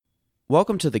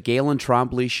Welcome to the Galen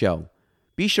Trombley Show.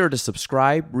 Be sure to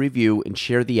subscribe, review, and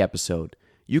share the episode.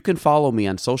 You can follow me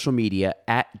on social media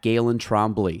at Galen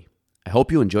Trombley. I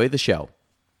hope you enjoy the show.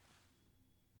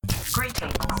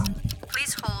 Greetings.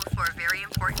 Please hold for a very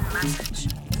important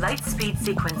message. Light speed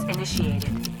sequence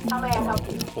initiated. How may I help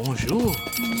you? Bonjour.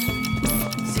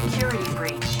 Security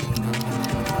breach.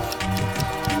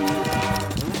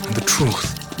 The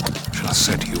truth shall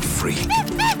set you free.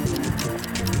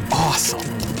 Awesome.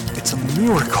 It's a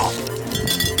miracle.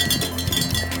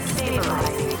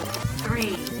 Stabilizing.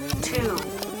 3, 2,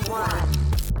 1.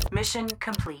 Mission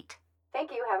complete.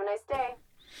 Thank you. Have a nice day.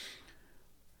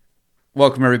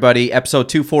 Welcome, everybody. Episode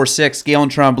 246, Galen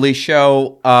Trombley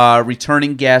Show.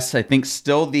 Returning guest, I think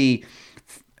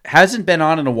hasn't been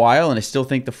on in a while, and I still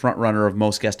think the front runner of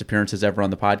most guest appearances ever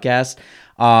on the podcast.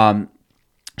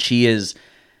 She is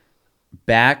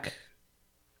back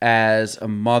as a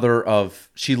mother of,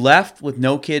 she left with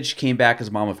no kids, she came back as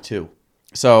a mom of 2.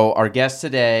 So our guest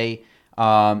today,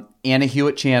 Anna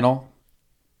Hewitt-Channell,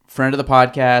 friend of the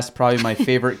podcast, probably my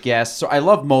favorite guest. So I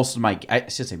love I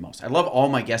should say most. I love all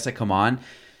my guests that come on.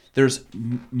 There's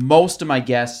most of my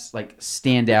guests like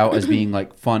stand out as being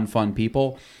like fun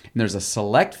people. And there's a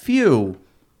select few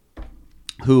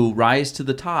who rise to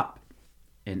the top.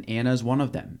 And Anna is one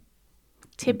of them.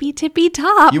 Tippy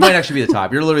top. You might actually be the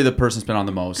top. You're literally the person that's been on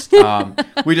the most.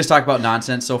 We just talk about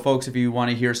nonsense. So folks, if you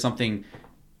want to hear something,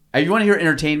 if you want to hear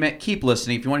entertainment, keep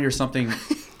listening. If you want to hear something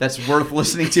that's worth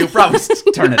listening to, probably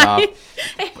turn it off.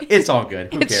 It's all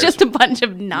good. Who it's cares? just a bunch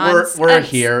of nonsense. We're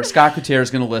here. Scott Couture is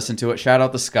going to listen to it. Shout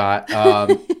out to Scott.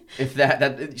 If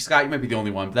that Scott, you might be the only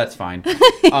one, but that's fine.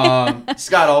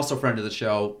 Scott, also friend of the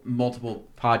show, multiple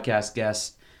podcast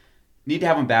guests. Need to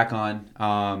have him back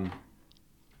on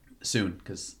soon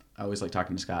because I always like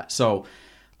talking to Scott. So,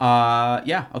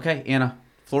 yeah, okay, Anna,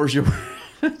 floor is yours.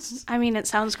 I mean, it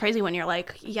sounds crazy when you're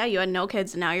like, yeah, you had no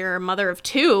kids, and now you're a mother of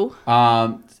 2.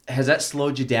 Has that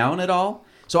slowed you down at all?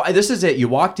 So this is it. You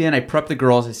walked in. I prepped the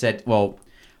girls. I said, well,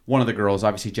 one of the girls,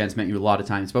 obviously Jen's met you a lot of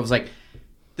times, but I was like,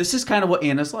 this is kind of what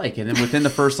Anna's like. And then within the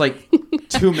first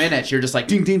 2 minutes, you're just like,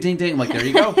 ding, ding, ding, ding. I'm like, there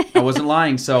you go. I wasn't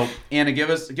lying. So Anna,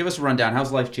 give us a rundown.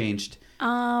 How's life changed?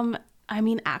 I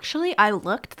mean, actually, I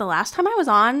looked the last time I was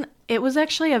on. It was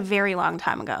actually a very long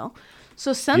time ago.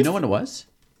 So since You know when it was?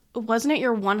 Wasn't it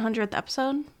your 100th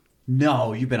episode?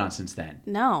 No, you've been on since then.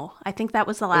 No, I think that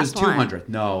was the last one. It was 200th.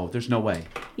 No, there's no way.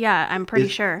 Yeah, I'm pretty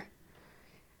sure.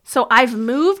 So I've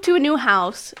moved to a new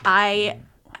house. I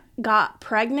got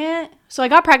pregnant.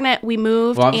 We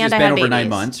moved, Well, and I had it's been over babies. 9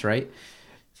 months, right?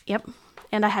 Yep.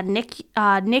 And I had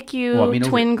NICU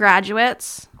twin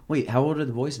graduates. Wait, how old are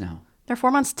the boys now? They're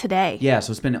 4 months today. Yeah,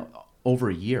 so it's been over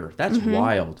a year. That's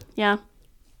wild. Yeah.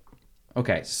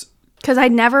 Okay. Because I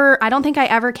don't think I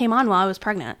ever came on while I was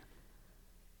pregnant.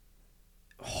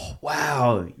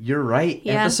 Wow, you're right.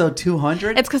 Yeah. Episode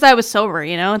 200? It's because I was sober,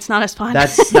 It's not as fun.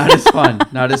 That's not as fun.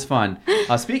 Not as fun.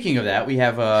 Speaking of that, we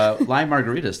have lime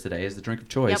margaritas today as the drink of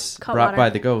choice, Yep, brought water. by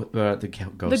the ghost. Brought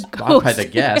ghost. by the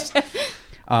guest.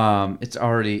 It's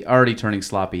already turning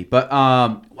sloppy. But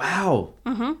wow.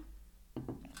 Mm-hmm.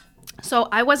 So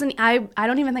I wasn't. I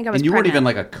don't even think I was. And you pregnant. weren't even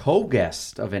like a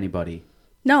co-guest of anybody.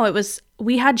 No, it was.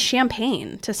 We had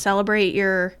champagne to celebrate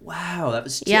your. Wow, that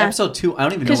was Yeah. episode 2. I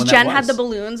don't even know when that was. Because Jen had the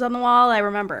balloons on the wall. I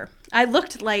remember. I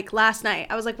looked last night.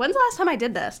 I was like, "When's the last time I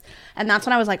did this?" And that's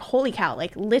when I was like, "Holy cow!"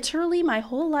 Literally, my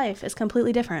whole life is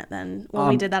completely different than when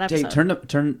we did that episode.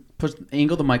 Dave,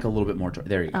 angle the mic a little bit more.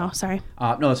 There you go. Oh, sorry.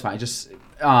 No, it's fine. Just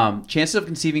chances of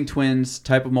conceiving twins,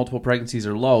 type of multiple pregnancies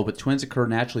are low, but twins occur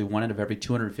naturally 1 out of every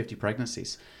 250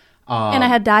 pregnancies. And I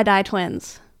had die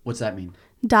twins. What's that mean?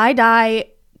 Die,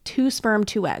 2 sperm,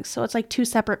 2 eggs. So it's like 2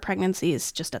 separate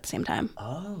pregnancies just at the same time.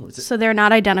 Oh, is it? So they're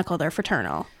not identical. They're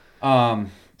fraternal.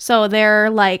 So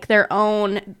they're like their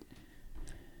own.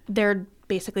 They're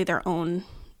basically their own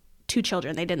 2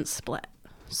 children. They didn't split.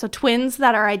 So twins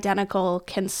that are identical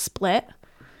can split.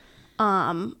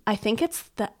 I think it's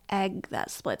the egg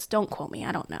that splits. Don't quote me.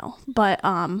 I don't know. But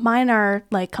mine are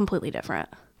completely different.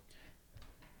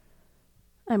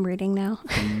 I'm reading now.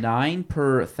 9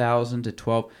 per 1,000 to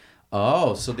 12.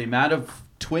 Oh, so the amount of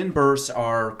twin births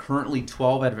are currently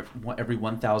 12 out of every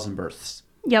 1,000 births.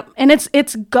 Yep. And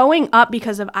it's going up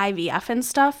because of IVF and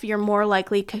stuff. You're more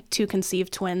likely to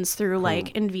conceive twins through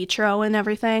in vitro and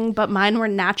everything. But mine were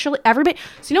naturally, everybody.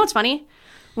 So you know what's funny?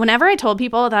 Whenever I told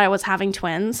people that I was having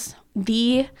twins,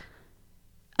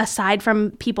 aside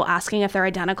from people asking if they're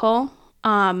identical,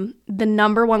 the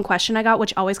number one question I got,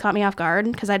 which always caught me off guard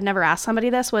because I'd never asked somebody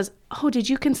this, was, oh, did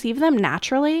you conceive them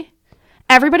naturally?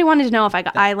 Everybody wanted to know if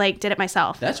I like did it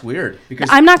myself. That's weird because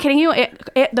I'm not kidding you.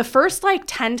 The first like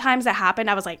 10 times it happened,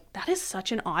 I was like, that is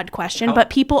such an odd question, but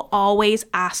people always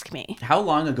ask me. How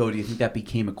long ago do you think that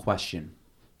became a question?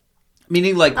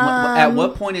 Meaning, like, at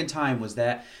what point in time was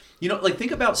that? You know, like,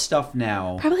 think about stuff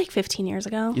now. Probably like 15 years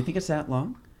ago. You think it's that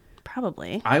long?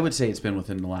 Probably. I would say it's been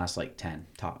within the last, like, 10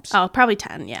 tops. Oh, probably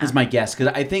 10, yeah. Is my guess. Because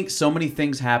I think so many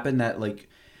things happen that, like,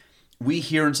 we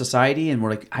hear in society and we're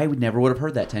like, I would never have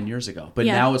heard that 10 years ago. But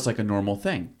now it's like a normal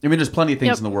thing. I mean, there's plenty of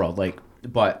things in the world, like,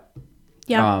 but...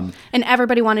 Yeah. And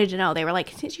everybody wanted to know. They were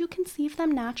like, did you conceive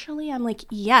them naturally? I'm like,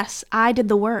 yes, I did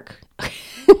the work.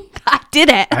 I did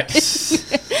it.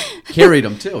 Carried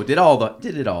them too. Did it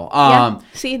all. Yeah.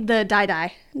 See the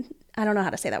die. I don't know how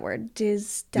to say that word.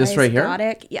 This right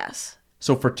here? Yes.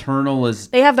 So fraternal is...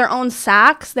 They have their own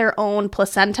sacs, their own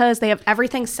placentas. They have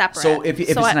everything separate. So if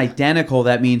it's an identical,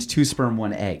 that means 2 sperm,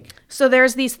 1 egg. So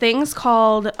there's these things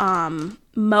called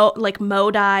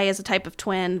modi is a type of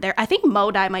twin. I think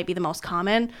modi might be the most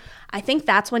common. I think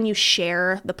that's when you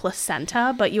share the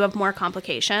placenta, but you have more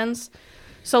complications.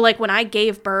 So like when I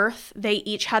gave birth, they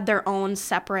each had their own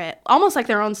separate, almost like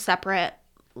their own separate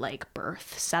like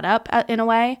birth setup in a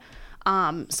way.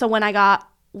 So when I got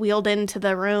wheeled into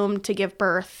the room to give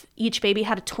birth, each baby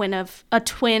had a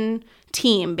twin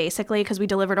team basically because we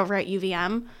delivered over at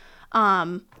UVM.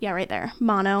 Yeah, right there.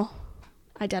 Mono,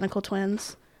 identical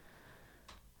twins.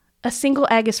 A single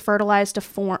egg is fertilized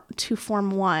to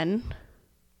form one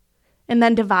and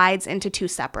then divides into 2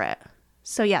 separate.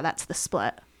 So yeah, that's the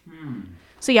split.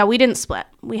 So yeah, we didn't split.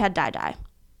 We had die.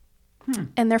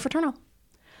 And they're fraternal.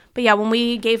 But yeah, when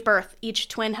we gave birth, each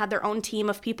twin had their own team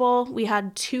of people. We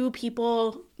had 3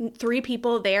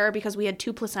 people there because we had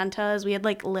 2 placentas. We had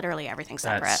like literally everything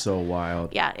separate. That's so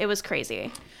wild. Yeah, it was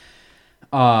crazy.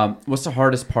 What's the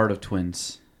hardest part of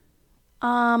twins?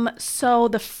 So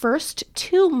the first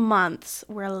 2 months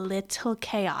were a little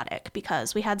chaotic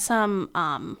because we had some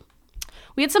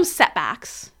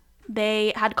setbacks.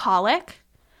 They had colic,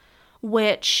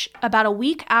 which about a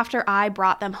week after I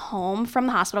brought them home from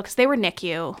the hospital, because they were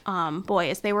NICU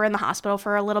boys, they were in the hospital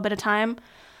for a little bit of time.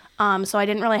 So I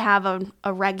didn't really have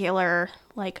a regular,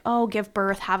 like, oh, give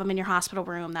birth, have them in your hospital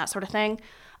room, that sort of thing.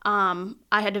 I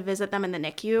had to visit them in the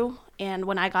NICU, and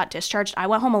when I got discharged, I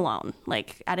went home alone.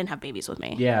 Like, I didn't have babies with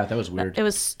me. Yeah, that was weird. It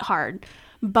was hard.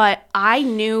 But I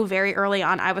knew very early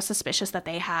on, I was suspicious that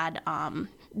they had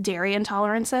dairy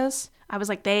intolerances. I was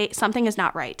like, something is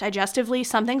not right. Digestively,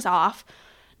 something's off.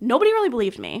 Nobody really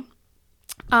believed me.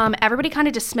 Everybody kind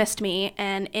of dismissed me,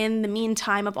 and in the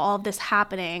meantime of all of this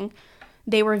happening,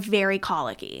 they were very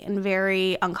colicky and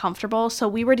very uncomfortable. So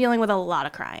we were dealing with a lot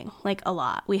of crying, like a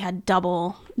lot. We had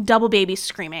double babies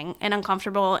screaming and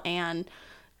uncomfortable and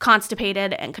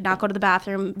constipated and could not go to the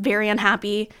bathroom, very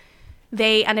unhappy.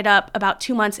 They ended up about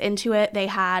 2 months into it. They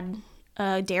had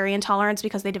dairy intolerance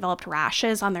because they developed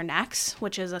rashes on their necks,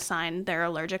 which is a sign they're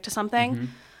allergic to something. Mm-hmm.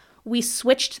 We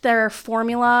switched their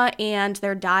formula and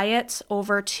their diets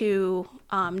over to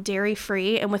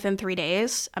dairy-free, and within 3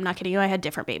 days, I'm not kidding you, I had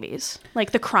different babies. Like,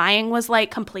 the crying was,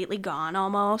 like, completely gone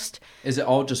almost. Is it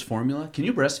all just formula? Can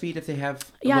you breastfeed if they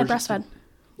have... Yeah, I breastfed.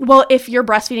 Well, if you're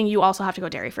breastfeeding, you also have to go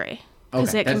dairy-free.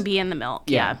 Because it can be in the milk.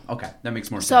 Yeah. Okay. That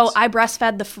makes more sense. So I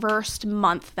breastfed the first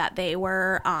month that they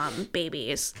were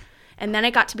babies. And then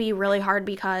it got to be really hard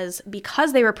because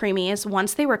they were preemies,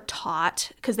 once they were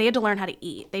taught, because they had to learn how to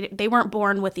eat. They weren't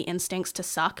born with the instincts to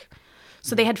suck.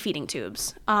 So they had feeding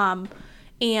tubes. I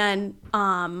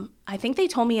think they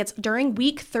told me it's during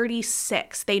week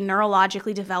 36, they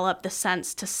neurologically develop the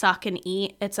sense to suck and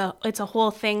eat. It's a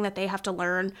whole thing that they have to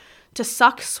learn to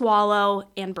suck, swallow,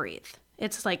 and breathe.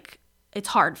 It's like, it's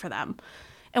hard for them.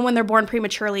 And when they're born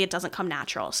prematurely, it doesn't come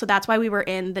natural. So that's why we were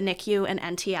in the NICU and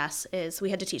NTS, is we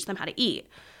had to teach them how to eat.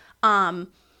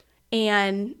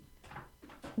 And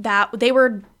that they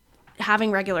were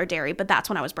having regular dairy, but that's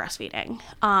when I was breastfeeding.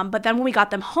 But then when we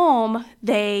got them home,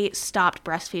 they stopped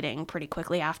breastfeeding pretty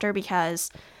quickly after because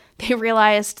they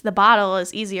realized the bottle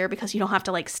is easier because you don't have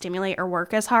to like stimulate or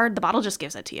work as hard. The bottle just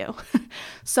gives it to you.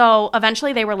 So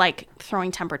eventually they were like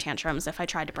throwing temper tantrums if I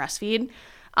tried to breastfeed.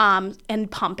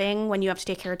 And pumping when you have to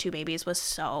take care of 2 babies was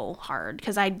so hard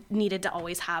because I needed to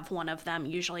always have one of them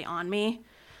usually on me.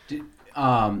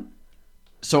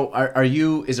 So are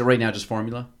you, is it right now just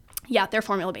formula? Yeah, they're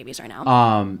formula babies right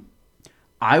now.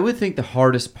 I would think the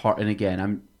hardest part, and again,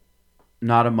 I'm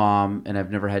not a mom and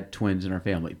I've never had twins in our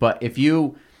family, but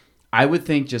I would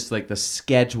think just like the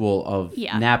schedule of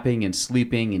napping and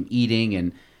sleeping and eating,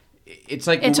 and it's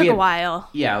like it took a while.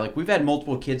 Yeah, like we've had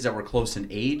multiple kids that were close in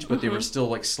age, but they were still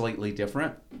like slightly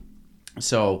different.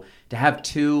 So to have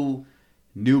 2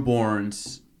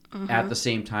 newborns at the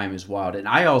same time is wild. And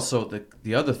I also,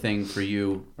 the other thing for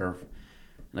you, or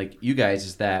like you guys,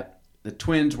 is that the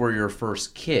twins were your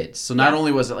first kids. So not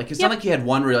only was it like, it's not like you had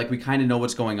one where like we kind of know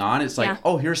what's going on. It's like,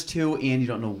 oh, here's two and you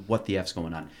don't know what the F's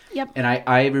going on. Yep. And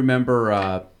I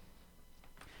remember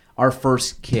our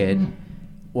first kid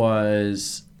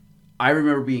was, I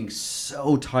remember being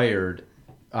so tired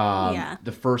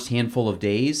the first handful of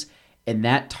days. And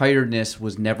that tiredness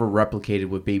was never replicated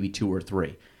with baby 2 or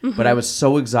 3. But I was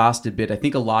so exhausted. But I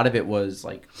think a lot of it was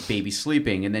like baby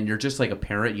sleeping. And then you're just like a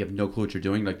parent. You have no clue what you're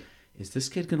doing. Like, is this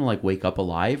kid going to like wake up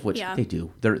alive? Which they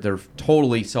do. They're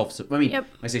totally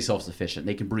I say self-sufficient.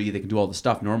 They can breathe. They can do all the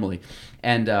stuff normally.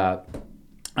 And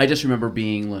I just remember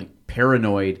being like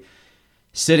paranoid,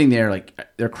 sitting there like,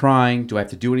 they're crying. Do I have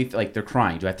to do anything? Like, they're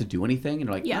crying. Do I have to do anything? And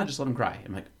they're like, no, just let them cry.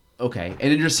 I'm like, okay.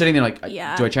 And then you're sitting there like,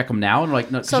 do I check them now? And like,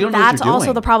 no, so you don't know what that's you're doing.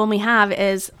 also the problem we have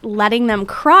is letting them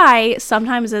cry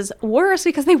sometimes is worse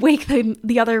because they wake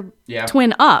the other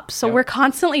twin up. So we're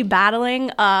constantly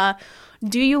battling.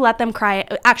 Do you let them cry?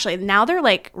 Actually, now they're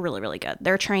like really, really good.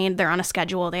 They're trained. They're on a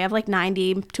schedule. They have like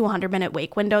 90 to 100 minute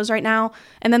wake windows right now.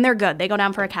 And then they're good. They go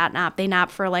down for a cat nap. They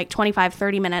nap for like 25,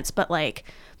 30 minutes, but like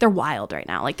they're wild right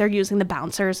now. Like they're using the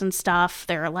bouncers and stuff.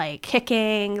 They're like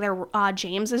kicking.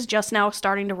 James is just now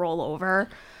starting to roll over.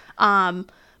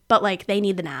 But like they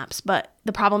need the naps. But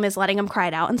the problem is letting them cry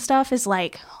it out and stuff is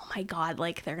like, oh my God,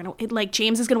 like like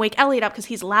James is going to wake Elliot up because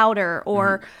he's louder,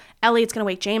 or Elliot's going to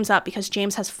wake James up because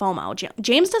James has FOMO.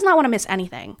 James does not want to miss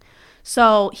anything.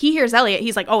 So he hears Elliot.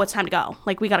 He's like, oh, it's time to go.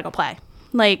 Like, we got to go play.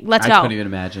 Like, let's go. I couldn't even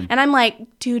imagine. And I'm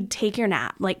like, dude, take your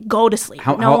nap. Like, go to sleep.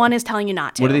 No one is telling you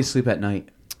not to. Where do they sleep at night?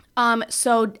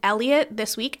 So Elliot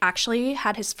this week actually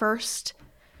had his first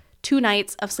 2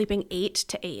 nights of sleeping 8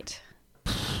 to 8.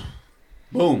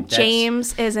 Boom.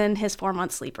 James is in his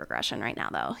 4-month sleep regression right now,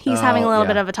 though. He's having a little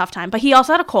bit of a tough time. But he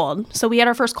also had a cold. So we had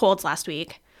our first colds last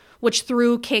week, which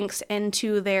threw kinks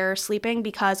into their sleeping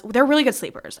because they're really good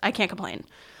sleepers. I can't complain.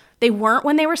 They weren't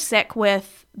when they were sick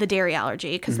with the dairy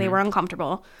allergy because they were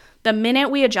uncomfortable. The minute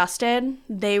we adjusted,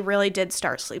 they really did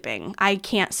start sleeping. I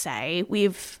can't say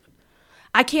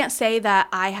that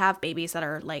I have babies that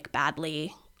are like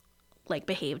badly like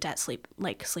behaved at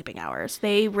sleeping hours.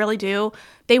 They really do.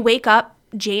 They wake up,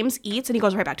 James eats, and he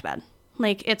goes right back to bed.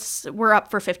 Like we're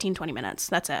up for 15, 20 minutes.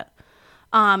 That's it.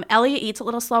 Elliot eats a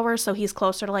little slower, so he's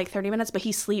closer to like 30 minutes, but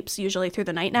he sleeps usually through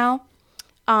the night now.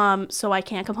 So I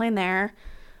can't complain there.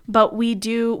 But we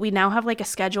now have like a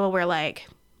schedule where like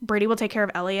Brady will take care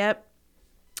of Elliot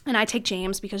and I take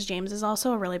James because James is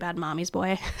also a really bad mommy's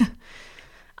boy.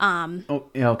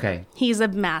 Okay. He's a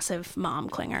massive mom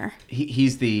clinger.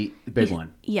 He's the big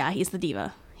one. Yeah, he's the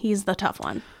diva. He's the tough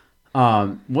one.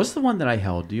 What's the one that I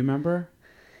held? Do you remember?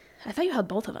 I thought you held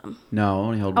both of them. No, I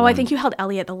only held one. I think you held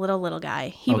Elliot, the little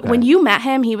guy. When you met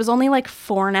him, he was only like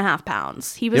 4.5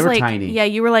 pounds. He was tiny. Yeah,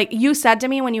 you were like, you said to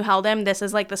me when you held him, this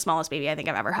is like the smallest baby I think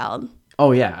I've ever held.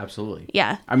 Oh yeah, absolutely.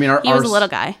 Yeah. I mean, he was a little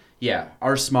guy. Yeah,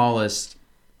 our smallest,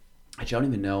 I don't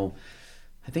even know.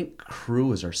 I think Crew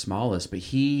was our smallest, but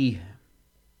he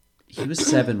was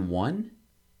 7'1".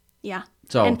 Yeah.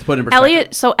 So and to put in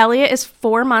perspective, Elliot is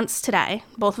 4 months today.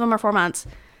 Both of them are 4 months.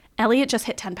 Elliot just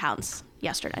hit 10 pounds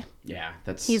yesterday. Yeah,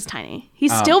 he's tiny. He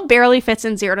still barely fits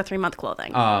in 0 to 3 month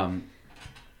clothing.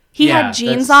 He Yeah, had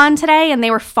jeans on today, and they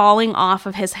were falling off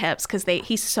of his hips because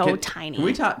he's so tiny. Can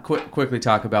we quickly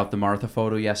talk about the Martha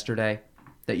photo yesterday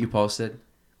that you posted?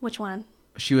 Which one?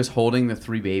 She was holding the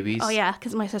 3 babies. Oh, yeah,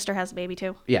 because my sister has a baby,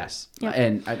 too. Yes. Yep.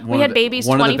 And we had babies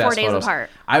 24 days apart.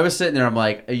 I was sitting there, I'm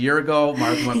like, a year ago,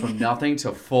 Martha went from nothing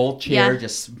to full chair.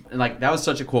 Just like, that was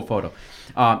such a cool photo.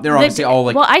 They're obviously all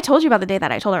like... Well, I told you about the day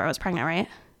that I told her I was pregnant, right?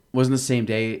 Wasn't the same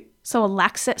day... So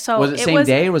Alexis, was it same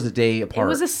day or was it day apart? It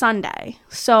was a Sunday.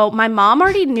 So my mom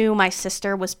already knew my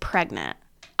sister was pregnant.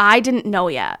 I didn't know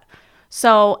yet.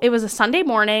 So it was a Sunday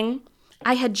morning.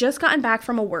 I had just gotten back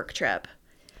from a work trip.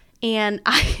 And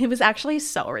it was actually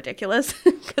so ridiculous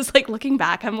because like looking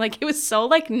back, I'm like, it was so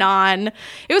like it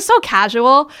was so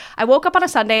casual. I woke up on a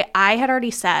Sunday. I had already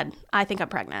said, I think I'm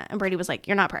pregnant. And Brady was like,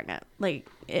 you're not pregnant. Like,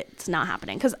 it's not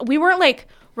happening. Because we weren't like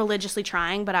religiously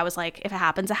trying, but I was like, if it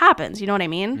happens, it happens. You know what I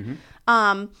mean?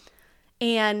 Mm-hmm.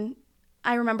 And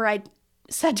I remember I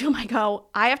said to him,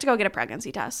 I have to go get a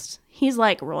pregnancy test. He's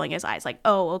like rolling his eyes like,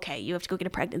 oh, okay, you have to go get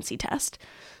a pregnancy test.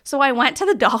 So I went to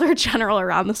the Dollar General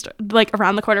around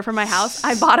the corner from my house.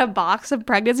 I bought a box of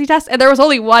pregnancy tests, and there was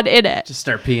only one in it. Just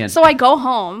start peeing. So I go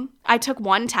home. I took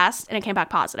one test, and it came back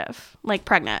positive, like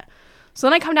pregnant. So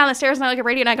then I come down the stairs, and I look at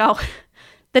Brady, and I go,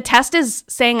 the test is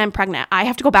saying I'm pregnant. I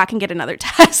have to go back and get another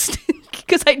test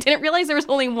because I didn't realize there was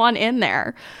only one in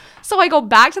there. So I go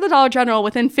back to the Dollar General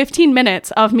within 15 minutes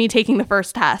of me taking the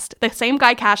first test. The same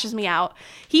guy cashes me out.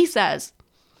 He says,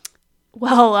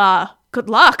 well, good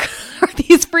luck. Are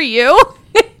these for you?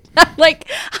 I'm like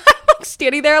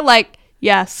standing there like,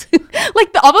 yes. Like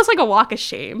almost like a walk of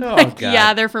shame. Oh, like, God.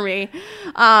 yeah, they're for me.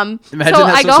 Imagine so that's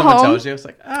I what go someone home. tells you. It's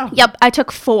like, oh. Yep, I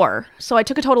took 4. So I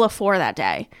took a total of 4 that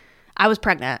day. I was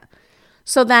pregnant.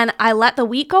 So then I let the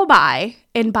week go by,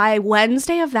 and by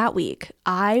Wednesday of that week,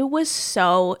 I was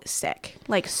so sick.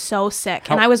 Like so sick.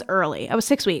 And I was early. I was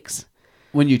 6 weeks.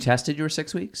 When you tested, you were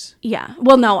 6 weeks? Yeah.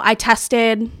 Well, no, I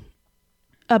tested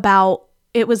about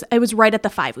it was right at the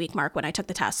 5-week mark when I took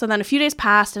the test. So then a few days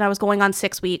passed and I was going on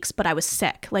 6 weeks, but I was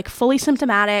sick, like fully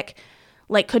symptomatic,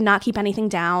 like could not keep anything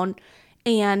down.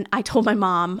 And I told my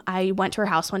mom, I went to her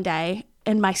house one day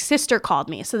and my sister called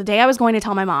me. So the day I was going to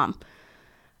tell my mom,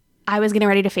 I was getting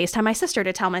ready to FaceTime my sister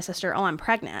to tell my sister, oh, I'm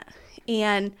pregnant.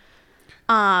 And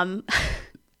I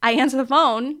answer the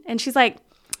phone and she's like,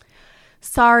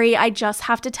 sorry, I just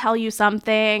have to tell you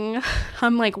something.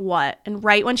 I'm like, what? And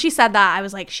right when she said that, I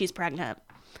was like, she's pregnant.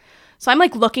 So I'm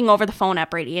like looking over the phone at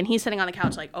Brady and he's sitting on the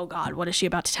couch like, oh God, what is she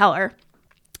about to tell her?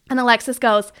 And Alexis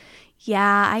goes,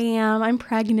 yeah, I am. I'm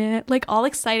pregnant. Like all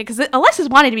excited because Alexis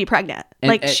wanted to be pregnant.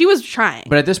 She was trying.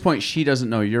 But at this point, she doesn't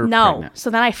know you're pregnant. So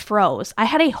then I froze. I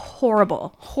had a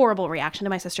horrible, horrible reaction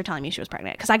to my sister telling me she was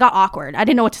pregnant because I got awkward. I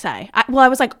didn't know what to say. I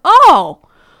was like, oh,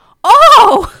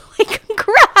 like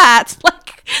congrats.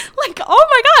 Like, oh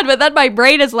my God. But then my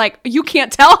brain is like, you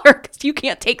can't tell her because you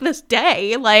can't take this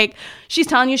day. Like she's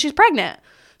telling you she's pregnant.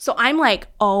 So I'm like,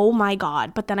 oh my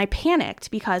God. But then I panicked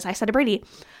because I said to Brady,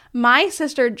 my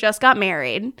sister just got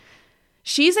married.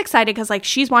 She's excited because like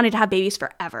she's wanted to have babies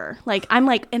forever. Like I'm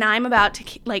like, and I'm about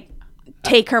to like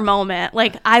take her moment.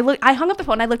 Like I hung up the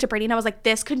phone. I looked at Brady and I was like,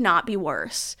 this could not be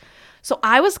worse. So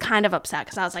I was kind of upset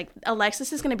because I was like,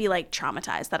 Alexis is going to be like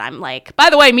traumatized that I'm like, by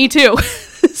the way, me too.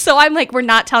 So I'm like, we're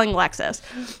not telling Alexis.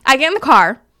 I get in the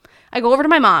car. I go over to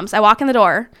my mom's. I walk in the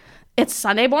door. It's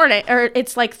Sunday morning or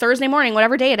it's like Thursday morning,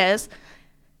 whatever day it is.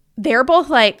 They're both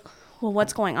like, well,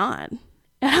 what's going on?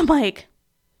 And I'm like,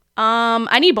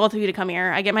 I need both of you to come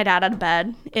here. I get my dad out of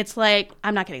bed. It's like,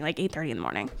 I'm not kidding, like 8:30 in the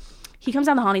morning. He comes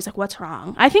down the hall and he's like, what's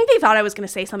wrong? I think they thought I was going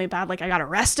to say something bad, like I got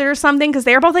arrested or something, because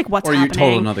they were both like, what's happening? Or you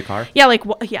totaled another car? Yeah, like,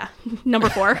 yeah, number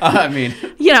 4. I mean.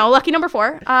 Lucky number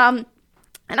 4. And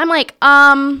I'm like,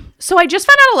 so I just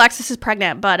found out Alexis is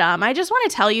pregnant, but I just want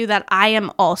to tell you that I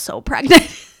am also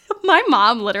pregnant. My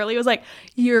mom literally was like,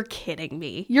 you're kidding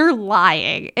me. You're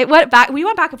lying. We went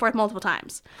back and forth multiple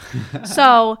times.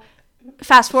 So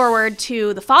fast forward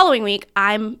to the following week,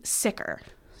 I'm sicker.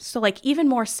 So like even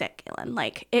more sick, Galen.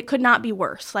 Like it could not be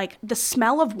worse. Like the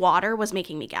smell of water was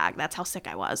making me gag. That's how sick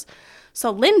I was.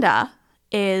 So Linda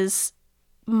is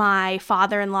my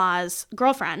father-in-law's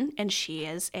girlfriend and she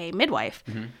is a midwife.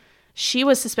 Mm-hmm. She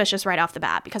was suspicious right off the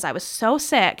bat because I was so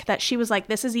sick that she was like,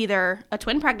 this is either a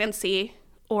twin pregnancy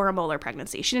or a molar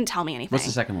pregnancy. She didn't tell me anything. What's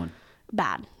the second one?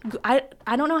 Bad. I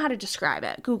don't know how to describe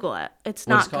it. Google it. It's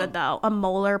not good though. A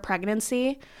molar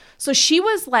pregnancy. So she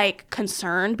was like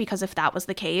concerned because if that was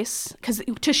the case, because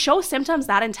to show symptoms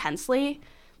that intensely,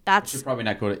 that's... You should probably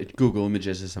not go to Google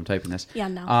Images as I'm typing this. Yeah,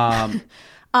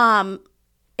 no.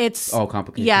 It's... Oh,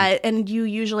 complicated. Yeah, and you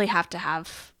usually have to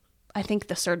have, I think,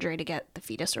 the surgery to get the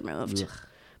fetus removed. Ugh.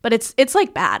 But it's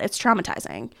like bad. It's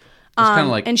traumatizing. It's kind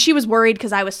of like... And she was worried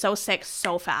because I was so sick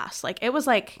so fast. Like it was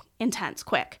like intense,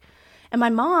 quick. And my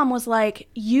mom was like,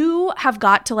 you have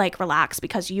got to like relax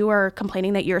because you are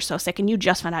complaining that you're so sick and you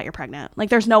just found out you're pregnant. Like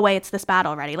there's no way it's this bad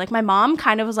already. Like my mom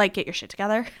kind of was like, get your shit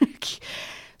together.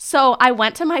 So I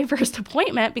went to my first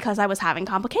appointment because I was having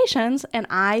complications and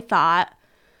I thought,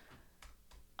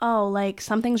 oh, like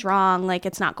something's wrong. Like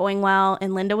it's not going well.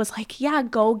 And Linda was like, yeah,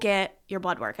 go get your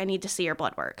blood work. I need to see your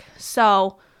blood work.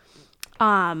 So,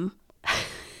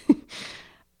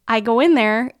 I go in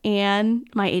there and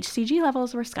my HCG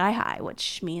levels were sky high,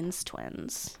 which means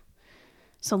twins.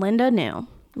 So Linda knew.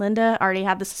 Linda already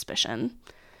had the suspicion.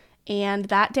 And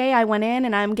that day I went in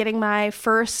and I'm getting my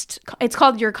first, it's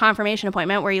called your confirmation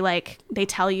appointment where you like, they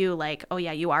tell you like, oh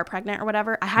yeah, you are pregnant or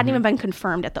whatever. I hadn't even been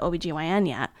confirmed at the OBGYN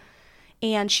yet.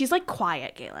 And she's like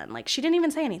quiet, Galen. Like she didn't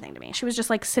even say anything to me. She was just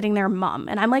like sitting there mum.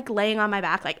 And I'm like laying on my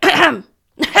back like,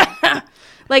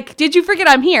 like, did you forget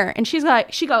I'm here? And she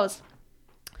goes,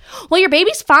 well, your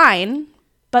baby's fine,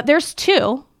 but there's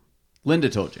 2. Linda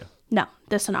told you? No,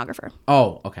 the sonographer.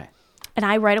 Oh, okay. And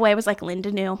I right away was like,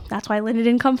 Linda knew. That's why Linda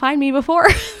didn't come find me before.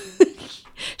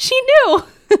 She knew.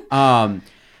 No,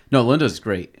 Linda's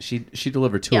great. She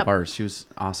delivered 2 of ours. She was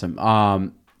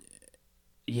awesome.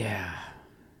 Yeah.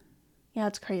 Yeah,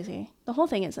 it's crazy. The whole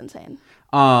thing is insane.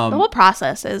 The Um, whole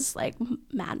process is like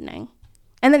maddening.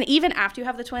 And then even after you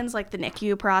have the twins, like the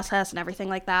NICU process and everything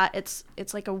like that, it's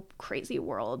like a crazy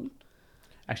world.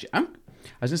 actually, I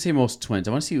was gonna say most twins.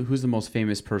 I want to see who's the most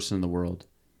famous person in the world.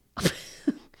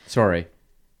 Sorry.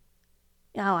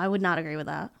 No, I would not agree with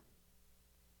that.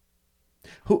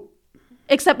 Who?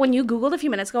 Except when you Googled a few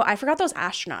minutes ago, I forgot those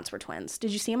astronauts were twins.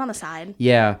 Did you see them on the side?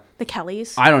 Yeah. The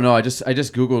Kellys? I don't know. I just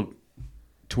Googled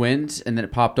twins, and then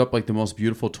it popped up like the most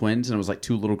beautiful twins, and it was like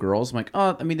two little girls. I'm like,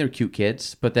 oh, I mean, they're cute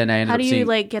kids. But then I ended How up do you seeing.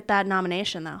 like get that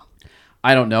nomination though?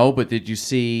 I don't know, but did you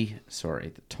see? Sorry,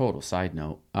 the total side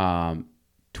note.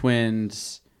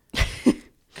 Twins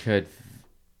could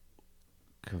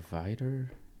Covider.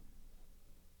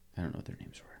 I don't know what their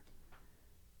names were.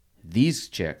 These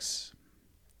chicks,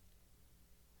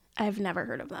 I've never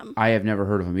heard of them. I have never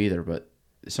heard of them either. But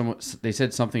they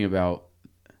said something about.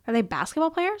 Are they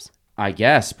basketball players? I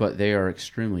guess, but they are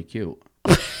extremely cute.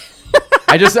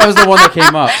 That was the one that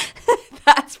came up.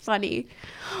 That's funny.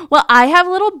 Well, I have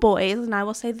little boys, and I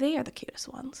will say they are the cutest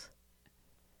ones.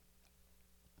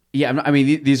 Yeah, I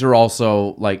mean, these are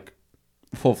also like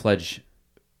full-fledged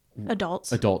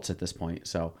Adults. at this point.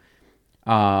 So,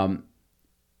 but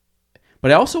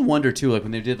I also wonder too, like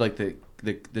when they did like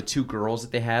the two girls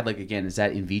that they had, like again, is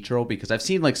that in vitro? Because I've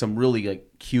seen like some really like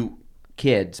cute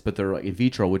kids, but they're like in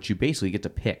vitro, which you basically get to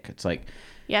pick. It's like,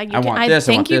 Yeah, I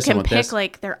think you can want pick this.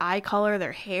 like their eye color,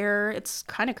 their hair. It's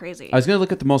kind of crazy. I was gonna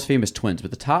look at the most famous twins,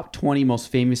 but the top 20 most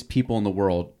famous people in the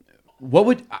world.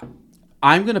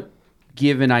 I'm gonna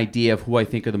give an idea of who I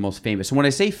think are the most famous. So when I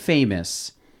say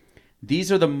famous, these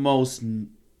are the most.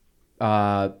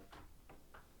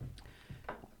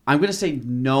 I'm going to say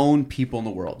known people in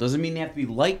the world. Doesn't mean they have to be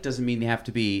liked. Doesn't mean they have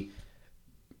to be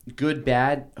good,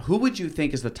 bad. Who would you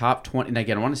think is the top 20? And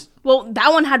again, I want to. Well,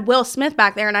 that one had Will Smith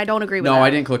back there, and I don't agree with that. No, I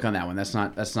didn't click on that one. That's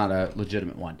not a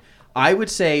legitimate one. I would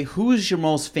say, who is your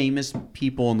most famous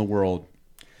people in the world?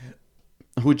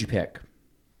 Who would you pick?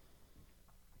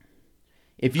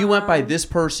 If you went by this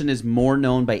person is more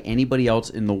known by anybody else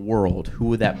in the world, who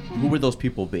would those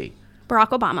people be? Barack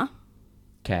Obama.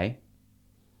 Okay.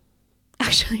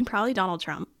 Actually, probably Donald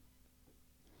Trump.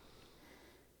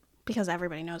 Because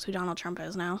everybody knows who Donald Trump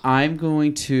is now. I'm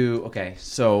going to... Okay,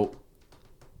 so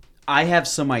I have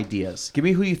some ideas. Give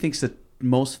me who you think's the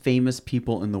most famous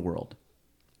people in the world.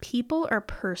 People or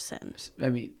person? I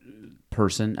mean,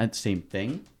 person, same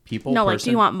thing. People, No, person. like, do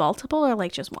you want multiple or,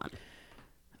 like, just one?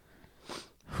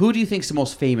 Who do you think's the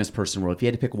most famous person in the world? If you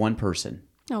had to pick one person.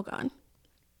 Oh, God.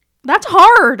 That's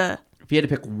hard. If you had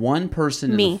to pick one person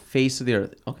in the face of the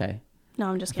earth. Okay. No,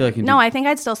 I'm just feel kidding. like I think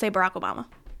I'd still say Barack Obama.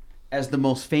 As the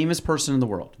most famous person in the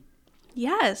world.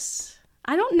 Yes.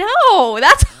 I don't know.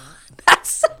 That's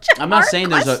such a I'm not hard saying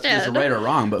there's a question. right or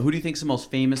wrong, but who do you think's the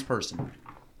most famous person?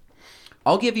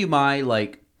 I'll give you my,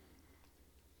 like...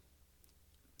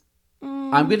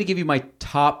 I'm going to give you my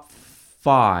top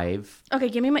 5. Okay,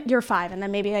 give me your 5, and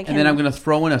then maybe I can... And then I'm going to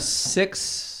throw in a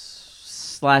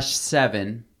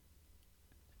 6/7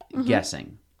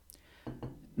 guessing.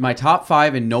 My top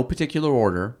 5 in no particular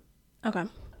order. Okay.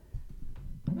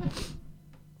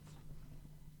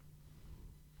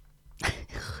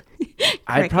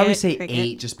 I'd probably say cricket.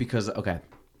 8 just because... Okay.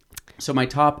 So my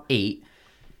top 8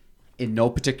 in no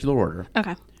particular order.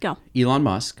 Okay, go. Elon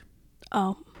Musk.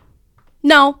 Oh.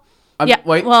 No.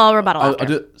 Wait. Well, I'll rebuttal I'll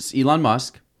after. do Elon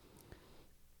Musk.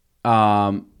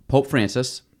 Pope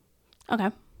Francis. Okay.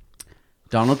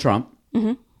 Donald Trump.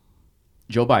 Mm-hmm.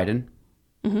 Joe Biden.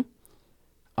 Mm-hmm.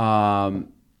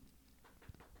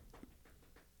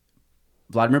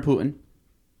 Vladimir Putin.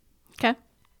 Okay.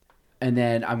 And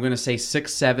then I'm going to say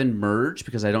 6, 7 merge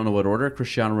because I don't know what order.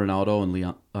 Cristiano Ronaldo and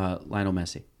Lionel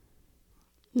Messi.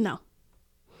 No.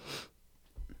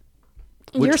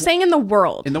 Which You're saying in the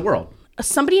world. In the world.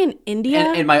 Somebody in India,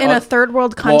 And my in a third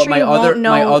world country, won't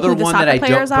know my other who the one soccer that I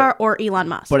players don't, are, or Elon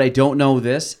Musk. But I don't know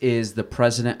this is the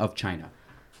president of China.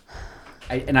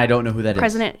 And I don't know who that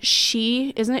President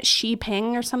Xi, isn't it Xi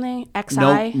Ping or something?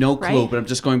 XI? No clue, right? but I'm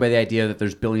just going by the idea that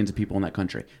there's billions of people in that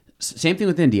country. Same thing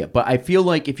with India, but I feel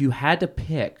like if you had to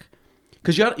pick,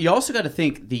 because you also got to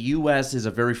think the U.S. is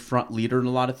a very front leader in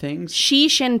a lot of things. Xi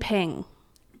Jinping.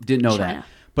 Didn't know China. that.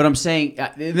 But I'm saying,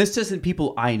 this isn't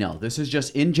people I know. This is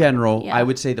just in general, Yeah. I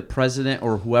would say the president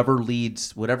or whoever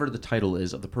leads, whatever the title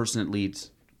is of the person that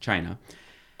leads China.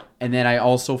 And then I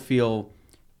also feel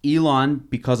Elon,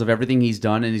 because of everything he's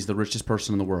done, and he's the richest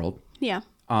person in the world. Yeah.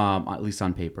 At least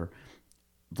on paper.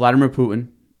 Vladimir Putin,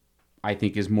 I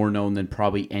think, is more known than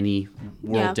probably any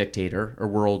world dictator or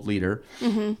world leader.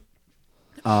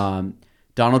 Mm-hmm.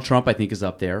 Donald Trump, I think, is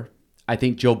up there. I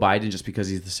think Joe Biden, just because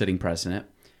he's the sitting president.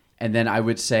 And then I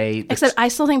would say... Except I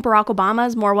still think Barack Obama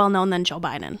is more well-known than Joe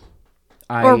Biden.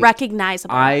 Or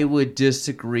recognizable. I would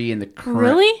disagree in the current...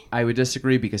 Really? I would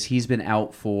disagree because he's been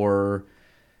out for...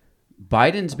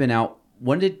 Biden's been out...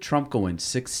 When did Trump go in?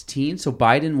 16? So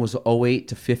Biden was 08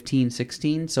 to 15,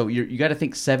 16. So you got to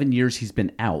think 7 years he's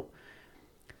been out.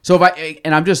 So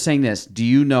and I'm just saying this, do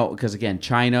you know, because again,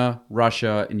 China,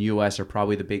 Russia, and U.S. are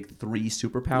probably the big three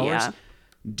superpowers. Yeah.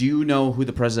 Do you know who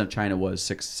the president of China was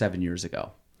 7 years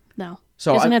ago? No.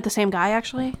 So isn't it the same guy,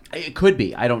 actually? It could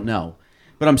be. I don't know.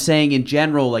 But I'm saying in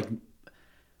general, like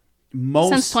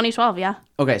most... Since 2012, yeah.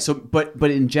 Okay, so, but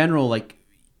in general, like,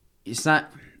 it's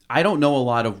not... I don't know a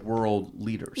lot of world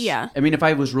leaders. Yeah. I mean, if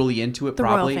I was really into it,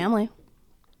 probably... The royal family.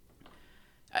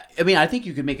 I mean, I think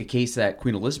you could make a case that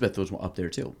Queen Elizabeth was up there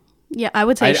too. Yeah, I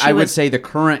would say I would say the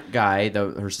current guy,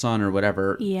 her son or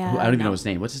whatever. Yeah, I don't even know his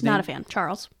name. What's his name? Not a fan.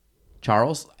 Charles.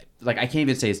 Charles? Like, I can't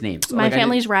even say his name. So, My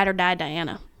family's ride or die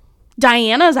Diana.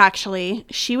 Diana's actually,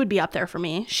 she would be up there for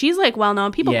me. She's like well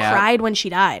known. People cried when she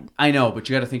died. I know, but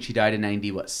you got to think she died in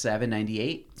 97,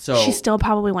 98. So she's still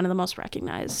probably one of the most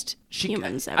recognized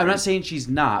humans ever. I'm not saying she's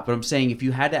not, but I'm saying if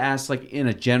you had to ask, like, in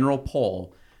a general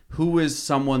poll, who is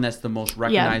someone that's the most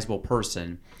recognizable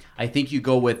person? I think you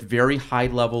go with very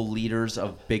high-level leaders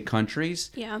of big countries.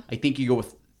 Yeah. I think you go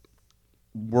with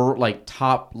like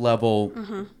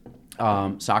top-level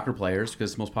soccer players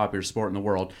because it's the most popular sport in the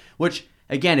world. Which,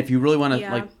 again, if you really want to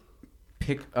like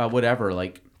pick whatever,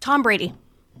 like Tom Brady.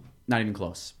 Not even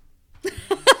close.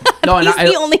 No, he's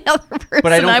the only other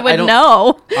person I would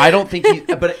know. I don't think he,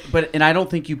 and I don't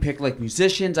think you pick like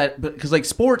musicians. Because like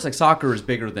sports, like soccer is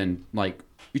bigger than like.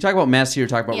 You talk about Messi or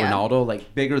talk about Ronaldo,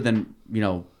 like bigger than,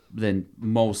 than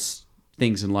most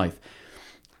things in life.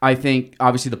 I think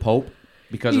obviously the Pope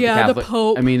because of the Catholic. The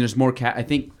Pope. I mean, there's more. I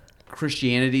think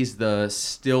Christianity's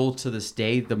still to this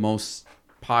day the most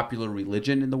popular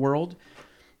religion in the world,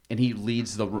 and he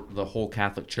leads the whole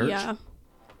Catholic Church. Yeah.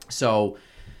 So,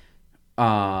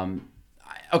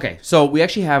 okay. So we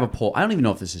actually have a poll. I don't even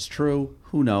know if this is true.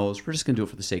 Who knows? We're just gonna do it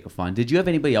for the sake of fun. Did you have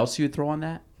anybody else you would throw on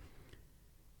that?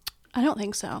 I don't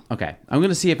think so. Okay. I'm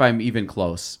going to see if I'm even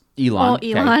close. Elon. Oh,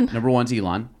 Elon. Okay. Number one's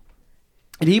Elon.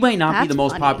 And he might not be the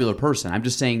most popular person. I'm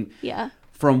just saying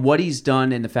from what he's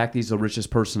done and the fact that he's the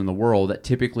richest person in the world, that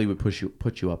typically would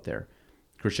put you up there.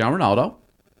 Cristiano Ronaldo.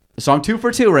 So I'm 2 for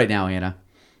 2 right now, Anna.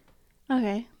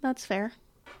 Okay. That's fair.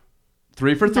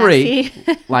 3 for 3.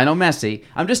 Lionel Messi.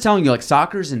 I'm just telling you, like,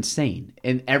 soccer's insane.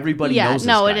 And everybody knows this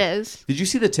guy. It is. Did you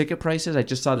see the ticket prices? I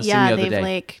just saw this thing the other day. Yeah, they've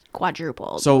like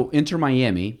quadrupled. So Inter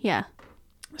Miami. Yeah.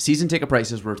 Season ticket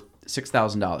prices were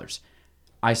 $6,000.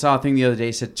 I saw a thing the other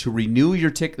day said to renew your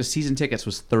the season tickets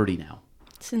was $30 now.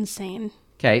 It's insane.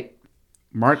 Okay.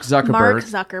 Mark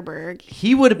Zuckerberg.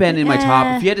 He would have been in my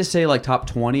top. If you had to say like top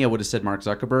 20, I would have said Mark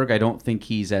Zuckerberg. I don't think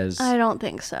he's as. I don't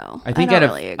think so. I think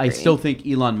I still think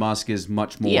Elon Musk is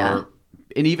much more. Yeah.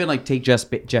 And even like take Jeff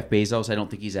Bezos, I don't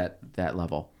think he's at that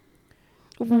level.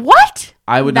 What?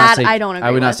 I would not say. I don't agree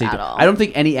I would not with say. At all. I don't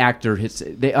think any actor hits.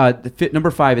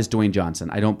 Number 5 is Dwayne Johnson.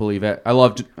 I don't believe it. I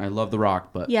love The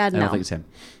Rock, but I don't think it's him.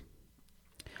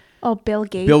 Oh, Bill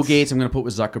Gates. Bill Gates, I'm going to put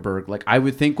with Zuckerberg. Like, I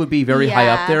would think would be very high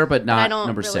up there, but not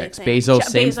number 6. Bezos,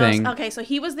 same thing. Okay, so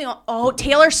he was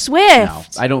Taylor Swift. No,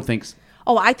 I don't think so.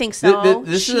 Oh, I think so. And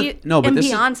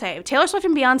Beyonce. Taylor Swift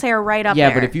and Beyonce are right up there.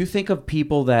 Yeah, but if you think of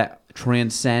people that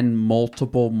transcend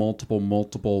multiple,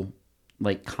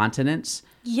 like, continents.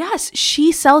 Yes,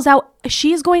 she sells out.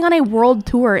 She is going on a world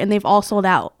tour, and they've all sold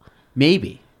out.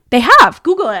 Maybe. They have.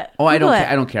 Google it. Oh, I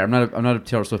don't care. I'm not a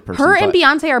Taylor Swift person. Her and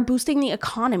Beyonce are boosting the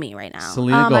economy right now.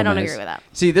 Selena Gomez. I don't agree with that.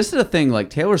 See, this is the thing. Like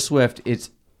Taylor Swift,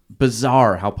 it's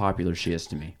bizarre how popular she is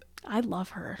to me. I love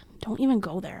her. Don't even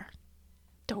go there.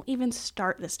 Don't even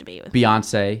start this debate with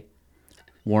Beyonce,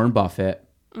 Warren Buffett,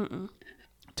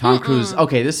 Tom Cruise.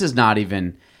 Okay, this is not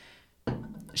even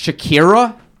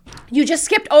Shakira. You just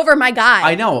skipped over my guy.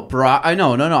 I know, I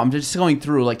know. No. I'm just going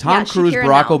through like Tom Cruise,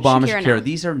 Barack Obama, Shakira.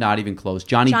 These are not even close.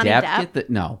 Johnny Depp.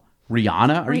 No.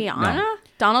 Rihanna. No.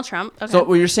 Donald Trump. Okay.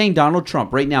 So you're saying Donald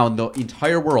Trump right now in the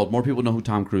entire world, more people know who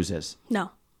Tom Cruise is.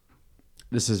 No.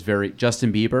 This is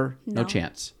Justin Bieber. No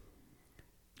chance.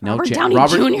 Robert Downey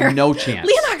Jr. No chance.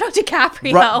 Leonardo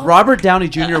DiCaprio. Robert Downey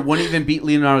Jr. wouldn't even beat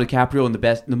Leonardo DiCaprio in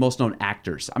the most known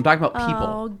actors. I'm talking about people.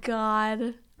 Oh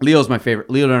God. Leo's my favorite.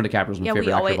 Leonardo DiCaprio is my favorite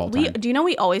actor of all time. Do you know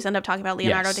we always end up talking about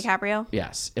Leonardo DiCaprio?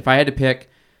 Yes. If I had to pick,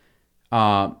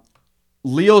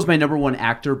 Leo's my number 1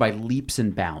 actor by leaps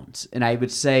and bounds, and I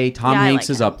would say Tom Hanks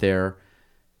is up there.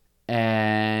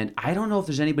 And I don't know if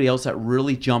there's anybody else that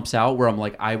really jumps out where I'm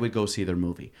like, I would go see their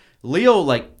movie. Leo,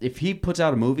 like, if he puts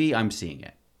out a movie, I'm seeing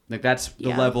it. Like, that's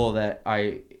the level that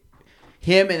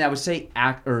him, and I would say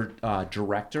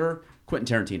director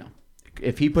Quentin Tarantino.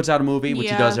 If he puts out a movie, which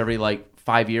he does every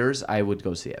 5 years, I would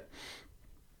go see it.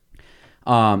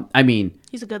 I mean,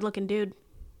 he's a good-looking dude.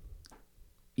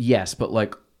 Yes, but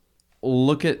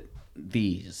look at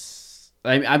these.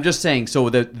 I'm just saying. So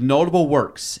the notable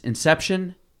works: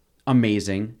 Inception,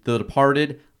 amazing. The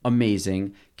Departed,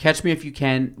 amazing. Catch Me If You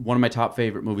Can, one of my top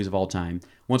favorite movies of all time.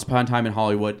 Once Upon a Time in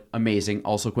Hollywood, amazing.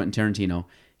 Also Quentin Tarantino.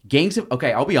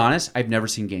 I'll be honest, I've never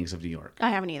seen Gangs of New York.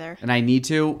 I haven't either. And I need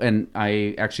to, and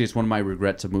it's one of my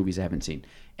regrets of movies I haven't seen.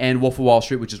 And Wolf of Wall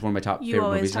Street, which is one of my top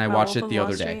favorite movies, and I watched it the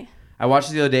other day. I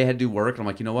watched it the other day, I had to do work, and I'm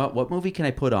like, you know what? What movie can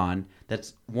I put on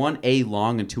that's 1, A,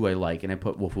 long, and 2, I like? And I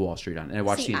put Wolf of Wall Street on, and I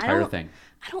watched the entire thing.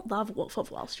 I don't love Wolf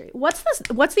of Wall Street. What's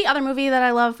the other movie that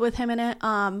I love with him in it?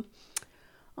 Oh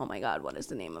my God, what is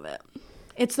the name of it?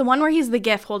 It's the one where he's the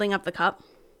GIF holding up the cup.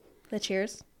 The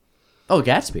Cheers. Oh,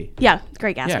 Gatsby. Yeah,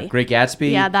 Great Gatsby. Yeah, Great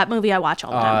Gatsby. Yeah, that movie I watch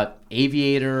all the time.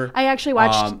 Aviator. I actually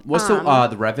watched...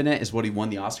 The Revenant is what he won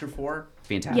the Oscar for.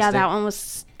 Fantastic. Yeah, that one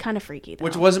was kind of freaky, though.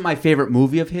 Which wasn't my favorite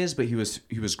movie of his, but he was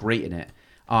great in it.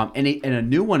 And a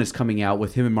new one is coming out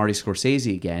with him and Marty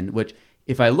Scorsese again, which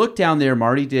if I look down there,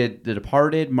 Marty did The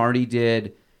Departed, Marty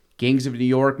did Gangs of New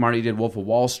York, Marty did Wolf of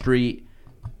Wall Street,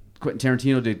 Quentin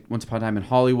Tarantino did Once Upon a Time in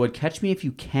Hollywood. Catch Me If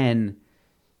You Can...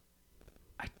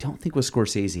 I don't think it was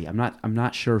Scorsese. I'm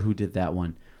not sure who did that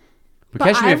one. But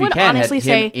Catch Me If You Can had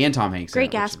him and Tom Hanks.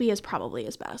 Great Gatsby is probably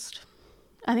his best.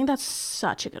 I think that's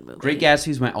such a good movie. Great Gatsby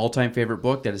is my all-time favorite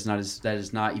book. That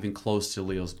is not even close to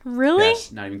Leo's. Really?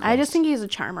 Best. Not even close. I just think he's a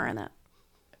charmer in it.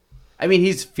 I mean,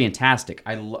 he's fantastic.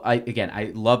 I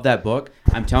love that book.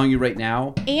 I'm telling you right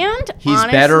now. And he's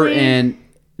honestly, better in.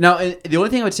 Now, the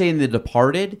only thing I would say in The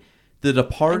Departed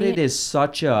is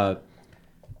such a.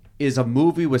 Is a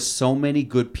movie with so many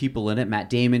good people in it. Matt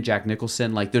Damon, Jack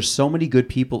Nicholson. There's so many good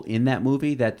people in that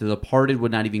movie that The Departed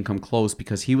would not even come close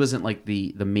because he wasn't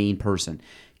the main person.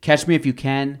 Catch Me If You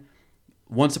Can.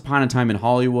 Once Upon a Time in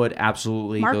Hollywood.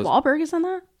 Absolutely. Mark Wahlberg is in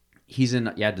that? He's in,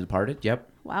 The Departed. Yep.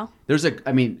 Wow.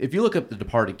 If you look up The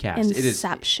Departed cast,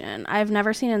 Inception. I've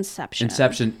never seen Inception.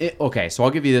 Okay, so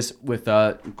I'll give you this with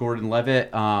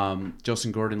Gordon-Levitt,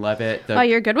 Joseph Gordon-Levitt.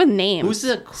 You're good with names. Who's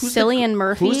Cillian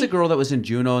Murphy? Who's the girl that was in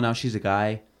Juno? Now she's a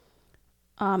guy.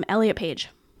 Elliot Page.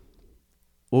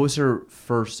 What was her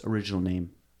first original name?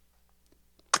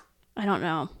 I don't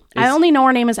know. I only know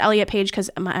her name is Elliot Page because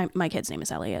my kid's name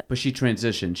is Elliot. But she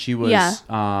transitioned. She was.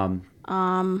 The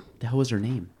hell was her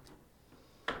name?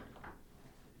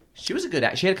 She was a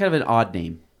good. She had kind of an odd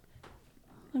name.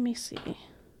 Let me see.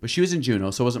 But she was in Juno,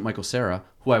 so it wasn't Michael Cera,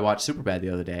 who I watched Superbad the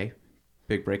other day.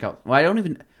 Big breakout. Well,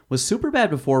 was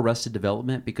Superbad before Arrested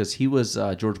Development because he was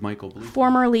George Michael.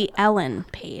 Formerly Ellen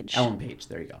Page. Ellen Page.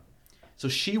 There you go. So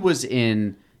she was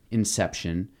in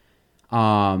Inception.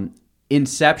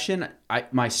 Inception.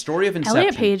 My story of Inception.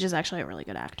 Elliot Page is actually a really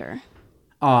good actor.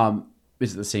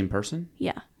 Is it the same person?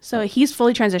 Yeah. So he's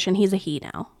fully transitioned. He's a he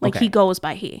now. He goes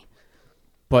by he.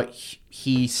 But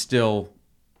he still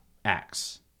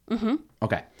acts. Mm-hmm.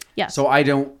 Okay. Yeah. So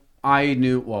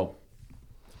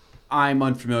I'm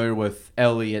unfamiliar with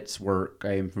Elliot's work.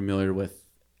 I am familiar with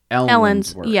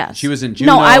Ellen's work. Yes. She was in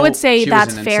Juno. No, I would say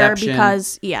that's fair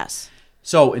because, yes.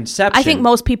 So Inception. I think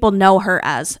most people know her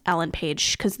as Ellen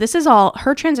Page because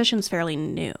her transition's fairly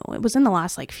new. It was in the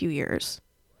last few years.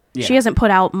 Yeah. She hasn't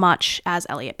put out much as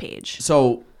Elliot Page.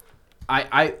 So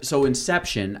so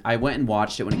Inception, I went and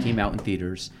watched it when it came out in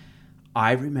theaters.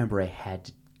 I remember I had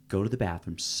to go to the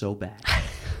bathroom so bad.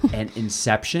 And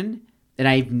Inception, and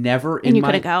I've never in you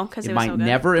couldn't go because it was so good.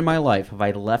 Never in my life have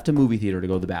I left a movie theater to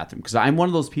go to the bathroom because I'm one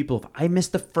of those people. If I miss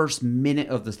the first minute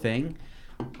of the thing,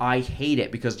 I hate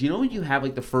it because when you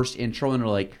have the first intro and they're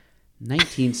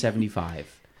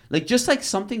 1975. Just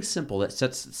something simple that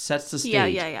sets the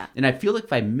stage. Yeah. And I feel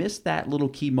if I miss that little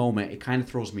key moment, it kind of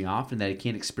throws me off and that I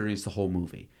can't experience the whole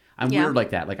movie. I'm weird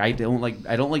like that. I don't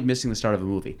like missing the start of a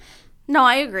movie. No,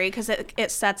 I agree because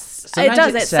it sets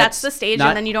the stage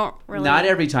and then you don't really. Not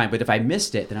every time, but if I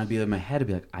missed it, then I'd be in my head. I'd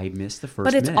be I missed the first.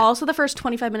 But it's minute. also the first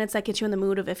 25 minutes that get you in the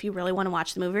mood of if you really want to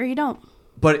watch the movie or you don't.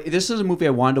 But this is a movie I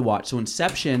wanted to watch. So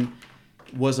Inception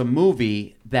was a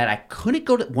movie that I couldn't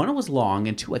go to. One, it was long,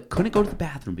 and two, I couldn't go to the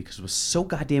bathroom because it was so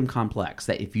goddamn complex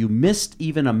that if you missed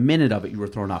even a minute of it, you were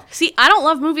thrown off. See, I don't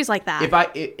love movies like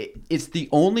that. It's the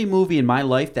only movie in my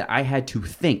life that I had to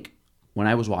think when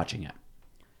I was watching it.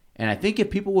 And I think if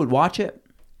people would watch it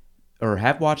or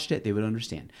have watched it, they would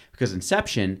understand. Because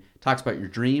Inception talks about your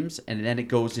dreams, and then it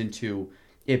goes into,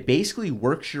 it basically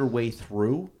works your way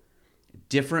through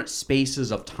different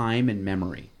spaces of time and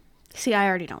memory. See, I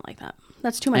already don't like that.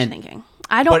 That's too much thinking.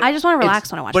 I just want to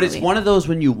relax when I watch it. But it's one of those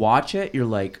when you watch it, you're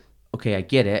like, okay, I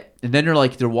get it. And then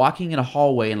they're walking in a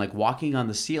hallway and like walking on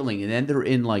the ceiling, and then they're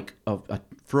in like a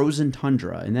frozen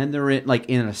tundra, and then they're in like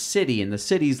in a city, and the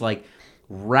city's like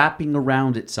wrapping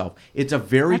around itself. It's a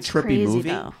very That's trippy crazy, movie.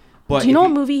 though. But Do you know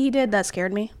what movie he did that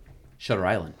scared me? Shutter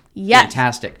Island. Yes.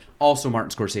 Fantastic. Also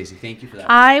Martin Scorsese. Thank you for that.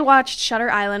 I watched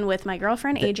Shutter Island with my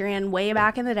girlfriend Adrian way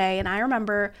back in the day, and I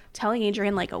remember telling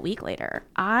Adrian like a week later,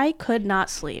 I could not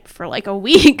sleep for like a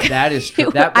week. That is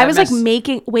true. I was like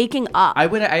waking up. I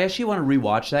actually want to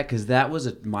rewatch that because that was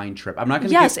a mind trip. I'm not going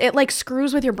to. Yes, it like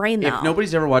screws with your brain though. If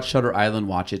nobody's ever watched Shutter Island,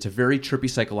 watch it. It's a very trippy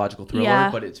psychological thriller,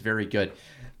 Yeah. but it's very good.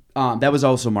 That was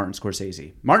also Martin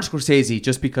Scorsese. Martin Scorsese,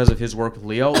 just because of his work with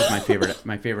Leo, was my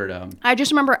favorite. I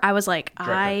just remember I was like,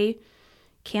 director. I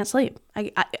can't sleep.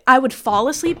 I would fall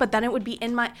asleep, but then it would be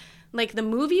in my like the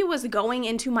movie was going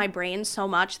into my brain so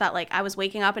much that like I was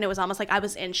waking up and it was almost like I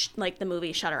was in like the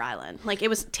movie Shutter Island. Like it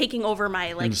was taking over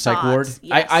my like psych ward. thoughts.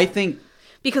 Yes. I think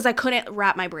because I couldn't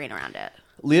wrap my brain around it.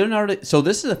 Leonardo. So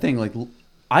this is the thing. Like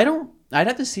I'd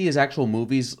have to see his actual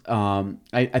movies.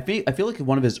 I feel like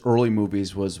one of his early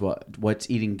movies was What's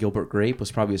Eating Gilbert Grape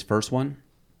was probably his first one,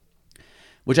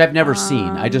 which I've never seen.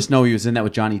 I just know he was in that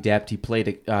with Johnny Depp. He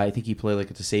played I think he played like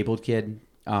a disabled kid.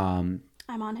 I'm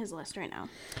on his list right now.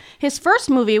 His first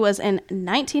movie was in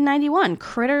 1991,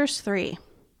 Critters 3.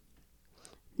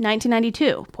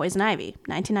 1992, Poison Ivy.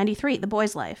 1993, The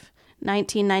Boy's Life.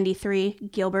 1993,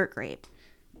 Gilbert Grape.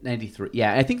 93.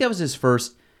 Yeah, I think that was his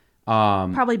first.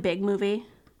 Probably big movie.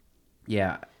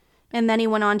 Yeah. And then he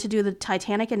went on to do the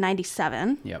Titanic in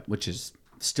 97. Yeah, which is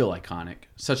still iconic.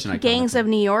 Such an iconic Gangs film. of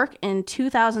New York in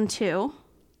 2002.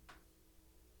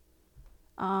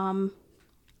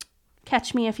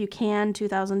 Catch Me If You Can,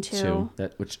 2002.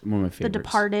 Which one of my favorites. The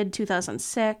Departed,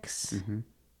 2006. Mm-hmm.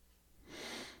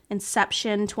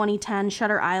 Inception, 2010.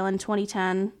 Shutter Island,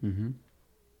 2010.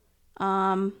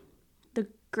 Mm-hmm. The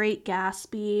Great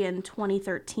Gatsby in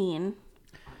 2013.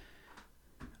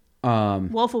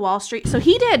 Wolf of Wall Street. So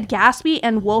he did Gatsby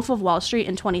and Wolf of Wall Street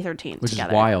in 2013 which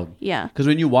together. is wild. Yeah. Because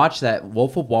when you watch that,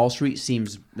 Wolf of Wall Street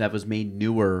seems that was made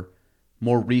newer,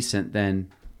 more recent than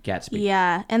Gatsby.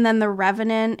 Yeah. And then The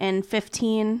Revenant in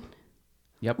 15.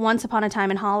 Yep. Once Upon a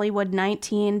Time in Hollywood,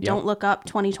 19. Yep. Don't Look Up,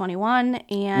 2021.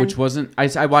 And Which wasn't... I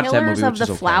watched that movie, Killers of which the is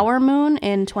okay. Flower Moon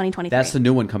in 2023. That's the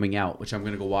new one coming out, which I'm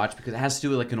going to go watch because it has to do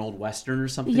with like an old Western or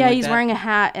something Yeah, like he's that. wearing a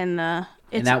hat in the...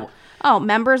 It's, that-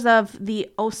 members of the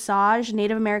Osage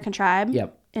Native American tribe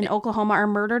Yep. in Oklahoma are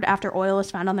murdered after oil is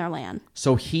found on their land.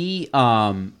 So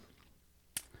I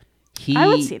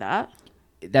would see that.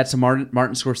 That's a Martin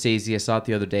Scorsese. I saw it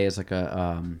the other day as like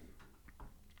a...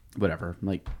 whatever,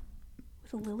 like...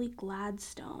 With Lily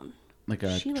Gladstone. Like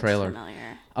a She trailer. looks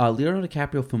familiar. Leonardo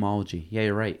DiCaprio filmology. Yeah,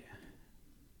 you're right.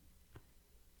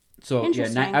 So yeah,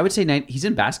 Interesting. I would say he's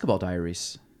in Basketball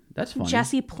Diaries. That's funny.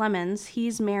 Jesse Plemons.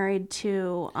 He's married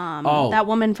to that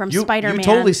woman from Spider-Man. You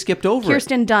totally skipped over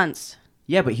Kirsten Dunst.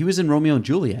 Yeah, but he was in Romeo and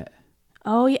Juliet.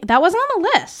 Oh, yeah. That wasn't on the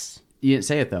list. You didn't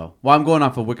say it though. Well, I'm going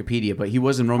off of Wikipedia, but he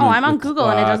was in Romeo. Oh, I'm on Google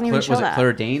and it doesn't even show was that. it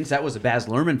Claire Danes? That was a Baz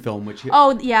Luhrmann film.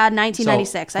 Oh, yeah,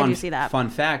 1996. I do see that.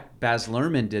 Fun fact: Baz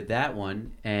Luhrmann did that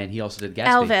one, and he also did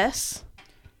Gatsby. Elvis.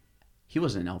 He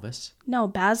wasn't in Elvis. No,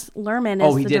 Baz Luhrmann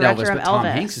is he the did director Elvis, of but Elvis. Tom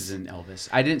Hanks is in Elvis.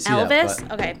 I didn't see Elvis. that.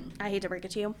 But Okay, I hate to break it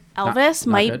to you. Elvis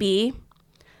not might good. be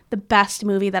the best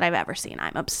movie that I've ever seen.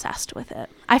 I'm obsessed with it.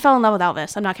 I fell in love with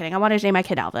Elvis. I'm not kidding. I wanted to name my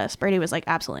kid Elvis. Brady was like,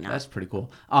 absolutely not. That's pretty cool.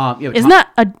 Yeah, but Isn't that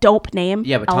a dope name?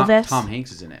 Yeah, but Elvis. Tom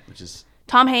Hanks is in it, which is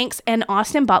Tom Hanks and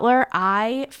Austin Butler.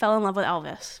 I fell in love with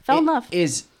Elvis. Fell in love.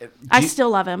 I still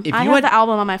love him. I have the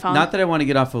album on my phone. Not that I want to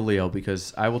get off of Leo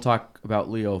because I will talk about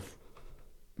Leo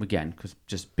again because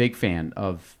just big fan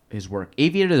of his work.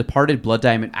 Aviator, The Departed, Blood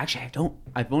Diamond. Actually,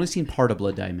 I've only seen part of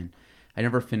Blood Diamond. I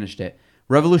never finished it.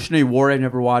 Revolutionary War I've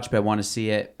never watched, but I want to see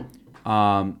it.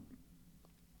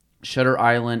 Shutter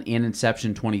Island and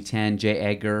Inception 2010, J.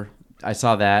 Edgar. I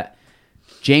saw that.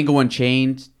 Django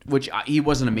Unchained, which he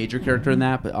wasn't a major character in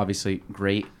that, but obviously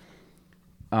great.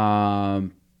 Yeah,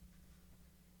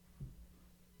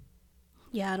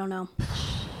 I don't know.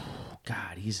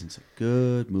 God, he's in some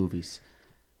good movies.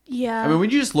 Yeah. I mean, when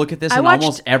you just look at this,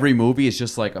 almost every movie is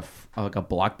just like a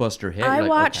blockbuster hit. I You're like,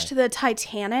 watched okay. the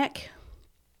Titanic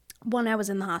when I was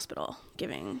in the hospital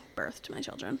giving birth to my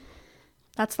children.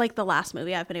 That's like the last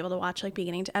movie I've been able to watch like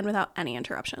beginning to end without any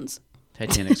interruptions.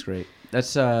 Titanic's great.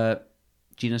 That's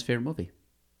Gina's favorite movie.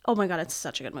 Oh my God, it's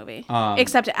such a good movie.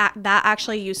 Except that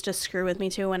actually used to screw with me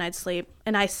too when I'd sleep.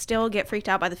 And I still get freaked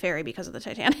out by the ferry because of the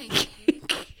Titanic.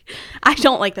 I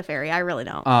don't like the ferry. I really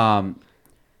don't. I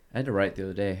had to write the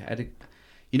other day.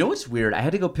 You know what's weird? I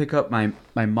had to go pick up my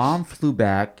mom flew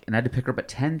back and I had to pick her up at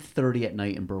 10:30 at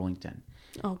night in Burlington.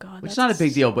 Oh God. Which is not a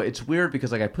big deal, but it's weird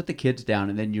because like I put the kids down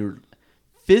and then you're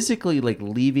physically like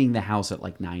leaving the house at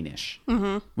like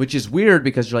 9ish, which is weird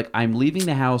because you're like, I'm leaving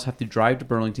the house, have to drive to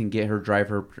Burlington, get her, drive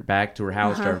her back to her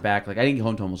house, drive her back. Like I didn't get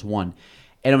home till almost 1.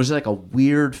 And it was like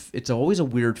it's always a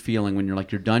weird feeling when you're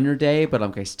like, you're done your day, but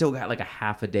like I still got like a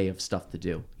half a day of stuff to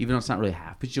do, even though it's not really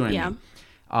half, but you know what I mean?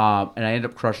 And I ended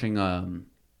up crushing, I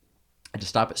had to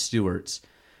stop at Stewart's.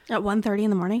 At 1:30 in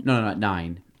the morning? No, at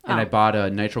 9. And I bought a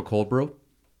nitro cold brew.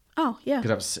 Oh, yeah.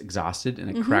 Because I was exhausted,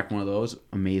 and I cracked one of those.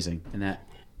 Amazing. And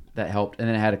that helped. And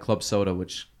then I had a club soda,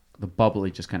 which the bubbly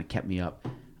just kind of kept me up.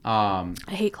 I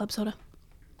hate club soda.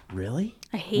 Really?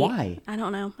 Why? I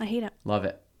don't know. I hate it. Love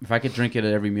it. If I could drink it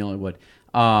at every meal, I would.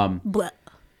 Blech.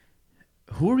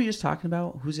 Who were we just talking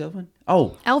about? Who's the other one?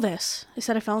 Oh. Elvis. I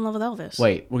said I fell in love with Elvis.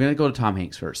 Wait, we're going to go to Tom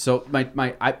Hanks first. So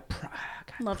I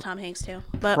love Tom Hanks too.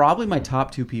 But probably my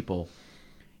top 2 people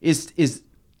is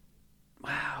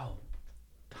wow.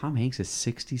 Tom Hanks is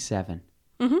 67.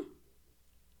 Mm-hmm.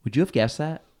 Would you have guessed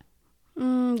that?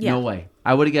 Yeah. No way.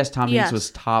 I would have guessed Tom Hanks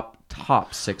was top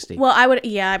 60. Well, I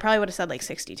probably would have said like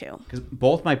 62. Because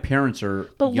both my parents are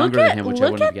But younger than him, which I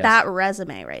wouldn't have guessed. Look at that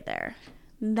resume right there.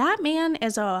 That man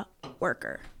is a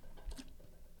worker.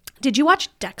 Did you watch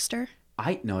Dexter?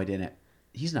 No, I didn't.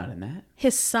 He's not in that.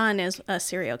 His son is a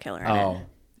serial killer in it.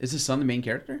 Is his son the main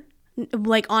character?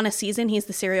 Like on a season, he's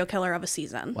the serial killer of a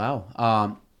season.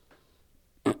 Wow.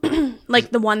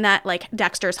 Like the one that like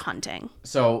Dexter's hunting.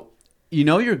 So you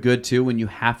know you're good too when you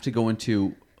have to go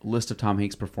into a list of Tom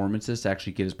Hanks performances to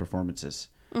actually get his performances.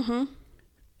 Mm-hmm.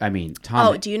 I mean, Tom.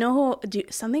 Oh, do you know who?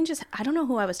 I don't know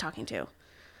who I was talking to.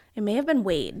 It may have been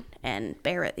Wade and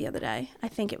Barrett the other day. I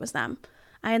think it was them.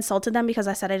 I insulted them because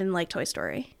I said I didn't like Toy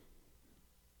Story.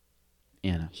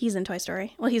 Anna. He's in Toy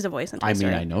Story. Well, he's a voice in Toy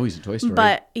Story. I mean, I know he's in Toy Story.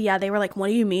 But yeah, they were like, what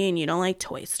do you mean you don't like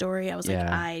Toy Story? I was like,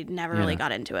 I never really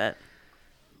got into it.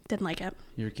 Didn't like it.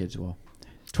 Your kids will.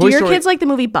 Do your kids like the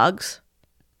movie Bugs?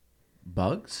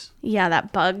 Bugs? Yeah,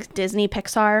 that Bugs, Disney,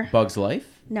 Pixar. Bugs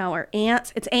Life? No, or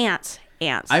Ants. It's Ants.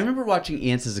 Ants. I remember watching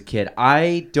Ants as a kid.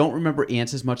 I don't remember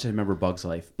Ants as much as I remember Bugs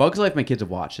Life. Bugs Life, my kids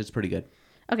have watched. It's pretty good.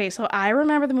 Okay, so I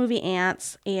remember the movie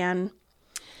Ants, and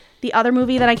the other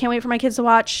movie that I can't wait for my kids to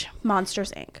watch,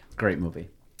 Monsters, Inc. Great movie.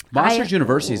 Monsters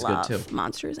University is good too.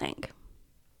 Monsters, Inc.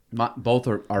 Both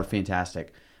are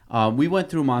fantastic. We went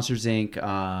through Monsters, Inc.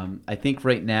 I think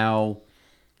right now,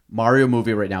 Mario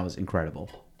movie right now is incredible.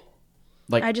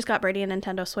 Like I just got Brady a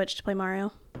Nintendo Switch to play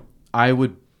Mario.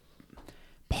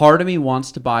 Part of me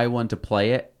wants to buy one to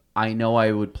play it. I know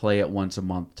I would play it once a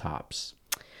month tops.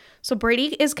 So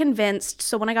Brady is convinced.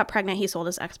 So when I got pregnant, he sold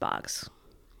his Xbox.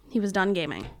 He was done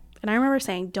gaming. And I remember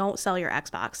saying, don't sell your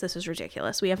Xbox. This is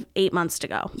ridiculous. We have 8 months to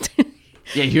go.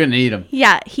 Yeah, you're going to need them.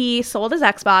 Yeah, he sold his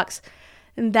Xbox.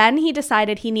 And then he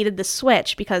decided he needed the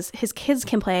Switch because his kids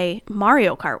can play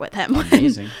Mario Kart with him.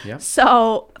 Amazing, yeah.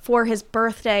 So for his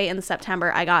birthday in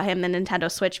September, I got him the Nintendo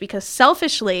Switch because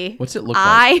selfishly, what's it look like?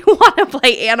 I want to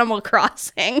play Animal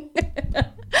Crossing.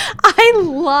 I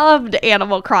loved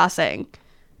Animal Crossing.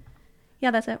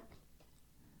 Yeah, that's it.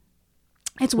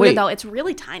 It's weird though. It's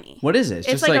really tiny. What is it?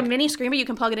 It's like a mini screen, but you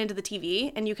can plug it into the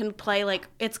TV and you can play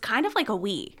it's kind of like a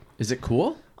Wii. Is it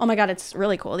cool? Oh my God, it's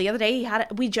really cool. The other day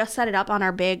we just set it up on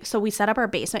so we set up our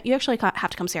basement. You actually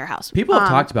have to come see our house. People have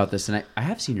talked about this and I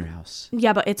have seen your house.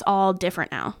 Yeah, but it's all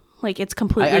different now. Like it's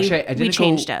completely, I we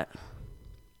changed it.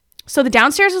 So the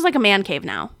downstairs is like a man cave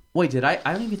now. Wait, I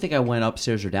don't even think I went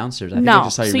upstairs or downstairs. I think no, I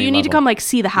just saw your so you need to come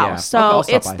see the house. Yeah.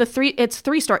 So it's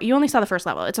 3-story. You only saw the first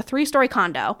level. It's a 3-story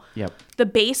condo. Yep. The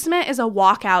basement is a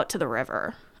walkout to the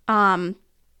river. And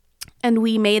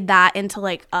we made that into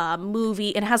like a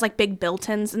movie. It has like big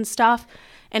built-ins and stuff.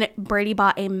 And Brady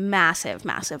bought a massive,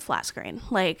 massive flat screen.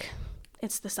 Like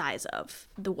it's the size of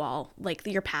the wall, like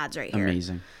your pads right here.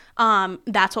 Amazing.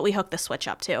 That's what we hooked the Switch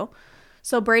up to.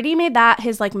 So Brady made that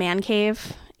his like man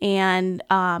cave. And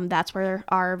that's where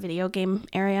our video game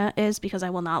area is because I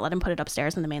will not let him put it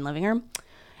upstairs in the main living room.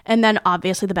 And then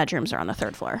obviously the bedrooms are on the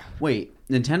 3rd floor. Wait,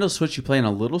 Nintendo Switch, you play on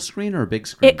a little screen or a big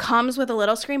screen? It comes with a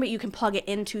little screen, but you can plug it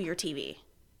into your TV.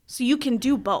 So you can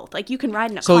do both. Like you can ride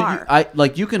in a car. So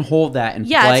you can hold that and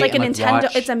play. Yeah, it's like a Nintendo.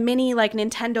 Watch. It's a mini like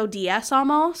Nintendo DS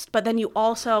almost. But then you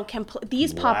also can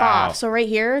these pop off. So right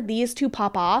here, these two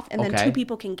pop off, and then 2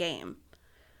 people can game.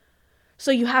 So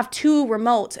you have 2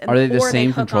 remotes. And are they the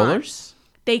same controllers?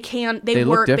 They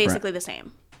work basically the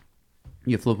same.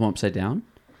 You flip them upside down?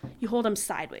 You hold them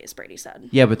sideways, Brady said.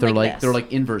 Yeah, but they're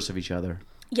like inverse of each other.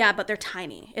 Yeah, but they're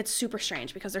tiny. It's super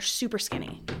strange because they're super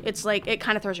skinny. It's like it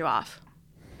kind of throws you off.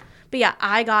 But yeah,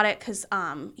 I got it because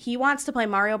he wants to play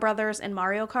Mario Brothers and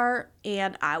Mario Kart,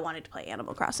 and I wanted to play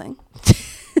Animal Crossing.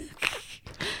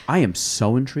 I am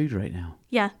so intrigued right now.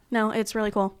 Yeah, no, it's really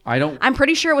cool. I'm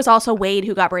pretty sure it was also Wade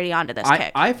who got Brady onto this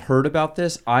kick. I've heard about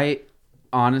this. I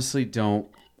honestly don't.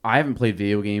 I haven't played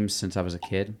video games since I was a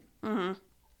kid. Mm-hmm.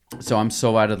 So I'm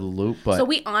so out of the loop. But so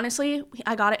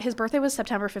I got it. His birthday was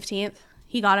September 15th.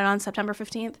 He got it on September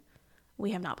 15th.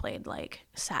 We have not played,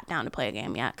 sat down to play a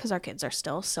game yet because our kids are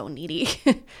still so needy.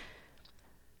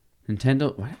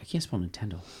 Nintendo. Why? I can't spell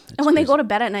Nintendo. And when they go to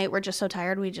bed at night, we're just so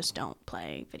tired, we just don't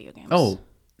play video games. Oh,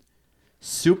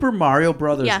 Super Mario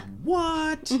Brothers. Yeah.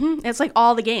 What? Mm-hmm. It's like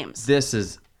all the games. This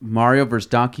is Mario vs.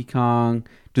 Donkey Kong.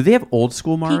 Do they have old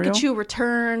school Mario? Pikachu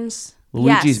Returns.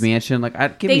 Luigi's Yes. Mansion.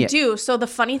 They do. So the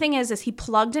funny thing is he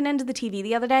plugged it into the TV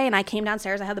the other day, and I came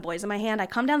downstairs. I had the boys in my hand. I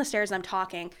come down the stairs, and I'm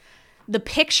talking. The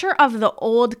picture of the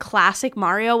old classic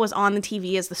Mario was on the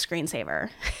TV as the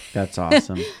screensaver. That's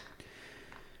awesome.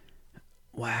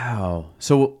 Wow.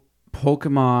 So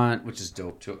Pokemon, which is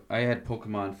dope too. I had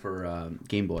Pokemon for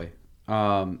Game Boy.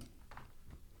 Yeah,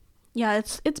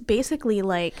 it's basically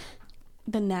like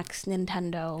the next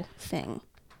Nintendo thing.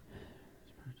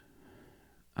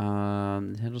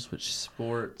 Nintendo Switch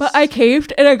Sports. But I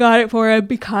caved and I got it for him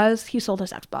because he sold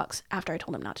his Xbox after I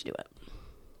told him not to do it.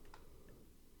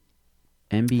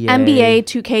 NBA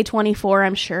 2K24,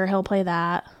 I'm sure he'll play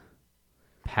that.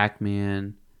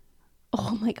 Pac-Man.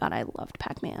 Oh my god, I loved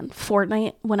Pac-Man.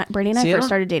 Fortnite. When Brady and I first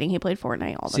started dating, he played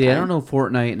Fortnite all the time. See, I don't know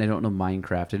Fortnite and I don't know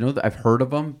Minecraft. I know that I've heard of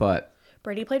them, but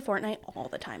Brady played Fortnite all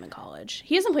the time in college.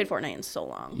 He hasn't played Fortnite in so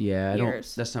long. Yeah,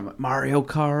 Years. That's not Mario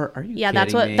Kart. Are you? Yeah,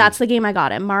 kidding me? that's the game I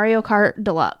got him. Mario Kart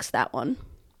Deluxe, that one.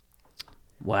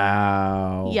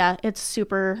 Wow. Yeah, it's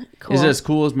super cool. Is it as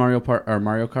cool as Mario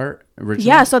Kart originally?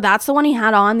 Yeah, so that's the one he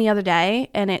had on the other day,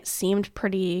 and it seemed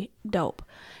pretty dope.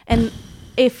 And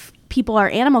if people are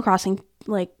Animal Crossing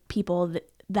people,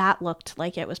 that looked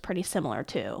like it was pretty similar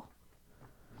too.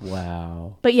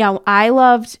 Wow. But yeah, I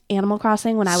loved Animal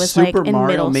Crossing when I was in Super Mario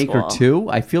middle Maker school. 2.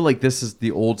 I feel like this is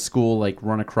the old school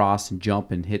run across and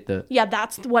jump and hit the. Yeah,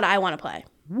 that's what I want to play.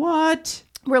 What?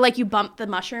 Where you bump the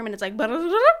mushroom and it's like.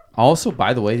 Also,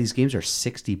 by the way, these games are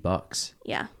 $60.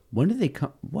 Yeah. When did they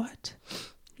come? What?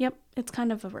 Yep, it's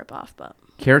kind of a ripoff, but.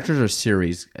 Characters or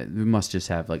series? We must just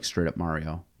have straight up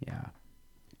Mario. Yeah.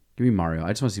 Give me Mario. I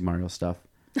just want to see Mario stuff.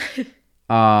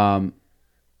 I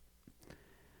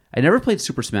never played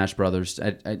Super Smash Brothers.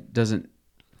 I didn't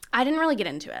really get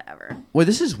into it ever. Well,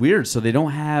 this is weird. So they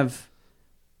don't have.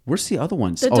 Where's the other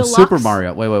ones? Deluxe, Super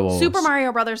Mario. Wait. Super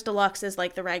Mario Brothers Deluxe is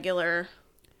the regular.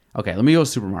 Okay, let me go with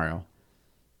Super Mario.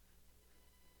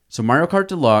 So Mario Kart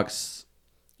Deluxe.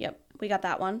 Yep, we got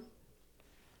that one.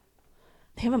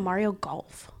 They have a Mario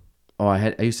Golf. Oh,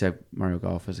 I used to have Mario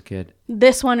Golf as a kid.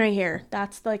 This one right here.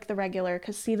 That's the regular.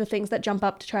 Because see the things that jump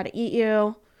up to try to eat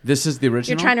you. This is the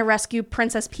original? You're trying to rescue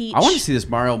Princess Peach. I want to see this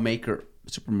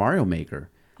Super Mario Maker.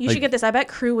 You should get this. I bet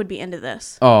Crew would be into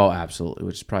this. Oh, absolutely.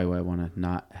 Which is probably why I want to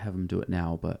not have them do it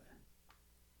now. But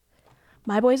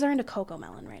my boys are into Coco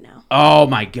Melon right now. Oh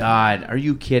my God. Are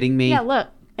you kidding me? Yeah, look.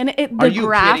 And the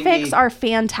graphics are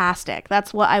fantastic.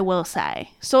 That's what I will say.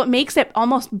 So it makes it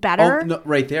almost better. Oh, no,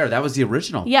 right there. That was the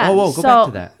original. Yeah. Go back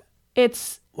to that.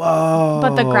 It's. Whoa.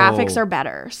 But the graphics are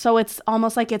better. So it's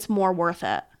almost like it's more worth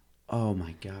it. Oh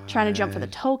my God. Trying to jump for the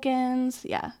tokens.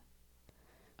 Yeah.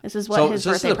 This is what his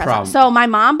birthday present. Problem. So my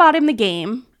mom bought him the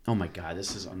game. Oh my God,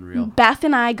 this is unreal. Beth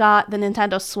and I got the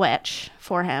Nintendo Switch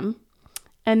for him.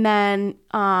 And then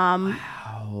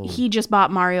he just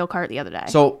bought Mario Kart the other day.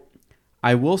 So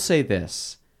I will say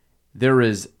this. There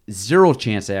is zero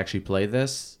chance I actually play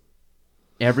this.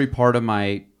 Every part of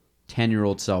my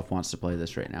 10-year-old self wants to play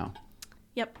this right now.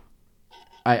 Yep.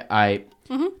 So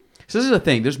this is the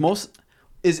thing. There's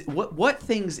what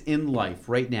things in life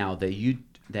right now that you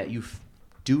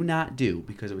do not do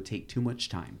because it would take too much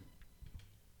time?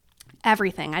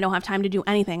 Everything. I don't have time to do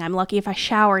anything. I'm lucky if I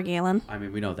shower, Galen. I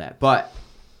mean, we know that. But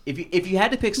if you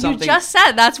had to pick something, you just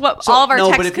said that's what all of our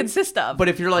texts consist of. But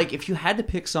if you had to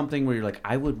pick something where you're like,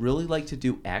 I would really like to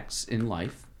do X in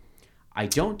life. I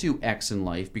don't do X in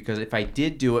life because if I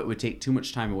did do it, it would take too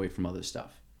much time away from other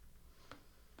stuff.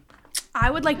 I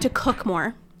would like to cook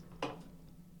more.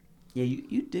 Yeah,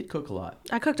 you did cook a lot.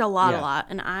 I cooked a lot,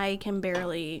 and I can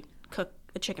barely cook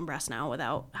a chicken breast now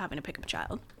without having to pick up a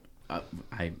child.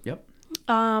 Yep.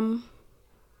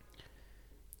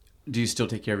 Do you still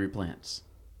take care of your plants?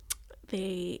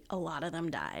 A lot of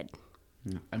them died.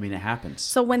 I mean, it happens.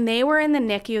 So when they were in the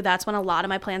NICU, that's when a lot of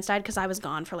my plants died because I was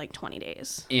gone for 20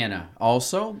 days. Anna,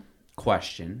 also,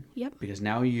 question. Yep. Because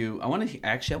now I want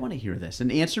to hear this and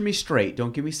answer me straight.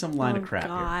 Don't give me some line of crap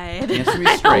God. here. Answer me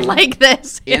straight. I don't like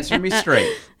this. Answer me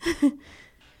straight.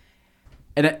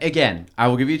 And again, I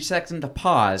will give you a second to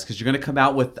pause because you're going to come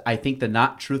out with, I think, the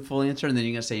not truthful answer, and then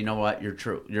you're going to say, you know what, you're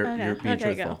true. You're being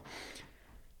truthful. Go.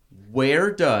 Where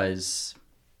does,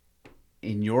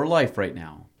 in your life right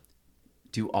now,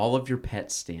 do all of your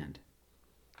pets stand?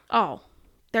 Oh,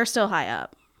 they're still high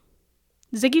up.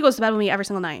 Ziggy goes to bed with me every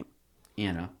single night.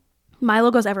 Anna.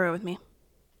 Milo goes everywhere with me.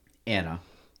 Anna.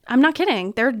 I'm not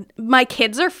kidding. My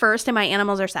kids are first and my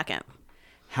animals are second.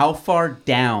 How far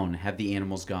down have the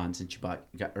animals gone since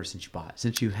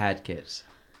you had kids?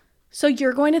 So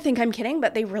you're going to think I'm kidding,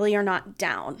 but they really are not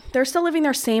down. They're still living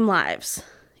their same lives.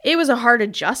 It was a hard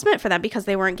adjustment for them because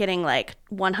they weren't getting like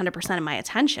 100% of my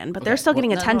attention, but they're still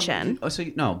getting attention.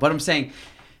 But I'm saying,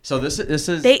 so this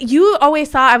is. You always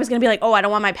thought I was going to be like, oh, I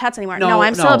don't want my pets anymore. No,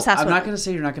 I'm still obsessed with them. I'm not going to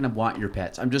say you're not going to want your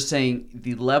pets. I'm just saying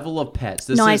the level of pets.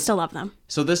 I still love them.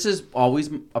 So this is always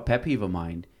a pet peeve of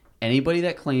mine. Anybody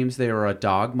that claims they are a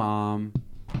dog mom,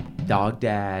 dog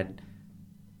dad,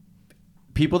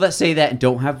 people that say that and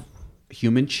don't have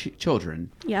human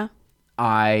children, yeah,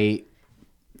 I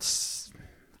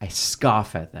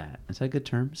scoff at that. Is that a good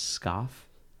term? Scoff?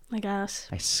 I guess.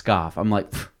 I scoff. I'm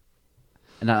like,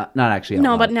 not actually.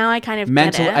 No, but now I kind of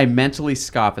get it. I mentally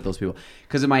scoff at those people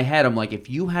because in my head I'm like, if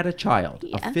you had a child,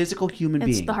 a physical human being,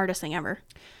 it's the hardest thing ever.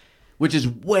 Which is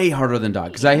way harder than dog.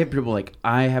 Because I have people like,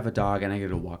 I have a dog and I got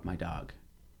to walk my dog.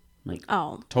 Like,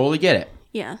 totally get it.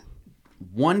 Yeah.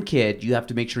 One kid, you have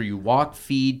to make sure you walk,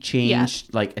 feed, change,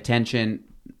 like attention,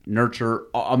 nurture,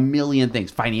 a million things,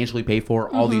 financially pay for,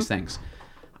 all these things.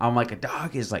 I'm like, a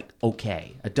dog is like,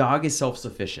 okay. A dog is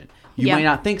self-sufficient. You might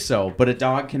not think so, but a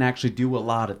dog can actually do a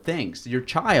lot of things. Your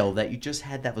child that you just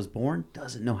had that was born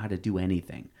doesn't know how to do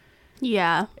anything.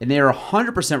 Yeah. And they're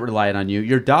 100% reliant on you.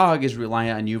 Your dog is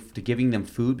reliant on you to giving them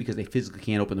food because they physically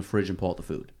can't open the fridge and pull out the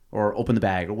food or open the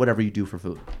bag or whatever you do for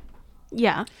food.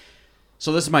 Yeah.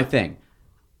 So this is my thing.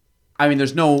 I mean,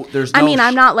 there's no.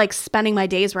 I'm not like spending my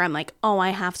days where I'm like, oh, I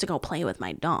have to go play with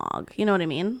my dog. You know what I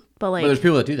mean? But there's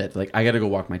people that do that. Like, I got to go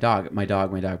walk my dog. And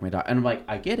I'm like,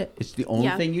 I get it. It's the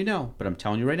only thing you know. But I'm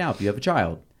telling you right now, if you have a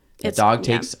child, the dog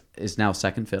is now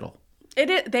second fiddle.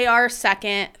 They are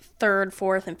second, third,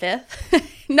 fourth, and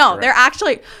fifth. No, they're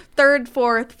actually third,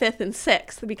 fourth, fifth, and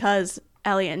sixth because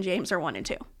Ellie and James are 1 and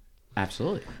 2.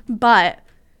 Absolutely. But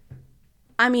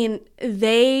I mean,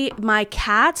 my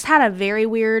cats had a very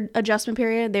weird adjustment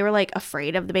period. They were like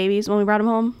afraid of the babies when we brought them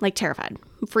home, like terrified,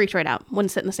 freaked right out,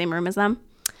 wouldn't sit in the same room as them.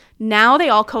 Now they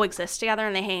all coexist together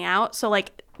and they hang out. So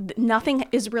like nothing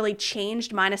is really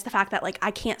changed minus the fact that like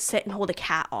I can't sit and hold a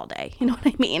cat all day. You know what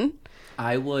I mean?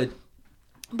 I would.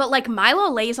 But like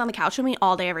Milo lays on the couch with me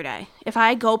all day, every day. If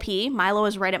I go pee, Milo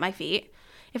is right at my feet.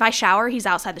 If I shower, he's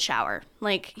outside the shower.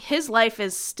 Like his life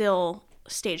is still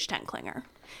stage 10 clinger.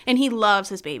 And he loves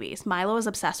his babies. Milo is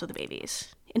obsessed with the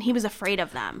babies. And he was afraid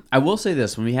of them. I will say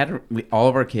this. When we had all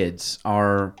of our kids,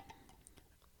 like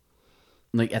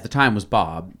at the time was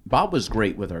Bob. Bob was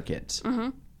great with our kids.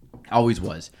 Mm-hmm. Always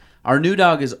was. Our new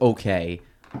dog is okay.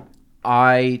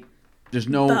 There's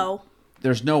no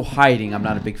hiding. I'm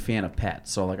not a big fan of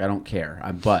pets, so like I don't care.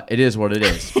 But it is what it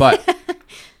is. But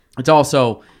it's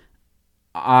also,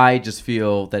 I just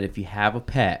feel that if you have a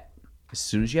pet, as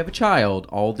soon as you have a child,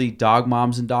 all the dog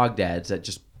moms and dog dads that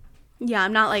just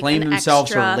I'm not like claim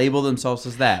themselves or label themselves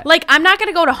as that. Like I'm not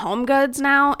gonna go to Home Goods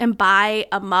now and buy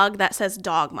a mug that says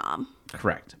dog mom.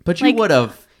 Correct, but you would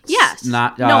have. Yes.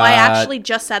 Not. No, I actually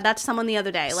just said that to someone the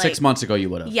other day. Like 6 months ago, you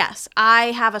would have. Yes,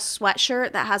 I have a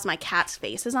sweatshirt that has my cat's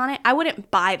faces on it. I wouldn't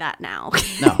buy that now.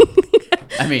 No,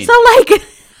 I mean, so like.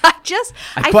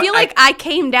 I feel like I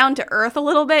came down to earth a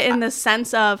little bit in the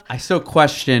sense of I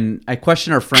question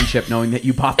our friendship knowing that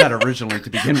you bought that originally to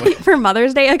begin with. For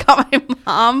Mother's Day, I got my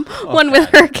mom one with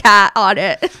her cat on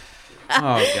it.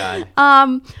 Oh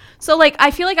God. So like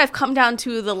I feel like I've come down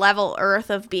to the level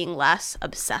earth of being less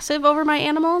obsessive over my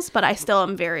animals, but I still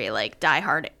am very like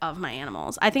diehard of my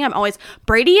animals. I think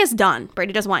Brady is done.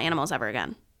 Brady doesn't want animals ever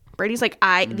again. Brady's like,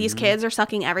 these kids are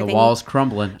sucking everything. The wall's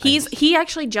crumbling. He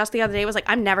actually just the other day was like,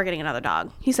 I'm never getting another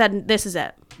dog. He said, this is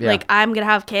it. Yeah. Like, I'm going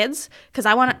to have kids because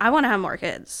I want to have more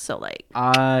kids. So like,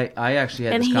 I actually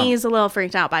had and he's a little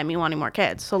freaked out by me wanting more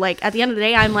kids. So like, at the end of the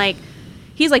day, I'm like,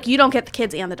 he's like, you don't get the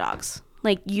kids and the dogs.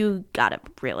 Like, you got to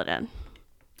reel it in.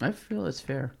 I feel it's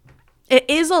fair. It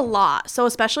is a lot. So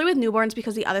especially with newborns,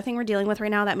 because the other thing we're dealing with right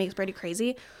now that makes Brady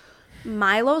crazy,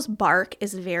 Milo's bark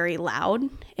is very loud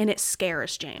and it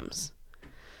scares James.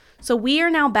 So we are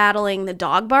now battling the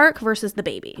dog bark versus the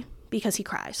baby because he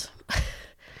cries.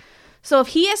 So if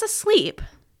he is asleep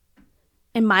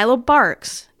and Milo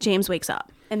barks, James wakes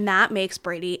up. And that makes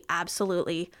Brady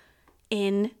absolutely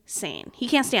insane. He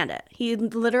can't stand it. He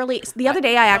literally, the other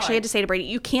day I actually had to say to Brady,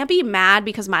 you can't be mad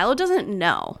because Milo doesn't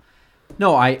know.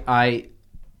 No, I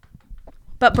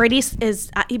But Brady is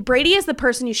the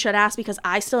person you should ask because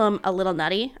I still am a little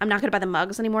nutty. I'm not going to buy the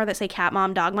mugs anymore that say cat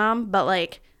mom, dog mom, but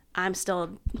like I'm still a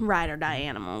ride or die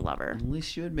animal lover. At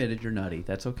least you admitted you're nutty.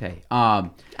 That's okay. I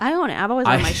own it. I've always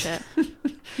owned my shit.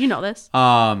 You know this.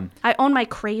 I own my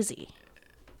crazy.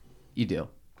 You do.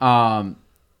 I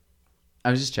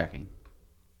was just checking.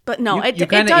 But no, you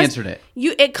kind of answered it.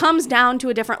 It comes down to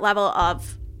a different level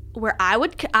of where I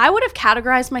would have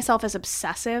categorized myself as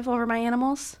obsessive over my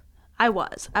animals. I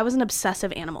was an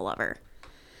obsessive animal lover.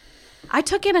 I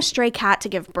took in a stray cat to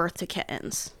give birth to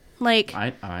kittens. Like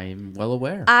I'm well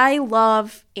aware. I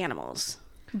love animals.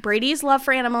 Brady's love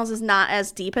for animals is not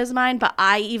as deep as mine, but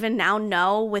I even now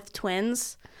know with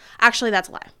twins. Actually, that's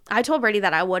a lie. I told Brady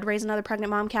that I would raise another pregnant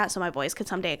mom cat so my boys could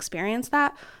someday experience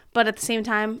that. But at the same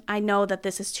time, I know that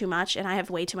this is too much and I have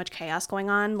way too much chaos going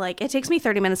on. Like, it takes me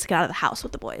 30 minutes to get out of the house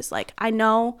with the boys. Like, I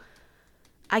know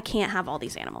I can't have all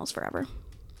these animals forever.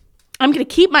 I'm going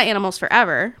to keep my animals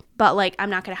forever, but, like, I'm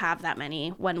not going to have that many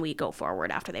when we go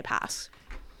forward after they pass.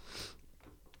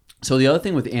 So the other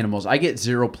thing with animals, I get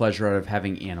zero pleasure out of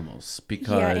having animals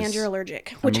because... Yeah, and you're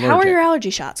allergic. How are your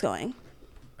allergy shots going?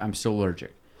 I'm still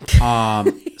allergic.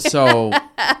 So,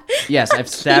 yes, I've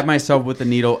stabbed myself with a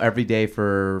needle every day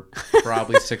for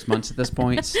probably 6 months at this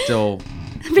point. Still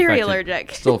very affected.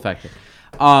 Allergic. Still affected.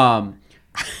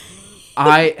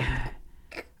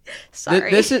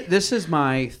 Sorry. This is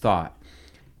my thought.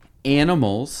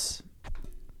 Animals,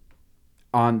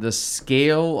 on the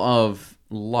scale of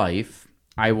life,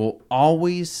 I will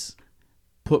always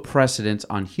put precedence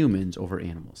on humans over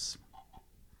animals.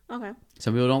 Okay.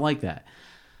 Some people don't like that.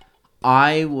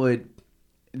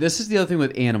 This is the other thing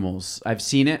with animals. I've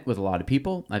seen it with a lot of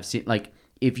people. I've seen, like,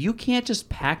 if you can't just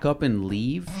pack up and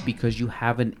leave because you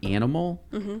have an animal,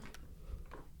 mm-hmm.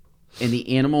 and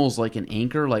the animal is like an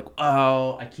anchor, like,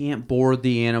 oh, I can't board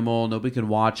the animal. Nobody can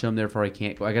watch them. Therefore, I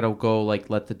can't go. I got to go, like,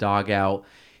 let the dog out.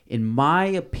 In my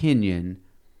opinion,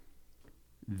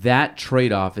 that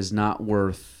trade-off is not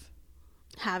worth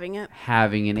having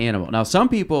an animal. Now, some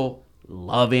people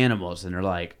love animals and they're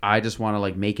like, I just want to,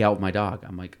 like, make out with my dog.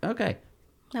 I'm like, okay.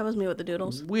 That was me with the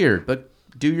doodles. Weird, but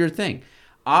do your thing.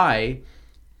 I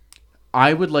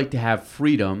would like to have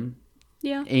freedom.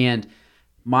 Yeah. And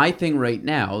my thing right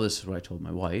now, this is what I told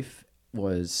my wife,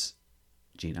 was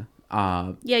Gina.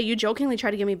 Yeah, you jokingly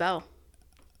tried to give me Bo.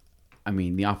 I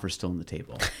mean, the offer's still on the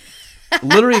table.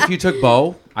 Literally, if you took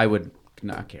Bo, I would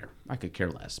not care. I could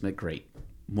care less. But great.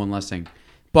 One less thing.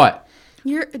 But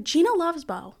Gina loves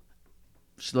Bo.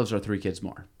 She loves our 3 kids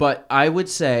more. But I would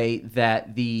say that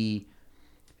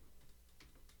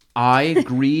I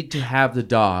agreed to have the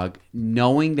dog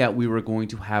knowing that we were going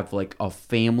to have, like, a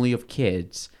family of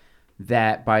kids,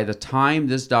 that by the time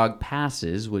this dog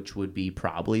passes, which would be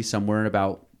probably somewhere in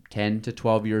about 10 to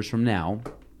 12 years from now,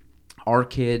 our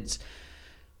kids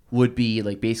would be,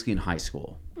 like, basically in high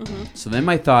school. Mm-hmm. So then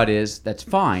my thought is, that's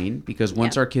fine, because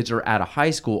once our kids are out of high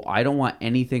school, I don't want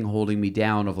anything holding me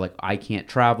down of, like, I can't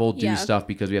travel, do stuff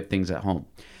because we have things at home.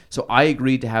 So I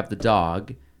agreed to have the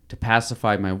dog to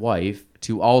pacify my wife,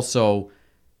 to also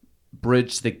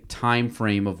bridge the time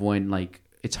frame of when, like,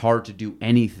 it's hard to do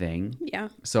anything. Yeah.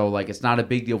 So, like, it's not a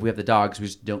big deal if we have the dogs. We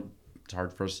just don't. It's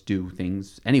hard for us to do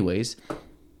things, anyways.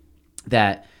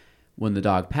 That when the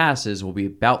dog passes, will be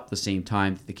about the same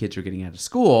time that the kids are getting out of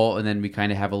school, and then we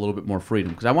kind of have a little bit more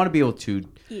freedom, because I want to be able to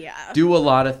do a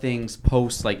lot of things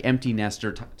post, like, empty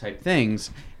nester type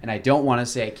things, and I don't want to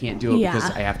say I can't do it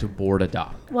because I have to board a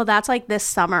dog. Well, that's like this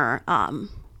summer.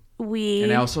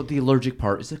 And also the allergic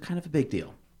part is kind of a big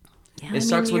deal. Yeah, it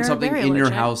sucks when something in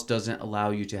your house doesn't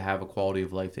allow you to have a quality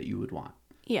of life that you would want.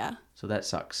 Yeah. So that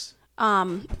sucks.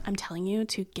 I'm telling you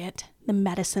to get the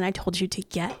medicine I told you to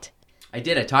get. I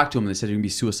did. I talked to them and they said you're going to be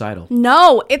suicidal.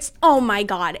 No, oh my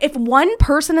God. If one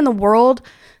person in the world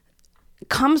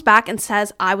comes back and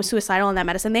says I was suicidal on that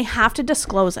medicine, they have to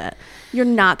disclose it. You're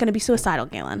not going to be suicidal,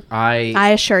 Galen.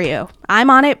 I assure you. I'm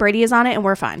on it, Brady is on it, and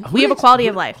we're fine. We have a quality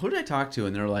of life. Who did I talk to?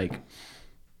 And they're like,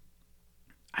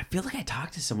 I feel like I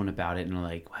talked to someone about it, and they're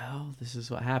like, well, this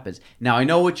is what happens. Now, I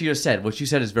know what you just said. What you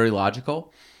said is very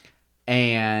logical.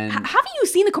 And haven't you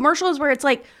seen the commercials where it's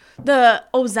like the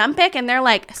Ozempic and they're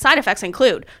like, side effects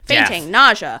include fainting,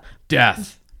 nausea,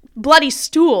 death, bloody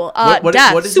stool, death,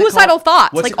 what suicidal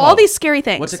thoughts, like all these scary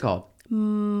things. What's it called?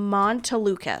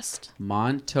 Montelukast.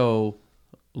 No,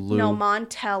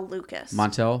 Montelukast.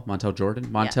 Montel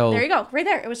Jordan? Yeah. There you go. Right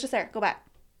there. It was just there. Go back.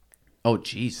 Oh,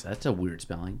 geez. That's a weird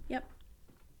spelling. Yep.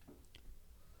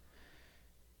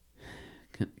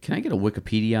 Can I get a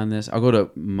Wikipedia on this? I'll go to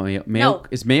Mayo. No.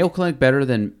 Is Mayo Clinic better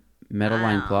than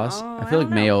Medline Plus? I feel like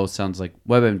Mayo sounds like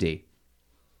WebMD,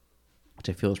 which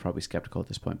I feel is probably skeptical at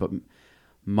this point. But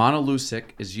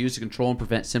Monoleucic is used to control and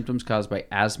prevent symptoms caused by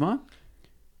asthma,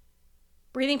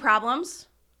 breathing problems,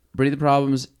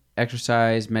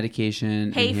 exercise,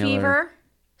 medication, hay inhaler. fever,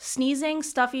 sneezing,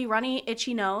 stuffy, runny,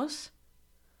 itchy nose.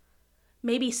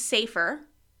 Maybe safer.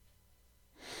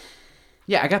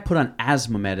 Yeah, I got put on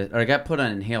I got put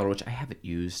on inhaler, which I haven't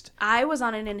used. I was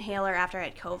on an inhaler after I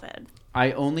had COVID.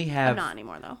 I only have... I'm not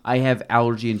anymore, though. I have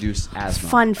allergy-induced asthma.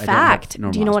 Fun fact.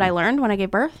 Do you know what I asthma. learned when I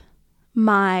gave birth?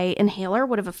 My inhaler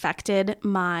would have affected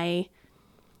my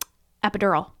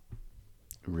epidural.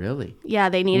 Really? Yeah,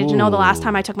 they needed to know the last Ooh.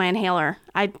 time I took my inhaler.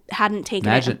 I hadn't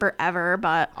taken it in forever,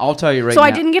 but... I'll tell you right so now.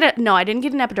 I didn't get I didn't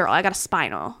get an epidural. I got a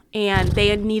spinal. And they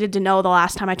had needed to know the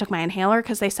last time I took my inhaler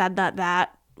because they said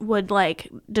that would, like,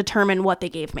 determine what they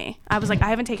gave me. I was like, I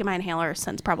haven't taken my inhaler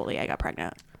since probably I got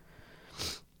pregnant.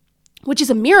 Which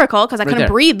is a miracle because I couldn't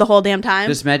breathe the whole damn time.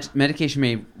 This medication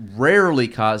may rarely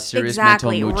cause serious mental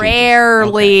and mood changes.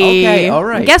 Rarely. Okay, all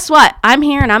right. And guess what? I'm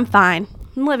here and I'm fine.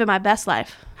 I'm living my best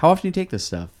life. How often do you take this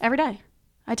stuff? Every day.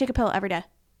 I take a pill every day.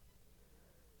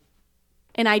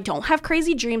 And I don't have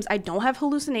crazy dreams. I don't have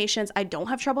hallucinations. I don't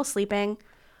have trouble sleeping.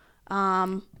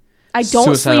 I don't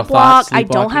sleepwalk. I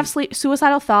don't have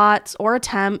suicidal thoughts or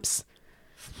attempts.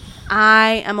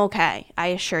 I am okay, I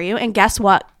assure you. And guess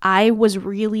what? I was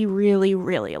really, really,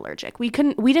 really allergic. We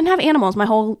didn't have animals my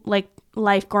whole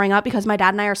life growing up because my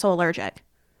dad and I are so allergic.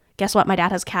 Guess what? My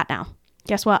dad has a cat now.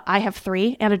 Guess what? I have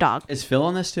 3 and a dog. Is Phil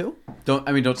on this too? Don't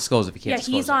disclose if you can't.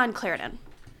 Yeah, he's on Claritin.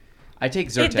 I take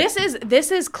Zyrtec.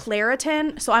 This is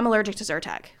Claritin, so I'm allergic to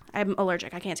Zyrtec. I'm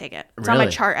allergic. I can't take it. It's on my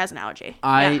chart as an allergy.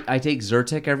 I take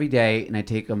Zyrtec every day, and I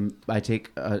take an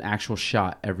actual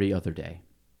shot every other day.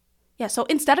 Yeah, so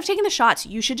instead of taking the shots,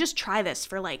 you should just try this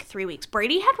for like 3 weeks.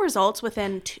 Brady had results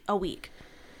within a week.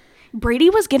 Brady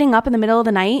was getting up in the middle of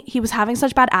the night. He was having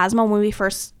such bad asthma when we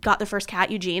first got the first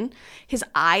cat, Eugene. His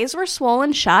eyes were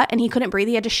swollen shut, and he couldn't breathe.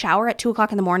 He had to shower at 2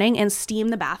 o'clock in the morning and steam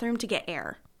the bathroom to get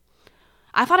air.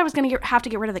 I thought I was going to have to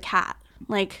get rid of the cat.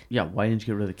 Yeah, why didn't you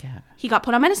get rid of the cat? He got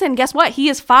put on medicine. Guess what? He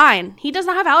is fine. He does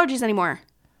not have allergies anymore.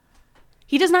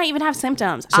 He does not even have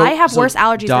symptoms. I have worse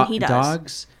allergies than he does.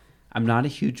 Dogs, I'm not a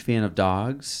huge fan of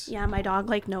dogs. Yeah, my dog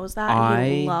knows that,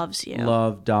 and he loves you. I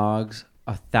love dogs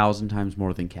 1,000 times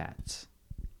more than cats.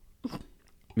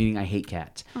 Meaning I hate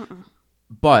cats.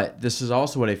 But this is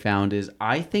also what I found is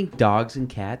I think dogs and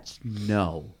cats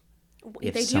know.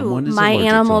 If they someone do. is My allergic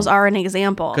to animals them. are an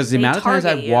example. Because the amount of times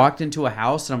I've you. walked into a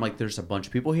house and I'm like, there's a bunch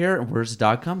of people here, and where's the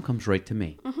dog come? Comes right to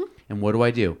me. And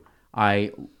what do?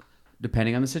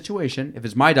 Depending on the situation, if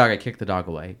it's my dog, I kick the dog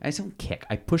away. I don't kick.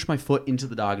 I push my foot into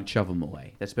the dog and shove him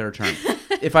away. That's a better term.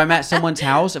 If I'm at someone's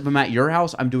house, if I'm at your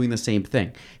house, I'm doing the same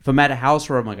thing. If I'm at a house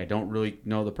where I'm like, I don't really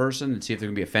know the person and see if they're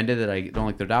going to be offended that I don't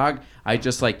like their dog, I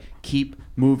just keep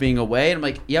moving away. And I'm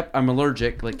like, yep, I'm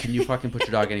allergic. Can you fucking put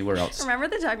your dog anywhere else? Remember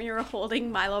the time you were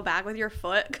holding Milo back with your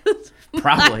foot?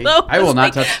 Probably. I will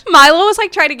not touch. Milo was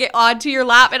trying to get onto your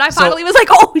lap, and I finally was like,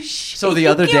 oh, shit. So the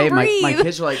other day, my breathe.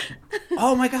 kids were like,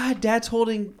 oh my God, Dad's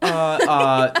holding, dog,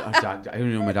 I don't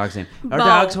even know my dog's name. Our Bo.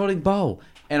 dog's holding Bo.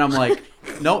 And I'm like,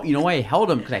 no, you know why I held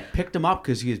him? Because I picked him up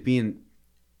because he was being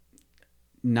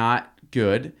not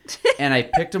good. And I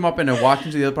picked him up and I walked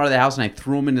him to the other part of the house and I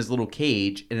threw him in his little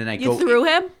cage. And then You threw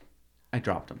him? I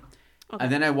dropped him. Okay.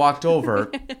 And then I walked over.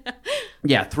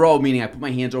 Yeah, throw, meaning I put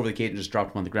my hands over the cage and just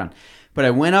dropped him on the ground. But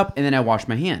I went up and then I washed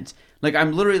my hands.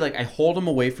 I'm literally I hold him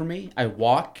away from me. I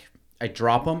walk, I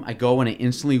drop him, I go and I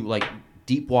instantly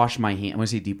deep wash my hand. When I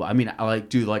say deep wash, I mean I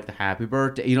do the happy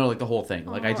birthday, the whole thing.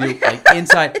 I do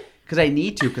inside because I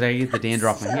need to because I get the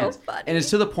dandruff off my hands. Funny. And it's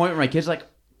to the point where my kids are like,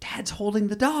 Dad's holding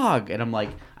the dog, and I'm like,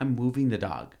 I'm moving the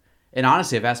dog. And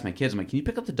honestly, I've asked my kids, I'm like, can you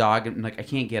pick up the dog? And I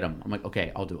can't get him. I'm like,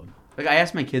 okay, I'll do him. I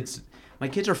asked my kids. My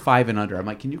kids are 5 and under. I'm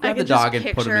like, can you grab the dog and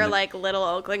put him in? I could picture little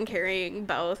Oakland carrying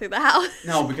Bo through the house.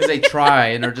 No, because they try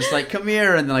and they're just like, come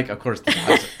here, and then of course the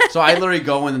dog's. So I literally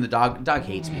go in and the dog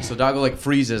hates me. So dog will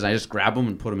freezes, and I just grab him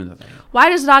and put him in the thing. Why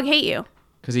does the dog hate you?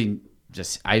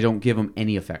 Because I don't give him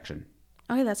any affection.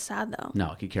 Okay, that's sad though. No,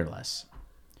 I could care less.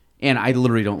 And I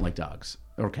literally don't like dogs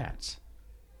or cats.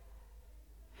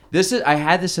 I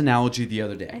had this analogy the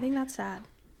other day. I think that's sad.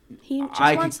 He just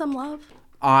wants some love.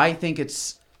 I think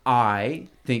it's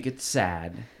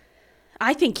sad.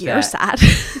 I think you're sad.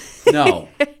 No.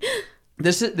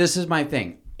 This is my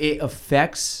thing. It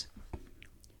affects.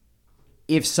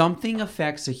 If something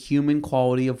affects a human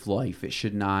quality of life, it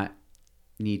should not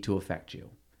need to affect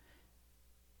you.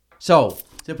 So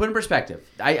to put in perspective,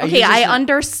 I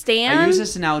understand. I used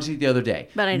this analogy the other day.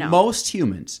 But I know. Most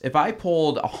humans, if I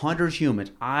pulled 100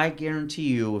 humans, I guarantee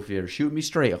you, if you're shooting me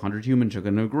straight, 100 humans are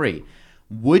going to agree.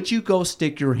 Would you go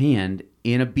stick your hand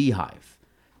in a beehive?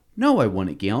 No, I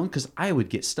wouldn't, Galen, because I would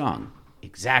get stung.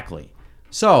 Exactly.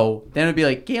 So then it'd be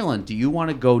like, Galen, do you want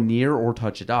to go near or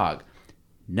touch a dog?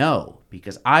 No,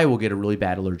 because I will get a really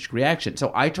bad allergic reaction.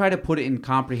 So I try to put it in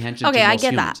comprehension. Okay, to most I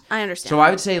get humans. that. I understand. So I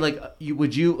would say,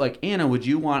 like, Anna, would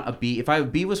you want a bee? If a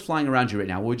bee was flying around you right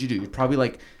now, what would you do? You'd probably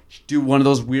like do one of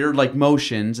those weird like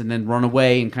motions and then run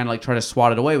away and kind of like try to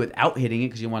swat it away without hitting it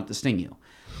because you want it to sting you.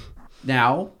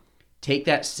 Now, take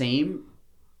that same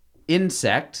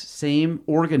insect, same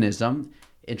organism,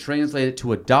 and translate it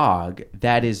to a dog.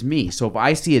 That is me. So if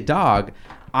I see a dog,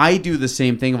 I do the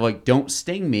same thing of like, don't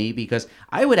sting me, because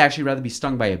I would actually rather be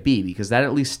stung by a bee because that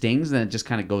at least stings and then it just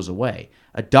kind of goes away.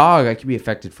 A dog, I can be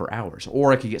affected for hours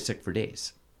or I could get sick for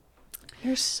days.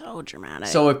 You're so dramatic.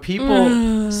 So if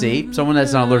people see someone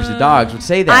that's not allergic to dogs would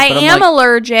say that, I am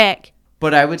allergic.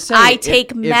 But I would say I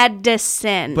take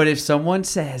medicine. But if someone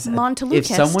says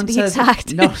Montelukast, to be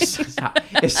exact. No, stop.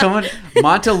 If someone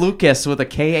Montelukast with a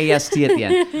KAST at the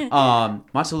end,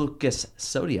 Montelukast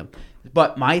sodium.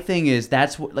 But my thing is,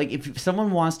 that's what, like, if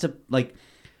someone wants to like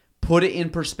put it in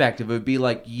perspective, it would be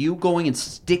like you going and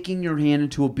sticking your hand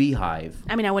into a beehive.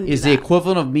 I mean, I wouldn't. Is do the that.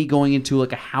 equivalent of me going into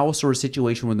like a house or a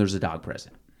situation when there's a dog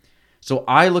present. So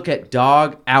I look at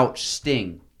dog, ouch,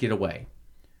 sting, get away.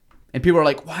 And people are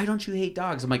like, why don't you hate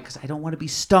dogs? I'm like, because I don't want to be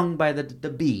stung by the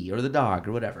bee or the dog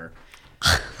or whatever.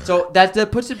 So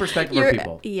that puts in perspective for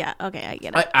people. Yeah, okay, I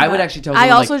get it. I would actually tell I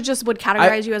someone, also like, just would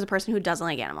categorize you as a person who doesn't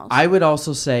like animals. I would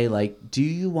also say, like, do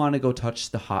you want to go touch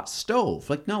the hot stove?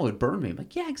 Like, no, it would burn me. I'm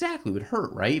like, yeah, exactly. It would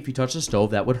hurt, right? If you touch the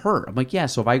stove, that would hurt. I'm like, yeah,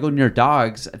 so if I go near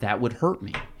dogs, that would hurt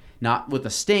me. Not with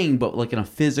a sting, but like in a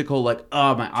physical, like,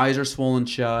 oh, my eyes are swollen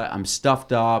shut. I'm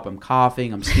stuffed up. I'm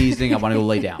coughing. I'm sneezing. I want to go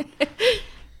lay down.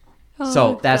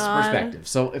 So that's the perspective.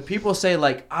 So if people say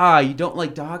like, you don't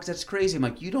like dogs, that's crazy. I'm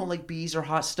like, you don't like bees or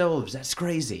hot stoves. That's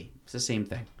crazy. It's the same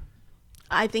thing.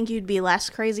 I think you'd be less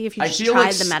crazy if you just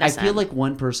tried the medicine. I feel like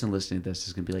one person listening to this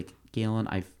is going to be like, Galen,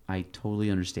 I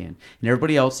totally understand. And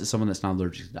everybody else is someone that's not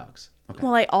allergic to dogs. Okay.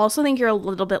 Well, I also think you're a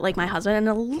little bit like my husband and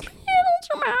a little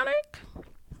dramatic.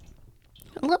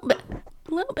 A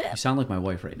little bit. You sound like my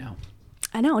wife right now.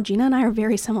 I know. Gina and I are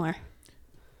very similar.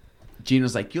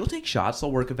 Gina's like, you'll take shots,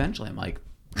 they'll work eventually. I'm like,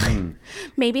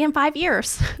 maybe in 5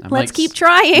 years. Let's like, keep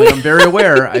trying. Like, I'm very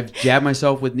aware. I've jabbed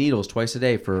myself with needles twice a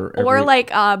day for Or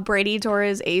like Brady tore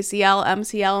his ACL,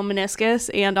 MCL,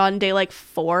 meniscus, and on day like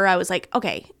 4, I was like,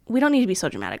 okay, we don't need to be so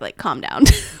dramatic. Like, calm down.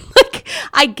 Like,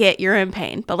 I get you're in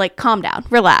pain, but like, calm down,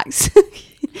 relax.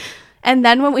 And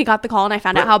then when we got the call and I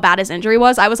found out how bad his injury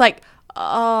was, I was like,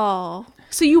 oh,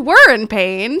 so you were in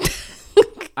pain.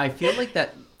 I feel like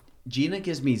that Gina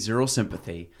gives me zero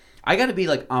sympathy. I got to be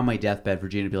like on my deathbed for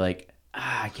Gina to be like,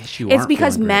 I guess you aren't. It's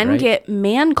because men right? get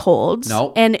man colds.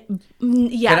 No. And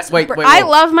yes, wait, I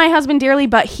love my husband dearly,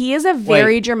 but he is a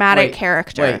very dramatic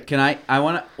character. Wait, I'm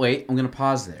going to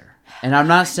pause there. And I'm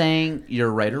not saying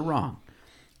you're right or wrong.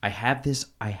 This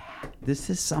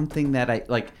is something that I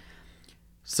like.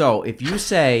 So if you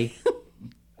say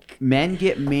men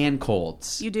get man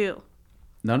colds. You do.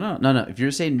 No. If you're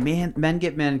saying men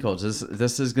get man colds,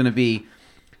 this is going to be.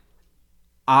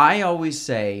 I always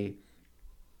say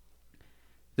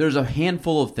there's a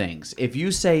handful of things. If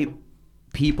you say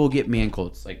people get man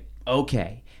colds, like,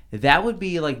 okay, that would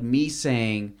be like me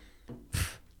saying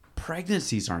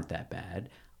pregnancies aren't that bad.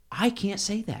 I can't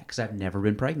say that because I've never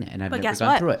been pregnant and I've never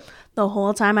gone through it. The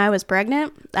whole time I was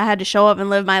pregnant, I had to show up and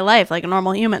live my life like a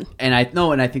normal human. And I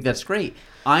think that's great.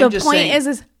 The point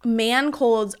is man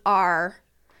colds are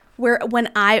where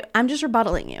I'm just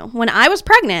rebuttaling you. When I was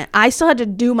pregnant, I still had to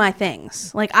do my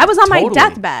things. Like I was on my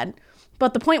deathbed.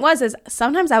 But the point is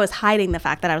sometimes I was hiding the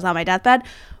fact that I was on my deathbed.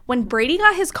 When Brady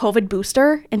got his COVID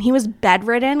booster and he was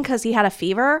bedridden because he had a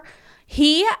fever,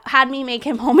 he had me make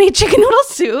him homemade chicken noodle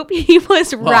soup. He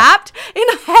was wrapped in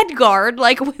a head guard,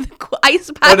 like with an ice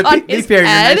pack on his head. You're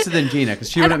nicer than Gina because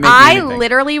she wouldn't make anything. I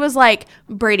literally was like,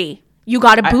 Brady, you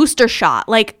got a booster shot.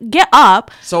 Like, get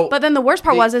up. But then the worst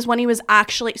part is when he was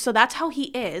actually, so that's how he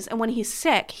is. And when he's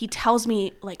sick, he tells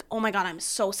me like, oh my God, I'm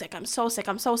so sick. I'm so sick.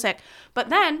 I'm so sick. But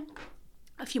then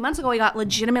a few months ago, he got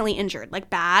legitimately injured, like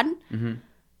bad. Mm-hmm.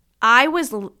 I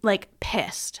was like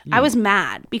pissed. I was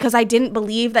mad because I didn't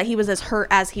believe that he was as hurt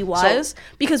as he was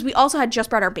because we also had just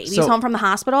brought our babies home from the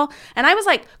hospital. And I was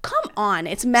like, come on,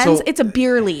 it's men's, it's a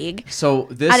beer league. So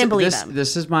I didn't believe him.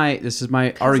 This is my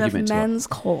argument. Of men's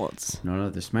colds.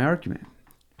 No, this is my argument.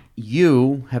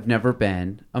 you have never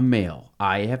been a male.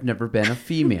 I have never been a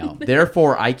female.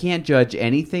 Therefore, I can't judge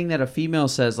anything that a female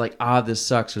says like, this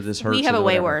sucks or this hurts. We have it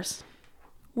way worse.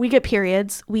 We get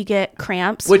periods. We get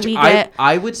cramps. Which we get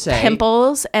I would say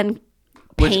pimples and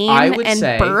pain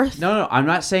and birth. No, I'm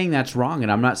not saying that's wrong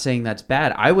and I'm not saying that's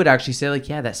bad. I would actually say like,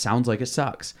 yeah, that sounds like it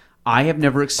sucks. I have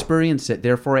never experienced it.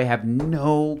 Therefore, I have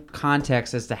no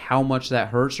context as to how much that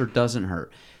hurts or doesn't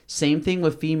hurt. Same thing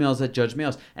with females that judge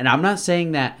males. And I'm not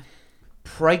saying that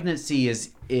pregnancy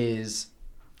is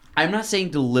I'm not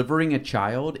saying delivering a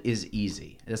child is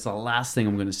easy. That's the last thing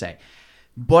I'm going to say.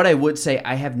 But I would say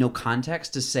I have no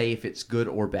context to say if it's good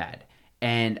or bad.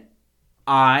 And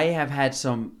I have had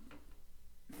some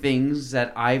things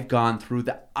that I've gone through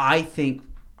that I think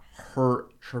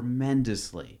hurt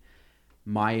tremendously.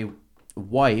 My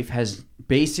wife has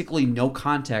basically no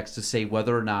context to say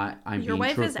whether or not I'm Your being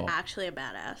wife truthful. is actually a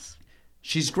badass.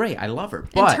 She's great. I love her.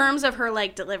 But, in terms of her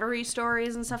like delivery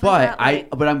stories and stuff like that.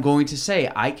 But I'm going to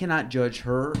say I cannot judge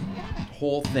her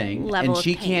whole thing, level and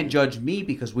she of pain. can't judge me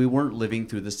because we weren't living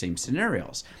through the same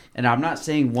scenarios. And I'm not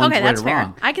saying one's right that's or fair.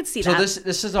 wrong. I could see so that. So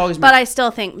this is always. But I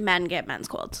still think men get men's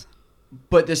colds.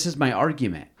 But this is my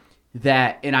argument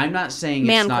that, and I'm not saying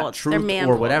Man it's not colds. truth They're man or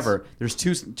colds. whatever. There's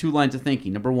two lines of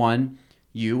thinking. Number one,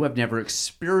 you have never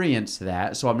experienced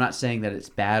that, so I'm not saying that it's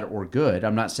bad or good.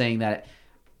 I'm not saying that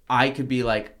I could be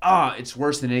like, it's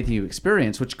worse than anything you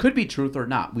experience, which could be truth or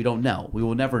not. We don't know. We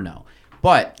will never know.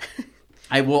 But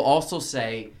I will also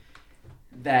say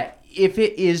that if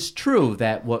it is true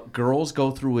that what girls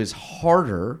go through is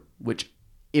harder, which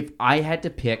if I had to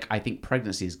pick, I think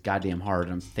pregnancy is goddamn hard,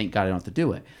 and thank God I don't have to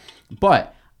do it.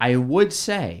 But I would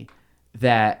say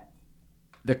that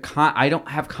I don't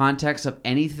have context of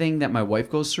anything that my wife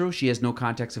goes through. She has no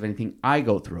context of anything I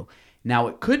go through. Now,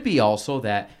 it could be also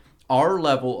that our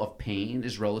level of pain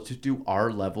is relative to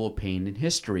our level of pain in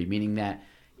history, meaning that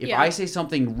if I say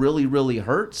something really, really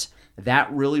hurts,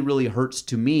 that really, really hurts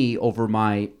to me over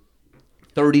my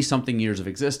 30-something years of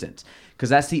existence, because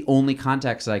that's the only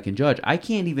context that I can judge. I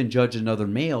can't even judge another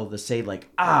male to say like,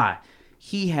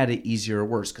 he had it easier or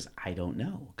worse, because I don't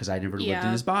know, because I never lived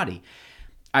in his body.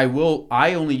 I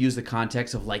only use the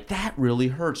context of like, that really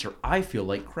hurts, or I feel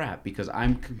like crap, because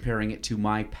I'm comparing it to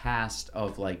my past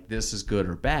of like, this is good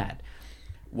or bad,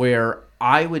 where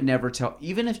I would never tell,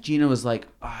 even if Gina was like,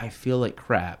 I feel like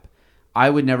crap, I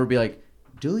would never be like,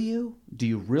 do you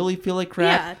really feel like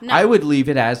crap? Yeah, no. I would leave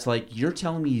it as like, you're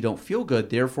telling me you don't feel good,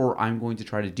 therefore I'm going to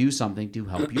try to do something to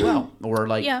help you out, or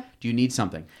like, do you need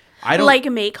something? I don't like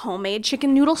make homemade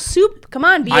chicken noodle soup. Come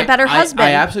on, be a better husband.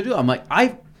 I absolutely do. I'm like,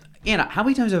 Anna, how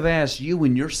many times have I asked you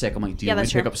when you're sick? I'm like, do you want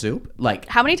to pick up soup? Like,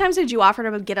 how many times did you offer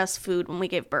to get us food when we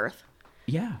gave birth?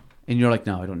 Yeah. And you're like,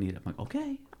 no, I don't need it. I'm like,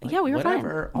 okay. Like, yeah, we were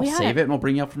whatever. fine. I'll save it and we'll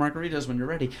bring you out for margaritas when you're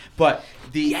ready. But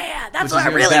that's what I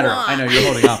really want. I know, you're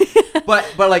holding off.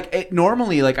 but like,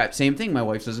 normally, like, same thing. My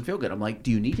wife doesn't feel good. I'm like, do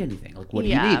you need anything? Like, what do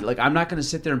you need? Like, I'm not going to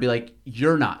sit there and be like,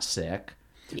 you're not sick.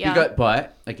 Yeah.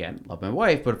 But again, love my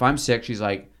wife. But if I'm sick, she's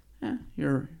like,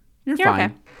 you're fine.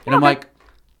 Okay. And I'm like,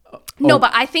 no,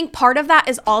 but I think part of that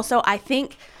is also, I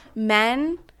think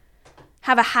men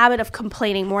have a habit of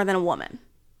complaining more than a woman.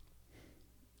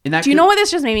 Do you know what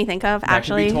this just made me think of?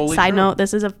 Actually, totally side true. note,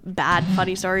 this is a bad,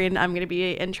 funny story, and I'm going to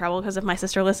be in trouble because if my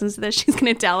sister listens to this, she's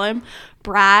going to tell him.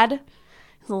 Brad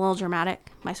is a little dramatic,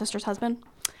 my sister's husband.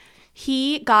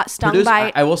 He got stung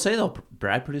by... I will say, though,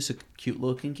 Brad produced a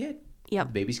cute-looking kid. Yep.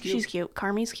 The baby's cute. She's cute.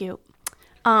 Carmi's cute.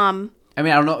 I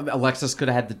mean, I don't know. Alexis could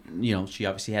have had she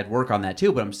obviously had work on that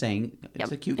too, but I'm saying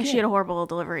it's a cute kid. She had a horrible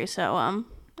delivery, so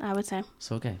I would say.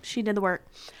 So, okay. She did the work.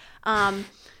 So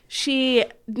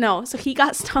he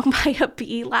got stung by a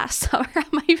bee last summer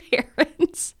at my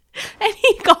parents', and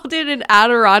he called it an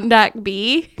Adirondack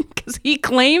bee because he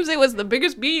claims it was the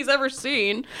biggest bee he's ever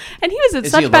seen. And he was in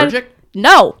such bad... Is he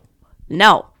allergic?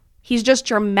 No. He's just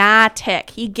dramatic.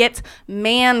 He gets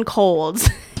man colds.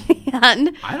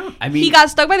 And he got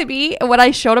stung by the bee, and when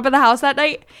I showed up at the house that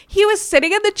night, he was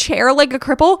sitting in the chair like a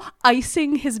cripple,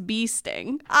 icing his bee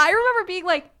sting. I remember being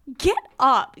like, get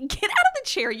up, get out of the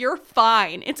chair, you're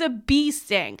fine. It's a bee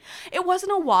sting. It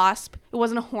wasn't a wasp, it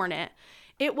wasn't a hornet,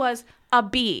 it was a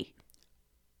bee.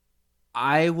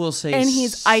 I will say... And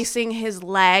he's icing his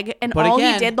leg, and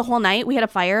he did the whole night, we had a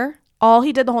fire, all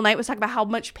he did the whole night was talk about how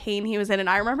much pain he was in, and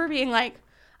I remember being like,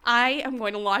 I am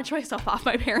going to launch myself off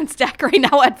my parents' deck right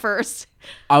now at first.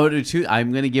 I would do too.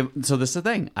 I'm going to give... So this is the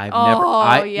thing.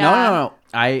 No.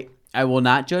 I will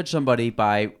not judge somebody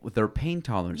by their pain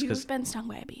tolerance. You've been stung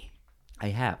by a bee. I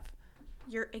have.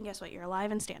 And guess what? You're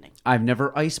alive and standing. I've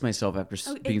never iced myself after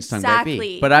being stung by a Exactly.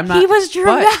 bee. But I'm not. He was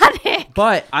dramatic.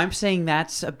 But I'm saying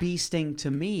that's a bee sting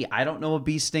to me. I don't know a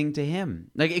bee sting to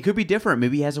him. Like, it could be different.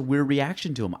 Maybe he has a weird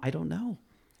reaction to him. I don't know.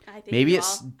 Maybe it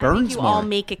burns I think you more. all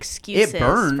make excuses. It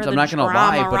burns. For I'm the not going to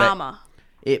lie, drama.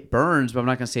 but it burns. But I'm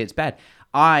not going to say it's bad.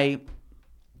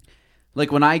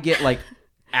 Like when I get like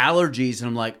allergies and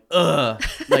I'm like, ugh,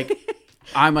 like.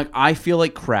 I'm like, I feel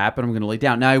like crap and I'm going to lay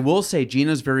down. Now, I will say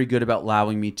Gina's very good about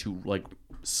allowing me to, like,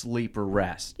 sleep or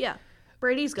rest. Yeah.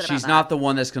 Brady's good about that. She's not the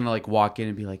one that's going to, like, walk in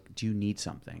and be like, do you need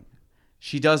something?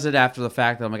 She does it after the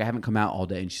fact that I'm like, I haven't come out all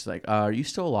day. And she's like, are you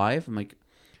still alive? I'm like,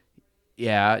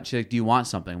 yeah. She's like, do you want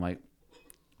something? I'm like,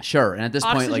 sure. And at this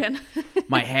point, like,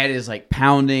 my head is, like,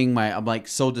 pounding. I'm, like,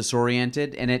 so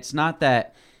disoriented. And it's not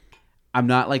that I'm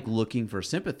not, like, looking for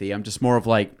sympathy. I'm just more of,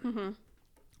 like...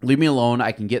 Leave me alone.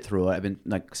 I can get through it. I've been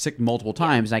like sick multiple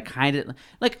times. And I kind of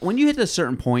like when you hit a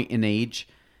certain point in age,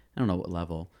 I don't know what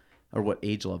level or what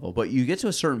age level, but you get to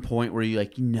a certain point where you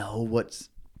like, you know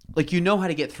how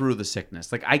to get through the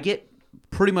sickness. Like I get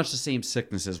pretty much the same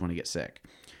sicknesses when I get sick.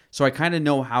 So I kind of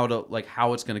know how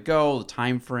it's going to go, the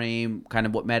time frame, kind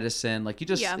of what medicine, like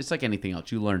it's like anything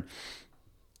else you learn.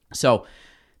 So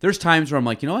there's times where I'm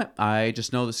like, you know what? I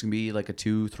just know this can be like a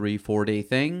 2, 3, 4 day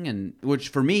thing. And which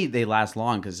for me, they last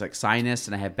long because it's like sinus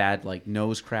and I have bad like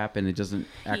nose crap and it doesn't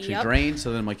actually drain. So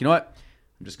then I'm like, you know what?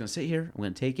 I'm just going to sit here. I'm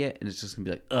going to take it. And it's just going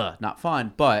to be like, not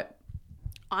fun. But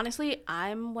honestly,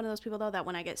 I'm one of those people though that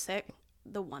when I get sick,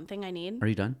 the one thing I need. Are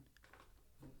you done?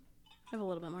 I have a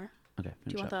little bit more. Okay.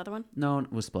 Do you want the other one? No,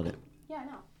 we'll split it. Yeah, I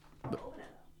know. I'll open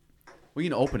it. We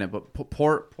can open it, but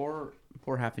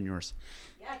pour half in yours.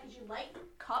 Yeah, because you like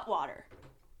cut water.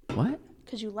 What?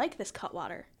 Because you like this cut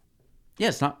water. Yeah,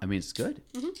 it's not. I mean, it's good.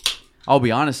 Mm-hmm. I'll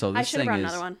be honest though. This I should have thing brought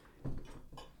is another one.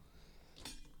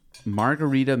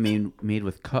 Margarita made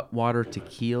with cut water,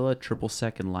 tequila, triple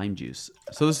sec, and lime juice.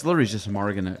 So this literally is just a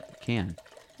marg in a can.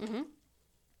 Mm-hmm.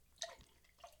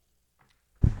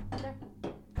 There.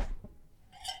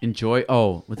 Enjoy.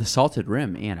 Oh, with a salted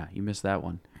rim, Anna. You missed that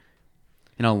one.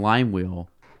 And a lime wheel.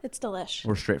 It's delish.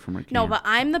 Or straight from her can. No, but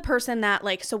I'm the person that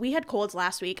like. So we had colds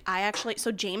last week.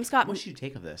 James got. What should you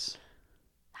take of this?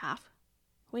 Half.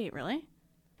 Wait, really?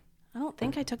 I don't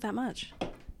think I took that much.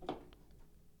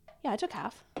 Yeah, I took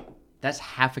half. That's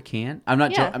half a can. I'm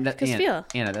not joking.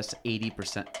 Anna, that's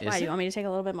 80%. Why? Do you want me to take a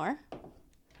little bit more?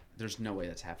 There's no way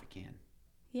that's half a can.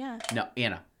 Yeah. No,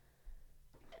 Anna.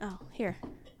 Oh, here.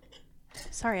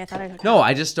 Sorry, I thought I took. No,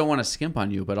 I just don't want to skimp on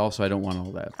you, but also I don't want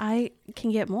all that. I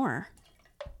can get more.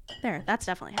 There, that's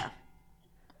definitely half.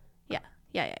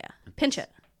 Yeah. Pinch it.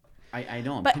 I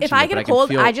know. But if I get a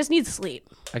cold, I just need sleep.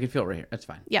 I can feel it right here. That's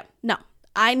fine. Yep. No,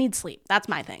 I need sleep. That's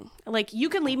my thing. Like, you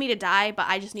can leave me to die, but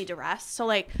I just need to rest. So,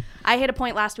 like, I hit a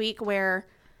point last week where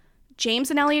James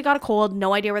and Elliot got a cold.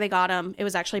 No idea where they got them. It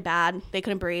was actually bad. They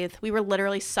couldn't breathe. We were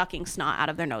literally sucking snot out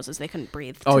of their noses. They couldn't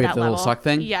breathe. Oh, you that have the level. little suck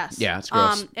thing? Yes. Yeah, it's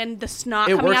gross. And the snot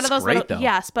it coming out of those great, little. though.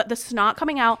 Yes, but the snot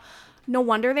coming out. No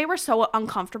wonder they were so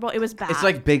uncomfortable. It was bad. It's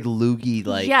like big loogie,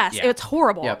 like. Yes, yeah. It's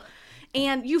horrible. Yep.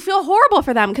 And you feel horrible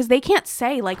for them because they can't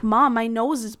say, like, Mom, my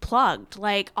nose is plugged.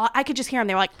 Like, I could just hear them.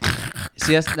 They were like...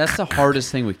 See, that's the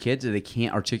hardest thing with kids. They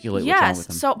can't articulate what's wrong with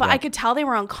them. So, but I could tell they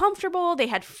were uncomfortable. They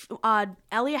had...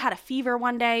 Elliot had a fever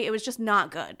one day. It was just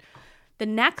not good. The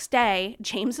next day,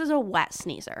 James is a wet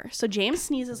sneezer. So James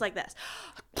sneezes like this.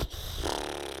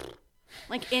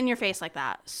 Like, in your face like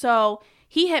that. So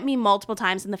he hit me multiple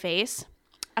times in the face.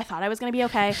 I thought I was going to be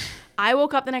okay. I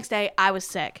woke up the next day. I was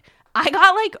sick. I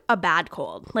got like a bad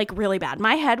cold, like really bad.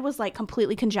 My head was like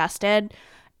completely congested.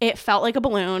 It felt like a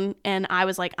balloon. And I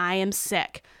was like, I am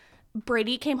sick.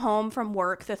 Brady came home from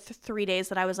work the 3 days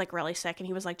that I was like really sick. And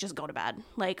he was like, just go to bed.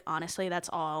 Like, honestly, that's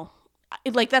all.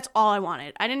 That's all I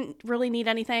wanted. I didn't really need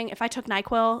anything. If I took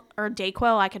NyQuil or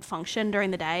DayQuil, I could function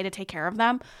during the day to take care of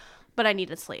them. But I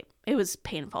needed sleep. It was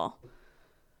painful.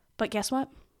 But guess what?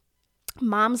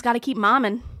 Mom's got to keep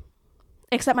momming.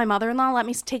 Except my mother-in-law let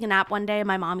me take a nap one day, and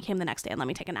my mom came the next day and let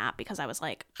me take a nap because I was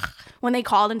like, when they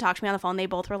called and talked to me on the phone, they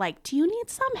both were like, do you need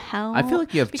some help? I feel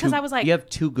like you have I was like, you have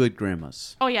two good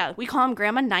grandmas. Oh, yeah. We call them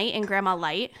Grandma Night and Grandma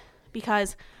Light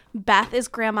because Beth is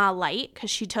Grandma Light because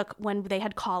she took when they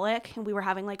had colic and we were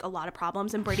having like a lot of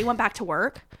problems and Brady went back to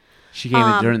work. She came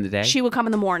in during the day? She would come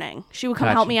in the morning. She would come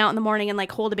help me out in the morning and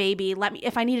like hold a baby. Let me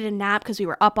if I needed a nap because we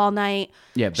were up all night.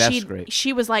 Yeah, Beth's great.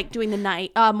 She was like doing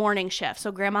the morning shift.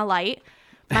 So Grandma Light.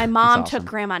 My mom took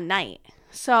Grandma Night.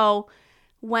 So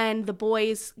when my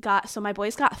boys got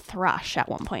thrush at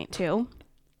one point too.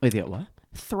 Wait, they got what?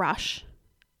 Thrush.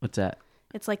 What's that?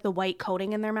 It's like the white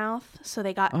coating in their mouth. So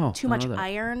they got too much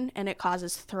iron and it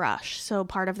causes thrush. So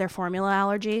part of their formula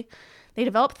allergy. They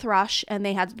developed thrush and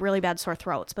they had really bad sore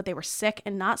throats, but they were sick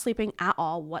and not sleeping at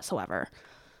all whatsoever.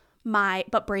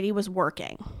 But Brady was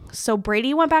working. So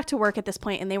Brady went back to work at this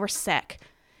point and they were sick.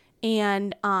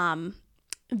 And my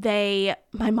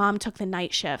mom took the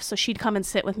night shift. So she'd come and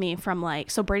sit with me from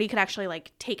so Brady could actually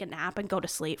take a nap and go to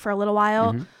sleep for a little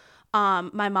while.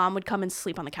 My mom would come and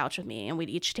sleep on the couch with me and we'd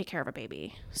each take care of a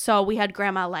baby. So we had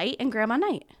Grandma Light and Grandma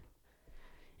Night.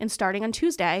 And starting on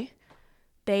Tuesday,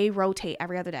 they rotate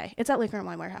every other day. It's at Liquor and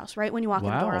Wine Warehouse, right when you walk in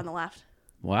the door on the left.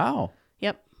 Wow.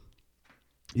 Yep.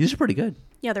 These are pretty good.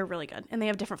 Yeah, they're really good. And they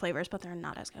have different flavors, but they're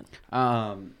not as good.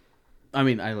 I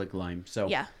like lime, so.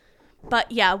 Yeah.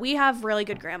 But yeah, we have really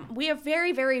good we have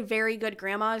very, very, very good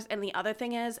grandmas. And the other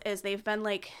thing is they've been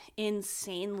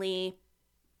insanely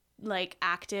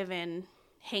active in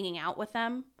hanging out with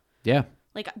them. Yeah.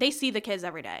 They see the kids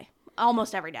every day,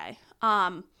 almost every day.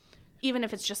 Even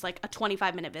if it's just a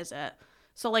 25-minute visit.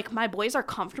 So my boys are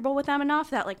comfortable with them enough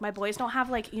that my boys don't have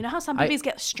you know how some babies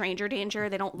get stranger danger?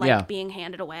 They don't like being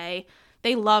handed away.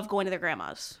 They love going to their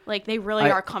grandmas. They really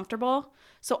are comfortable.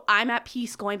 So I'm at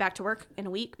peace going back to work in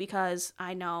a week because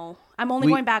I know I'm only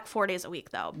going back 4 days a week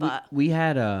though, but we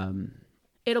had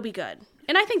it'll be good.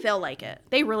 And I think they'll like it.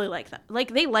 They really like that.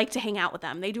 They like to hang out with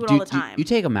them. They do it all the time. You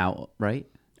take them out, right?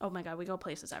 Oh my God, we go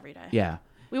places every day. Yeah.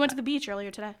 We went to the beach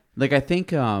earlier today. I think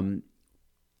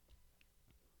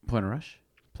Point of Rush,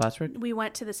 Plattsburgh. We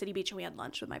went to the city beach and we had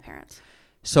lunch with my parents.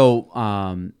 So,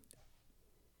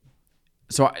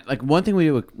 one thing we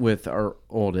did with our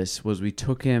oldest was we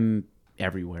took him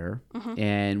everywhere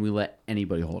and we let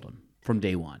anybody hold him from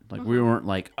day one. We weren't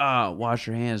wash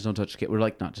your hands, don't touch the kid. We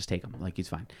were no, just take him. He's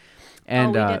fine.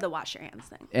 And we did the wash your hands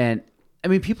thing. And I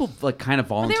mean, people kind of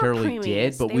voluntarily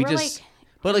did, but we just,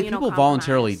 people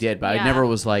voluntarily did, but I never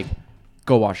was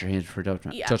go wash your hands before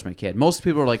touch my kid. Most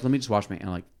people are let me just wash my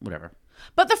hand, whatever.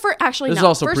 But the first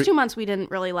 2 months we didn't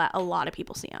really let a lot of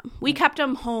people see him. We kept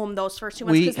him home those first 2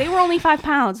 months because they were only 5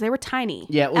 pounds. They were tiny.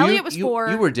 Yeah, well, Elliot was 4.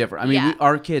 You were different. I mean,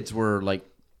 our kids were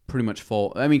pretty much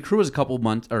full. I mean, Crew was a couple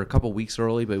weeks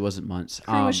early, but it wasn't months.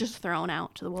 Crew was just thrown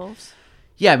out to the wolves.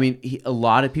 Yeah, I mean, a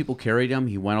lot of people carried him.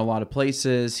 He went a lot of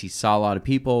places. He saw a lot of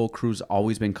people. Crew's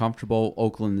always been comfortable.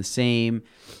 Oakland the same.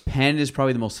 Penn is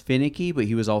probably the most finicky, but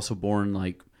he was also born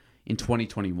in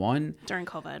 2021 during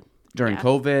COVID.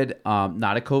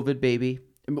 Not a COVID baby.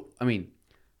 I mean,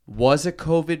 was a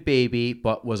COVID baby,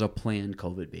 but was a planned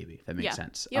COVID baby. If that makes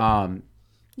sense. Yep.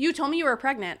 You told me you were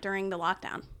pregnant during the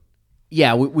lockdown.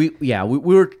 Yeah, we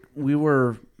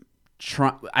were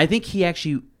trying. I think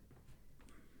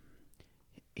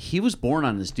he was born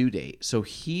on his due date, so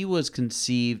he was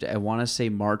conceived. I want to say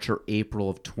March or April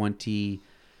of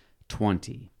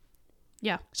 2020.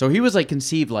 Yeah. So he was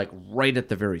conceived right at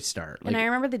the very start. And I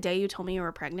remember the day you told me you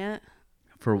were pregnant.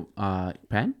 For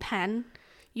Penn? Penn.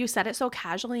 You said it so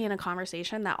casually in a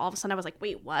conversation that all of a sudden I was like,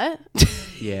 wait, what?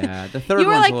 Yeah. The third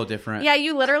one's a little different. Yeah,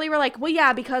 you literally were well,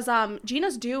 yeah, because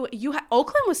Gina's due.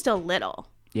 Oakland was still little.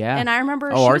 Yeah. And I remember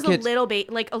she was a little baby.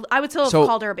 I would still have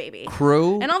called her a baby.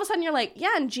 Crew. And all of a sudden you're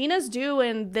yeah, and Gina's due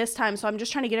in this time, so I'm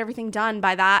just trying to get everything done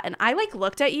by that. And I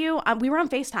looked at you. We were on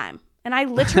FaceTime. And I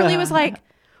literally was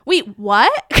wait,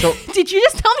 what? So, did you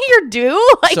just tell me you're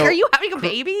due? Are you having a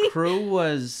baby?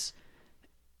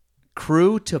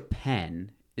 Crew to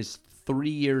Penn is 3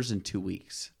 years and 2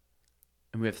 weeks.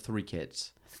 And we have 3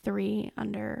 kids. 3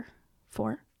 under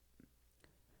 4?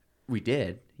 We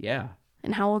did, yeah.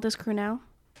 And how old is Crew now?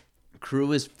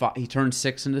 Crew is he turned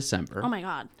 6 in December. Oh my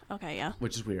God. Okay, yeah.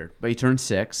 Which is weird, but he turned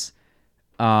 6.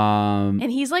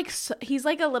 And he's a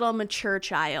little mature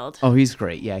child. Oh, he's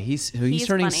great. Yeah, he's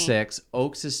turning funny. 6.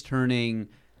 Oaks is turning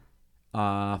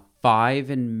 5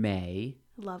 in May.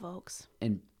 Love Oaks.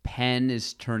 And Penn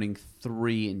is turning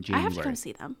 3 in January. I have to come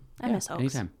see them. I miss Oaks.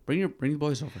 Anytime. Bring the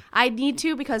boys over. I need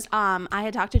to because I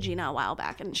had talked to Gina a while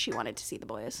back and she wanted to see the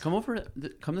boys. Come over.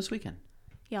 Come this weekend.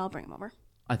 Yeah, I'll bring them over.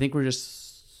 I think we're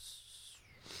just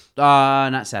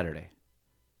not Saturday.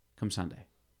 Come Sunday.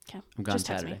 Okay. I'm gone just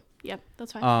text Saturday. Me. Yep,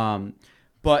 that's fine.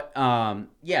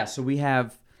 Yeah, so we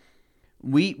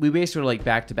basically were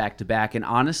back to back to back, and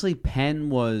honestly,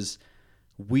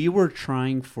 we were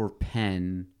trying for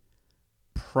Penn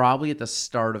probably at the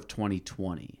start of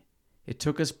 2020. It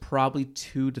took us probably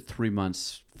 2 to 3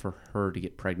 months for her to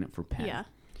get pregnant for Penn. Yeah.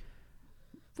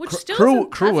 Which still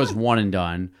Crew was one and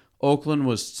done. Oakland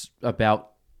was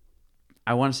about,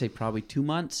 I want to say probably 2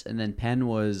 months, and then Penn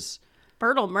was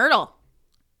Myrtle.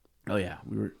 Oh yeah,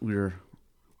 we were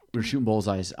shooting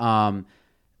bullseyes.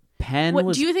 Penn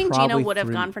was. Do you think Gina would have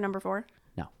 3... gone for number 4?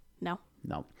 No. No.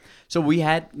 No. So we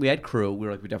had crew. We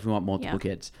were like, we definitely want multiple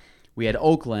kids. We had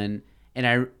Oakland,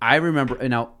 and I remember, and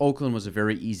now Oakland was a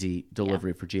very easy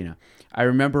delivery for Gina. I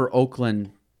remember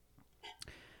Oakland,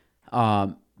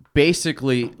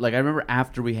 basically, like I remember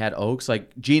after we had Oaks,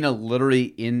 like Gina literally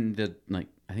in the, like,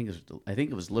 I think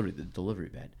it was literally the delivery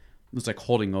bed. It was like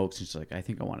holding Oaks, and she's like, I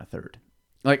think I want a third.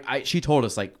 Like she told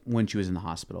us like when she was in the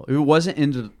hospital. It wasn't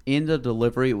in the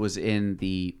delivery, it was in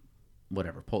the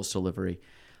whatever, post delivery.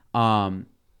 And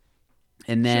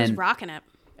then she was rocking it.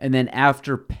 And then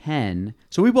after Penn,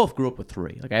 so we both grew up with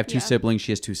 3. Like I have 2 siblings,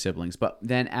 she has 2 siblings. But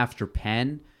then after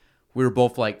Penn, we were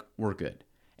both like, we're good.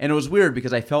 And it was weird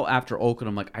because I felt after Oakland,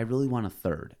 I'm like, I really want a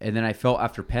third. And then I felt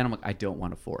after Penn, I'm like, I don't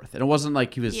want a fourth. And it wasn't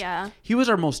like he was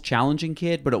our most challenging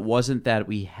kid, but it wasn't that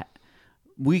we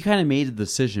kind of made a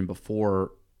decision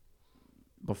before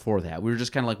that. We were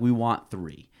just kind of like, we want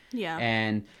 3. Yeah.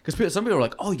 And because some people are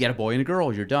like, oh, you got a boy and a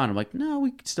girl, you're done. I'm like, no,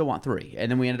 we still want 3. And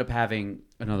then we ended up having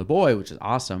another boy, which is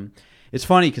awesome. It's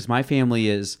funny because my family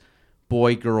is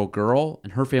boy, girl, girl,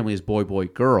 and her family is boy, boy,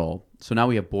 girl. So now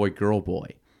we have boy, girl, boy.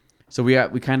 So we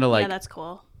kind of like. Yeah, that's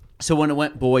cool. So when it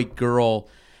went boy, girl,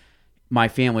 my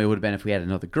family would have been, if we had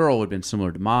another girl, would have been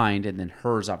similar to mine. And then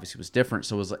hers obviously was different.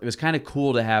 So it was kind of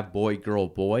cool to have boy, girl,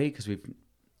 boy because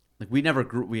we never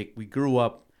grew, we grew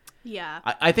up. Yeah.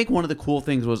 I think one of the cool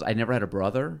things was I never had a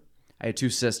brother. I had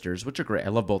 2 sisters, which are great. I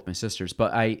love both my sisters.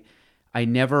 But I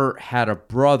never had a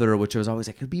brother, which was always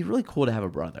like, it'd be really cool to have a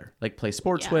brother. Like play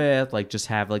sports with, like just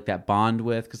have like that bond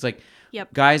with. Because like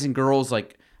guys and girls,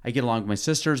 like I get along with my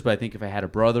sisters, but I think if I had a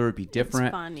brother, it'd be different.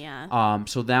 It's fun, yeah.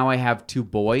 So now I have 2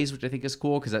 boys, which I think is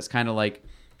cool because that's kind of like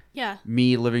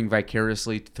me living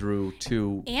vicariously through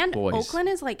 2 and boys. Oakland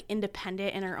is like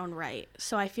independent in her own right,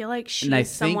 so I feel like she's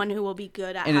someone who will be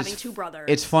good at having 2 brothers.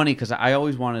 It's funny because I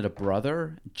always wanted a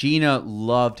brother. Gina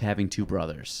loved having 2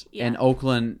 brothers, and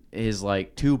Oakland is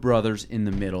like 2 brothers in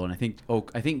the middle. And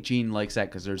I think Jean likes that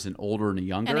because there's an older and a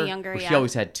younger. She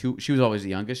always had 2. She was always the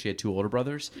youngest. She had 2 older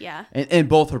brothers. Yeah, and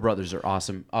both her brothers are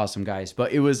awesome guys.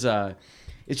 But it was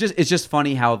it's just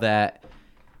funny how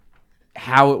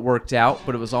it worked out,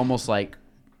 but it was almost like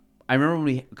I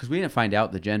remember because we didn't find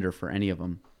out the gender for any of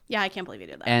them. Yeah, I can't believe you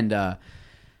did that. And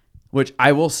which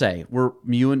I will say,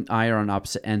 you and I are on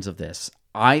opposite ends of this.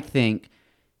 I think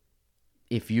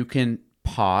if you can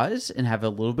pause and have a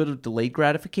little bit of delayed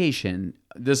gratification,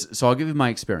 so I'll give you my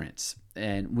experience.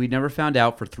 And we never found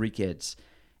out for 3 kids.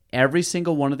 Every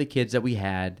single one of the kids that we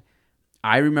had,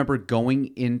 I remember going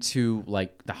into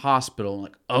like the hospital,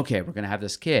 like, okay, we're gonna have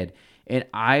this kid. And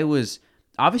I was,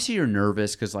 obviously you're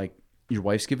nervous because like your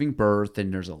wife's giving birth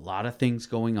and there's a lot of things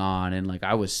going on. And like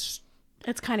it's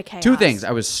kind of chaos. 2 things.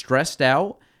 I was stressed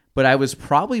out, but I was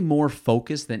probably more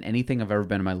focused than anything I've ever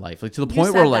been in my life. Like to the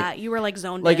point where like, you were like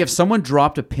zoned like in. if someone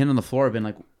dropped a pin on the floor, I'd been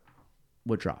like,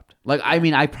 what dropped? Like, I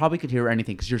mean, I probably could hear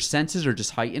anything because your senses are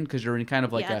just heightened because you're in kind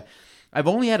of like I've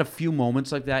only had a few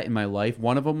moments like that in my life.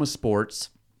 One of them was sports.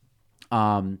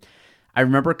 I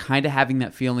remember kind of having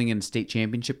that feeling in a state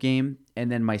championship game.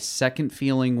 And then my second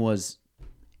feeling was,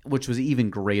 which was even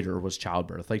greater, was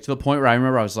childbirth. Like to the point where I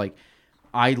remember I was like,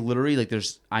 I literally like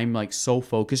I'm like so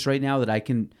focused right now that I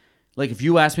can, like if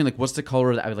you asked me like what's the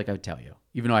color of that, I would tell you.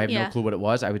 Even though I have no clue what it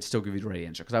was, I would still give you the right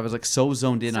answer. Because I was like so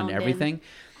zoned in on everything.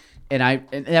 And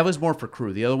that was more for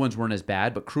crew. The other ones weren't as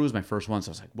bad, but crew was my first one. So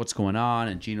I was like, what's going on?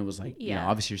 And Gina was like, you know,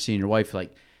 obviously you're seeing your wife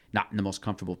like not in the most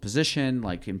comfortable position,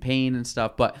 like in pain and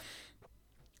stuff. But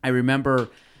I remember,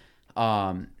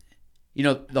 you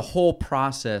know, the whole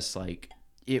process, like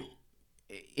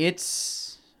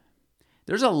it's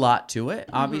there's a lot to it,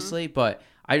 obviously, but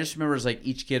I just remember it's like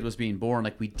each kid was being born,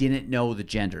 like we didn't know the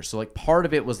gender. So like part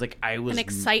of it was like an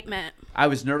excitement. I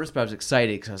was nervous, but I was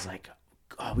excited because I was like,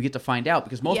 oh, we get to find out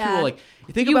because most people like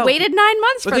you waited 9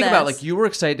 months for this. Think about like you were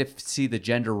excited to see the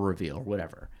gender reveal or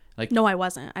whatever. Like no, I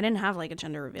wasn't. I didn't have like a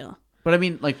gender reveal. But I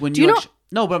mean, like when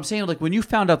no, but I'm saying like when you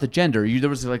found out the gender, there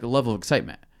was like a level of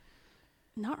excitement.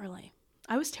 Not really.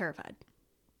 I was terrified.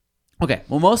 Okay.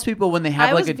 Well, most people when they have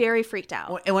I like was very freaked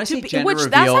out. And when I say gender which reveal,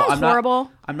 that sounds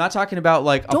horrible. I'm not talking about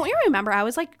like. Don't you remember? I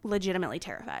was like legitimately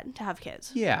terrified to have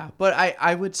kids. Yeah, but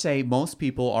I would say most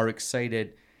people are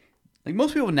excited. Like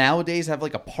most people nowadays have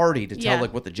like a party to tell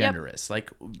like what the gender is. Like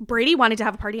Brady wanted to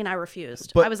have a party and I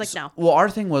refused. I was like, no. Well, our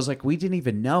thing was like we didn't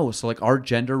even know. So like our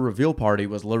gender reveal party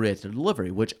was literally at the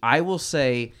delivery, which I will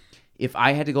say if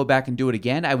I had to go back and do it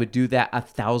again, I would do that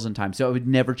 1,000 times. So I would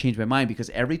never change my mind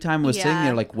because every time I was sitting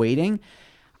there like waiting,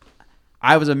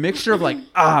 I was a mixture of like,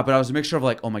 but I was a mixture of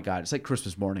like, oh my God, it's like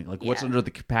Christmas morning. Like what's under the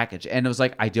package? And it was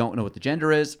like, I don't know what the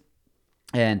gender is.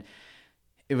 And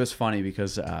it was funny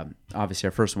because obviously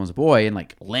our first one was a boy and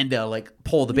like Linda like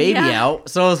pulled the baby out.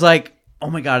 So I was like, oh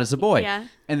my God, it's a boy. Yeah.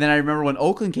 And then I remember when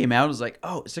Oakland came out, it was like,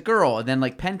 oh, it's a girl. And then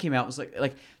like Penn came out, it was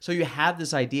like, so you have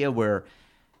this idea where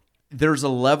there's a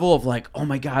level of like, oh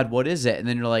my God, what is it? And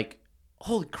then you're like,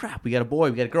 holy crap, we got a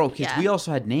boy, we got a girl. Because we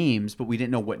also had names, but we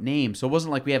didn't know what names. So it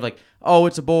wasn't like we have like, oh,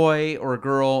 it's a boy or a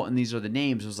girl, and these are the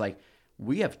names. It was like,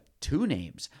 we have 2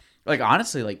 names. Like,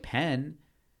 honestly, like Penn,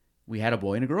 we had a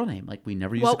boy and a girl name. Like, we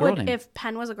never used a girl name. If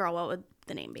Penn was a girl, what would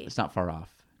the name be? It's not far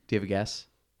off. Do you have a guess?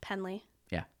 Penley.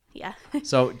 Yeah. Yeah.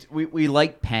 So we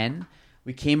liked Penn.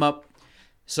 We came up.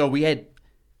 So we had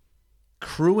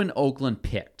Crew and Oakland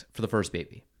picked for the first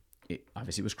baby. It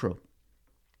obviously was Crew.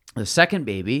 The second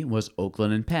baby was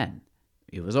Oakland and Penn.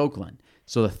 It was Oakland.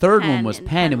 So the third one was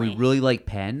Penn, and we really liked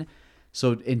Penn.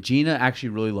 So, and Gina actually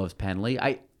really loves Penley.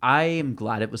 I am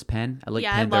glad it was Penn. I like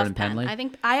Penn better than Penley. I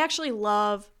think I actually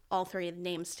love all 3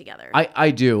 names together.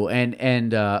 I do.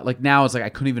 And like now it's like I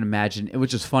couldn't even imagine. It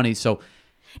was just funny. So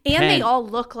and they all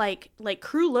look like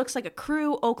Crew looks like a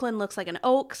Crew, Oakland looks like an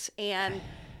Oaks, and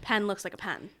Penn looks like a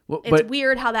Penn. Well, it's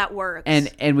weird how that works.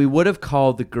 And we would have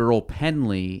called the girl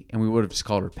Penley, and we would have just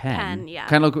called her Penn. Penn, yeah.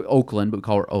 Kind of like Oakland, but we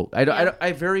call her Oak.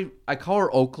 I call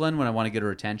her Oakland when I want to get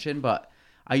her attention, but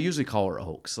I usually call her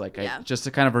Oaks, just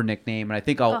a kind of her nickname, and I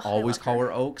think I'll always call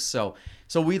her Oaks. So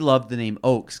we loved the name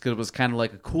Oaks because it was kind of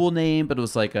like a cool name, but it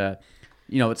was like a,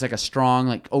 it's like a strong,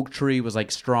 like oak tree was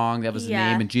like strong. That was the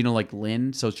name, and Gina like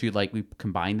Lynn, so we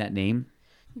combined that name.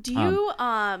 Do you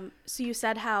so you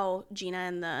said how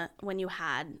Gina when you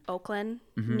had Oakland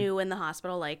knew in the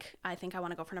hospital, like, I think I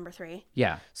want to go for number 3.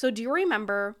 Yeah. So do you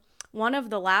remember one of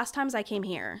the last times I came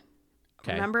here?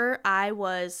 Okay. Remember I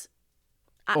was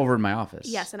over in my office.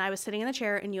 Yes, and I was sitting in the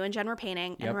chair and you and Jen were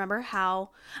painting. And remember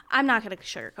how, I'm not going to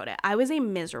sugarcoat it, I was a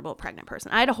miserable pregnant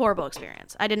person. I had a horrible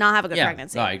experience. I did not have a good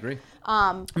pregnancy. No, I agree.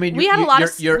 I mean, we had a lot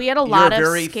of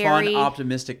very scary, fun,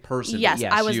 optimistic person. Yes,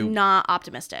 I was not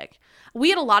optimistic. We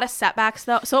had a lot of setbacks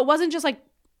though, so it wasn't just like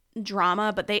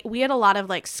drama, but we had a lot of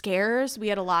like scares. We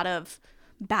had a lot of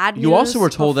bad news. You also were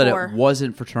told that it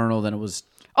wasn't fraternal, then it was.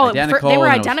 Identical, they were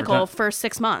identical for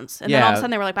 6 months, and then all of a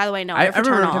sudden they were like, "By the way, no, I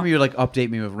remember every time you would like update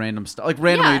me with random stuff, like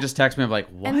randomly you just text me, I'm like,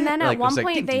 what? And then at like, one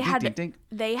point ding,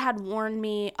 they had warned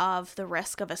me of the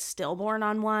risk of a stillborn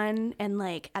on one, and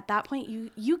like at that point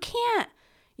you can't.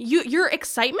 Your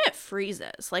excitement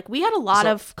freezes. Like, we had a lot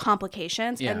of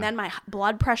complications, and then my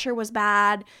blood pressure was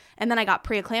bad, and then I got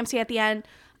preeclampsia at the end.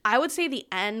 I would say the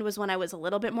end was when I was a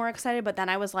little bit more excited, but then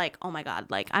I was like, oh my God,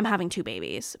 like, I'm having 2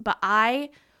 babies. But I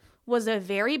was a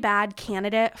very bad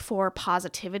candidate for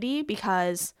positivity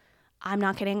because, I'm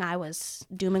not kidding, I was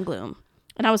doom and gloom,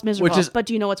 and I was miserable. But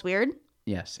do you know what's weird?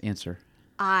 Yes, answer.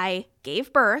 I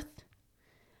gave birth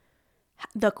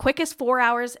the quickest 4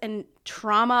 hours in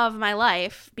trauma of my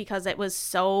life because it was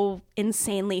so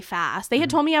insanely fast. They had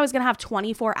told me I was going to have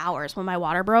 24 hours when my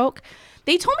water broke.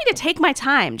 They told me to take my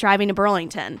time driving to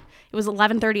Burlington. It was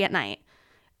 11:30 at night.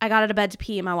 I got out of bed to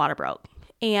pee and my water broke.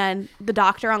 And the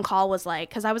doctor on call was like,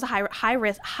 because I was a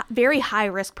very high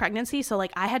risk pregnancy. So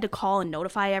like I had to call and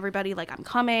notify everybody, like, I'm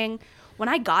coming. When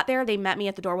I got there, they met me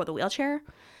at the door with a wheelchair.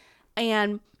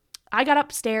 And I got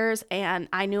upstairs and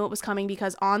I knew it was coming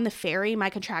because on the ferry, my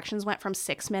contractions went from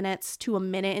 6 minutes to 1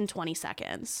 minute and 20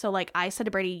 seconds. So like I said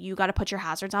to Brady, you got to put your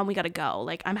hazards on. We got to go.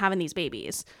 Like, I'm having these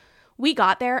babies. We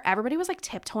got there. Everybody was like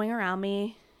tiptoeing around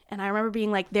me. And I remember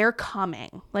being like, they're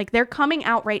coming. Like, they're coming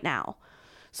out right now.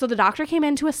 So the doctor came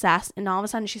in to assess, and all of a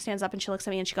sudden she stands up and she looks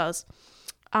at me and she goes,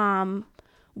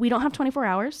 we don't have 24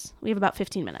 hours. We have about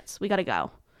 15 minutes. We got to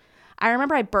go. I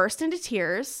remember I burst into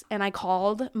tears and I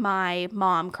called my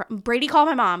mom. Brady called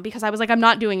my mom because I was like, I'm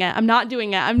not doing it. I'm not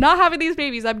doing it. I'm not having these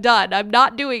babies. I'm done. I'm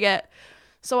not doing it.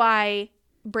 So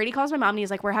Brady calls my mom and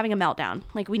he's like, we're having a meltdown.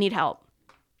 Like, we need help.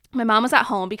 My mom was at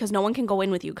home because no one can go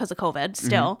in with you because of COVID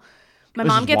still. Mm-hmm. My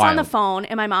mom gets on the phone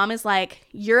and my mom is like,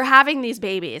 you're having these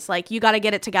babies. Like, you got to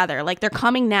get it together. Like, they're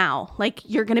coming now. Like,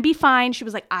 you're going to be fine. She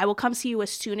was like, I will come see you as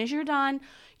soon as you're done.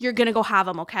 You're going to go have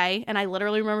them, okay? And I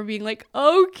literally remember being like,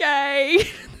 okay.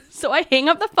 So I hang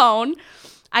up the phone.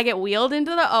 I get wheeled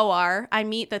into the OR. I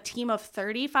meet the team of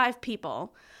 35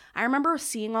 people. I remember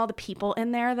seeing all the people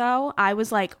in there, though. I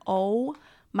was like, oh,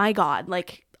 my God.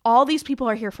 Like, all these people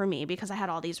are here for me because I had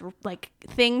all these like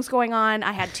things going on.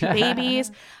 I had 2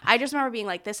 babies. I just remember being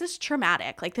like, this is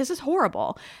traumatic. Like, this is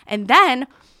horrible. And then,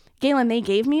 Galen, they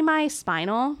gave me my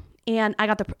spinal and I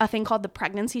got a thing called the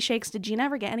pregnancy shakes. Did Gina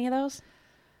ever get any of those?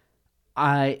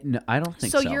 I don't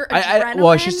think so. So your adrenaline, well,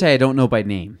 I should say I don't know by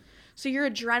name. So your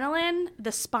adrenaline,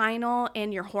 the spinal,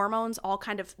 and your hormones all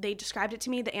kind of, they described it to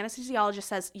me. The anesthesiologist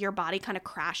says your body kind of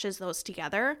crashes those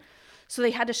together. So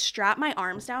they had to strap my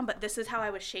arms down, but this is how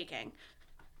I was shaking.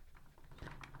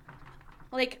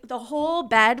 Like, the whole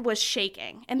bed was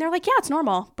shaking. And they're like, yeah, it's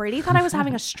normal. Brady thought I was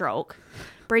having a stroke.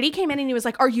 Brady came in and he was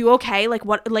like, are you okay? Like,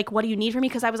 what do you need from me?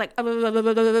 Because I was like,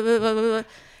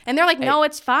 and they're like, no,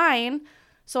 it's fine.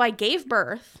 So I gave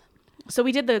birth. So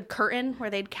we did the curtain where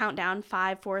they'd count down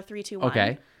 5, 4, 3, 2, 1.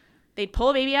 Okay. They'd pull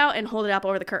a baby out and hold it up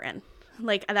over the curtain.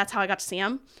 Like, that's how I got to see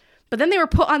them. But then they were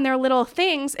put on their little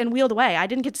things and wheeled away. I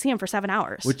didn't get to see them for 7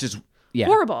 hours. Which is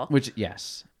horrible.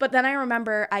 Yes. But then I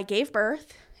remember I gave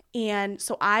birth, and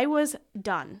so I was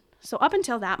done. So up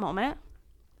until that moment,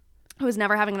 I was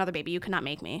never having another baby. You could not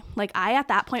make me. Like, I, at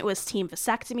that point, was team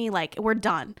vasectomy. Like, we're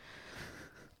done.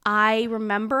 I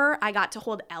remember I got to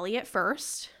hold Elliot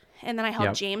first, and then I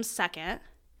held James second.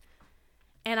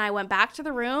 And I went back to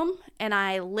the room, and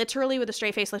I literally, with a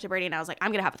straight face, looked at Brady, and I was like,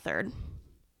 I'm going to have a third.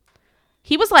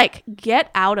 He was like, get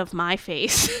out of my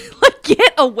face. Like,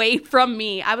 get away from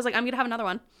me. I was like, I'm going to have another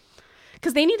one.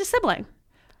 Because they need a sibling.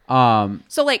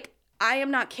 So, like, I am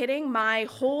not kidding. My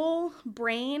whole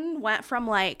brain went from,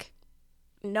 like,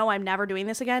 no, I'm never doing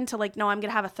this again, to, like, no, I'm going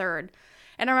to have a third.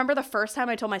 And I remember the first time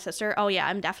I told my sister, oh, yeah,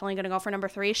 I'm definitely going to go for number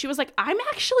 3. She was like, I'm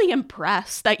actually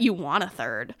impressed that you want a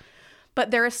third. But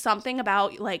there is something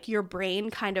about, like, your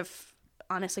brain kind of,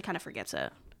 honestly, kind of forgets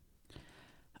it.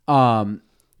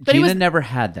 But Gina never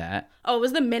had that. Oh, it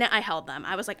was the minute I held them.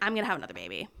 I was like, I'm going to have another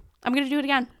baby. I'm going to do it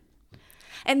again.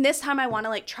 And this time I want to,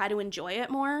 like, try to enjoy it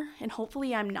more. And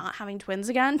hopefully I'm not having twins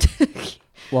again.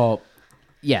 Well,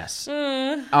 yes.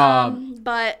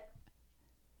 But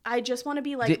I just want to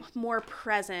be, like, more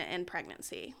present in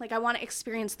pregnancy. Like, I want to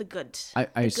experience the good.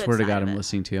 I swear to God, I'm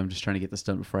listening to you. I'm just trying to get this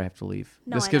done before I have to leave.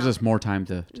 No, this gives us more time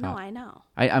to talk. No, I know.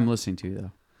 I'm listening to you,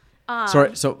 though.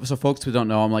 Sorry, so folks who don't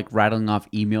know, I'm, like, rattling off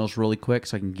emails really quick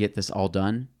so I can get this all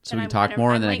done. So we can talk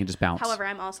more, and then I can just bounce. However,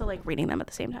 I'm also, like, reading them at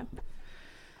the same time.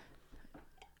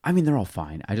 I mean, they're all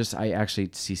fine. I actually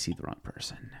CC'd the wrong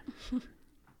person.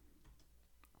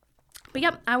 But,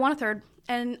 yep, I want a third.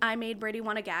 And I made Brady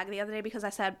want a gag the other day because I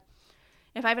said,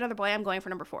 if I have another boy, I'm going for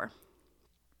number 4.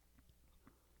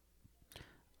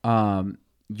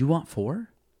 You want 4?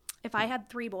 If I had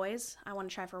 3 boys, I want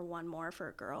to try for 1 more for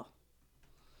a girl.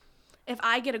 If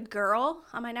I get a girl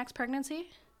on my next pregnancy,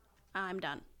 I'm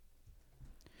done.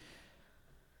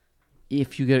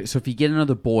 If you get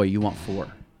another boy, you want 4?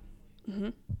 Mm-hmm.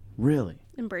 Really?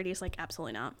 And Brady's like,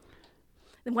 absolutely not.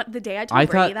 The day I told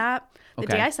Brady the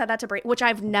day I said that to Brady, which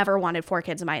I've never wanted 4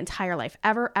 kids in my entire life,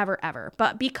 ever, ever, ever.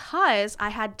 But because I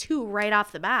had 2 right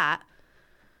off the bat,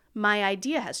 my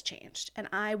idea has changed. And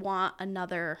I want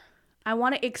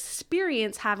to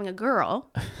experience having a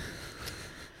girl.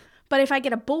 But if I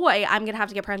get a boy, I'm going to have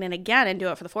to get pregnant again and do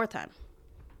it for the 4th time.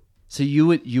 So you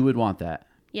would want that?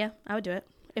 Yeah, I would do it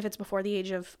if it's before the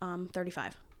age of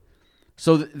 35.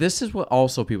 So this is what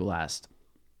also people asked.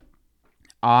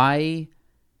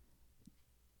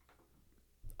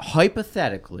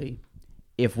 Hypothetically,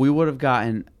 if we would have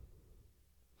gotten,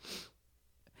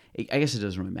 I guess it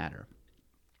doesn't really matter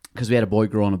because we had a boy,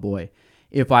 girl, and a boy.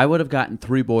 If I would have gotten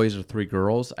 3 boys or 3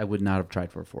 girls, I would not have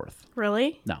tried for a 4th.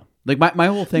 Really? No. Like my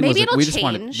whole thing Maybe was like, it'll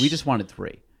we just wanted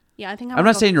 3. Yeah, I think I'm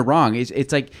not saying you're wrong.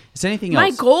 It's like it's anything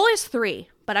else. My goal is 3,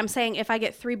 but I'm saying if I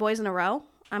get 3 boys in a row,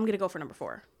 I'm gonna go for number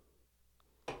 4.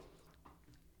 I'm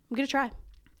gonna try.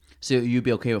 So you'd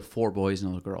be okay with 4 boys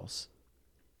and 2 girls?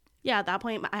 Yeah, at that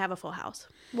point, I have a full house.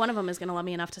 One of them is gonna love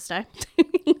me enough to stay.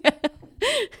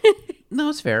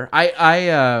 No, it's fair.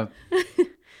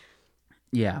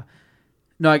 Yeah.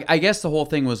 No, I guess the whole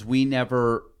thing was we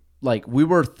never, like, we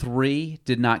were 3,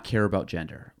 did not care about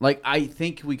gender. Like, I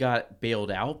think we got bailed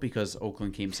out because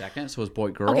Oakland came second, so it was boy,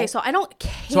 girl. Okay, so I don't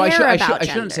care so about gender. I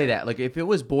shouldn't say that. Like, if it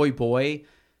was boy, boy,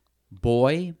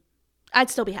 I'd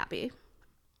still be happy.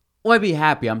 Well, I'd be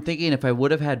happy. I'm thinking if I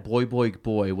would have had boy, boy,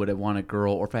 boy, would I want a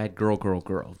girl? Or if I had girl, girl,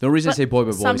 girl. The reason I say boy, boy, boy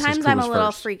is sometimes I'm a little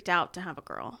first. freaked out to have a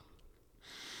girl.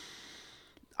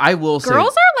 I will say...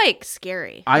 Girls are, like,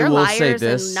 scary. They're liars say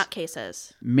this, and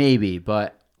nutcases. Maybe,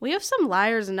 but... We have some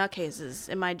liars and nutcases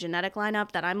in my genetic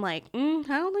lineup that I'm like, I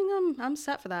don't think I'm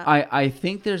set for that. I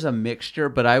think there's a mixture,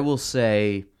 but I will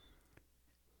say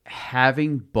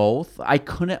having both, I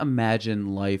couldn't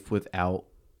imagine life without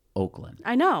Oakland.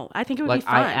 I know. I think it would be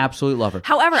fun. I absolutely love her.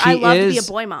 However, I love to be a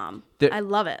boy mom. I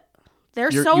love it.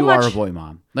 There's so much. You are a boy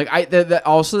mom. Like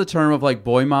also the term of like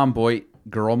boy mom,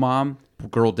 mom,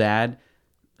 girl dad.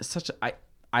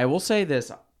 I will say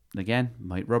this again,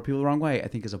 might rub people the wrong way. I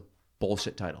think is a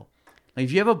bullshit title. Like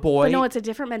if you have a boy, but no, it's a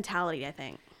different mentality. I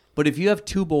think. But if you have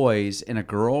 2 boys and a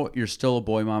girl, you're still a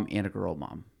boy mom and a girl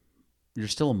mom. you're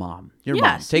still a mom. You're a Yes.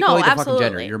 mom. Take No, away the fucking gender.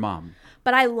 absolutely. You're a mom.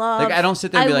 But I love. Like I don't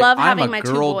sit there and be love like, I'm having a my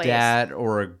two girl boys. dad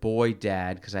or a boy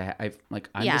dad because I'm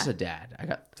Yeah. just a dad. I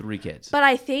got 3 kids. But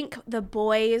I think the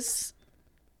boys,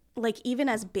 like even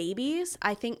as babies,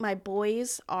 I think my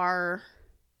boys are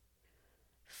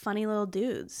funny little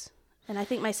dudes. And I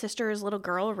think my sister's little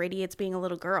girl radiates being a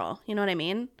little girl. You know what I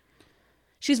mean?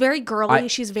 She's very girly.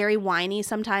 She's very whiny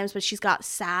sometimes, but she's got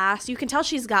sass. You can tell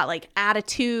she's got like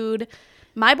attitude.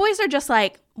 My boys are just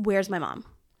like, where's my mom?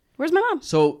 Where's my mom?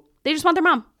 So They just want their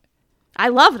mom. I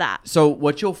love that. So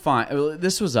what you'll find,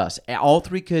 this was us. All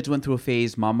 3 kids went through a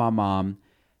phase, mom.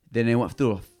 Then they went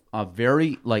through a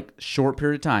very like short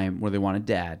period of time where they wanted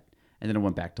dad, and then it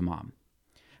went back to mom.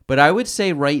 But I would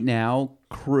say right now,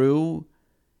 Crew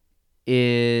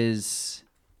is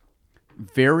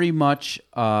very much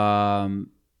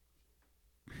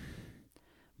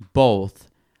both.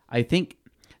 I think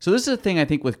so. This is the thing I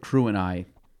think with Crew and I.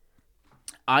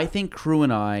 I think Crew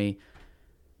and I.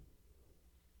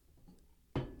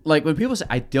 Like when people say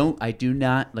I do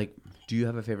not like. Do you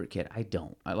have a favorite kid? I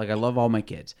don't. I love all my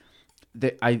kids.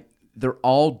 They're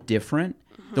all different.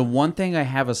 Mm-hmm. The one thing I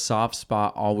have a soft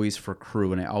spot always for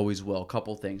Crew, and I always will. A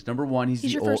couple things. Number one,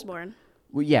 he's your firstborn.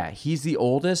 Well, yeah, he's the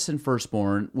oldest and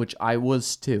firstborn, which I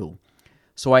was too.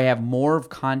 So I have more of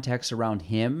context around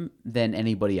him than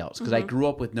anybody else because I grew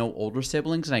up with no older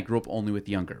siblings and I grew up only with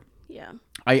younger. Yeah.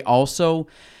 I also,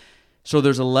 so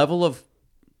there's a level of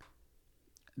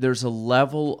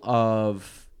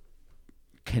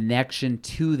connection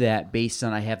to that based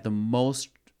on I have the most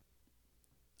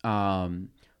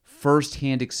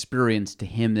firsthand experience to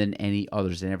him than any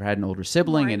others. I never had an older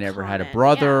sibling. I never had a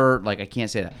brother. Yeah. Like I can't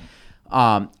say that.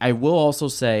 I will also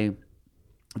say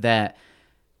that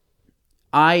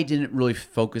I didn't really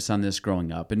focus on this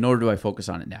growing up, and nor do I focus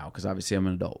on it now because obviously I'm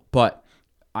an adult. But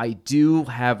I do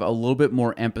have a little bit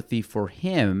more empathy for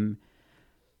him,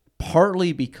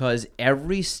 partly because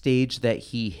every stage that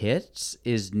he hits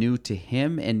is new to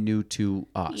him and new to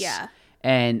us. Yeah.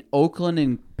 And Oakland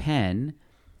and Penn,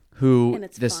 who the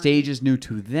fun. stage is new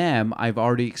to them, I've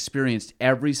already experienced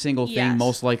every single thing Yes.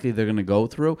 most likely they're going to go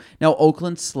through. Now,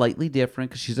 Oakland's slightly different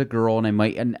because she's a girl, and I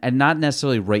might, and not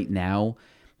necessarily right now.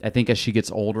 I think as she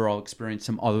gets older, I'll experience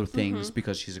some other things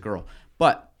because she's a girl.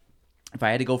 But if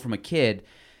I had to go from a kid,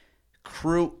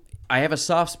 Crew, I have a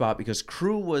soft spot because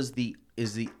Crew is the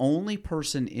only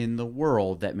person in the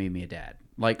world that made me a dad.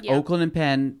 Like Oakland and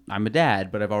Penn, I'm a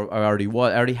dad, but I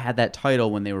already had that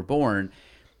title when they were born.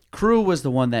 Crew was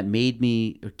the one that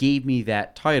gave me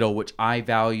that title, which I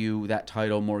value that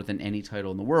title more than any title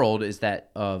in the world, is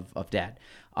that of dad.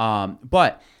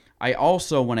 But I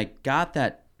also, when I got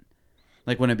that,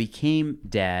 like when I became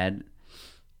dad,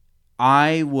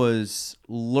 I was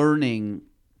learning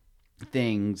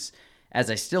things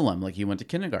as I still am. Like he went to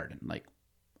kindergarten. Like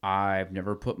I've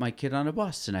never put my kid on a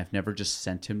bus, and I've never just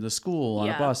sent him to school on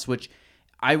a bus, which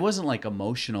I wasn't like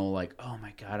emotional, like, oh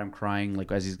my God, I'm crying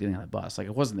like as he's getting on the bus. Like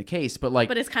it wasn't the case, but like.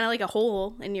 But it's kind of like a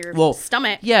hole in your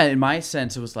stomach. Yeah, in my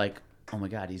sense, it was like, oh my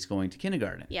God, he's going to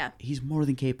kindergarten. Yeah. He's more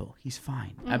than capable. He's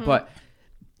fine. But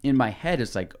in my head,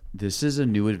 it's like, this is a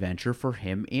new adventure for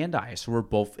him and I. So we're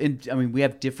both, we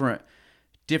have different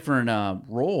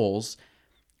roles,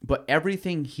 but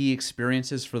everything he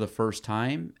experiences for the first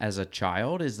time as a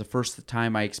child is the first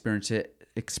time I experience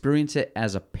it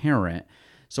as a parent.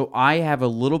 So I have a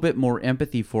little bit more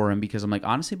empathy for him because I'm like,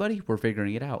 honestly, buddy, we're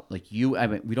figuring it out. Like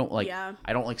we don't like,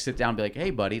 I don't like sit down and be like,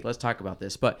 hey, buddy, let's talk about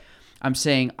this. But I'm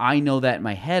saying I know that in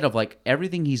my head of like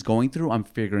everything he's going through, I'm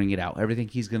figuring it out. Everything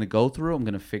he's going to go through, I'm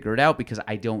going to figure it out because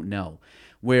I don't know.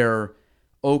 Where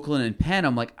Oakland and Penn,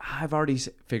 I'm like, I've already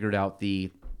figured out the,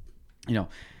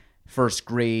 first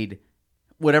grade,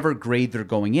 whatever grade they're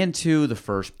going into, the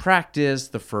first practice,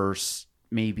 the first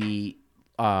maybe,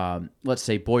 let's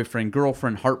say boyfriend,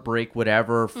 girlfriend, heartbreak,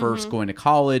 whatever, first going to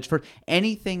college, for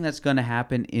anything that's going to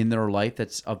happen in their life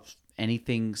that's of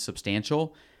anything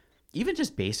substantial. Even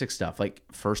just basic stuff, like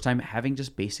first time having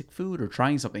just basic food or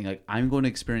trying something, like I'm going to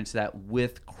experience that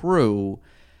with Crew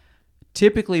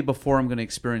typically before I'm going to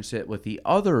experience it with the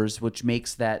others, which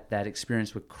makes that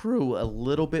experience with Crew a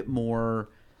little bit more,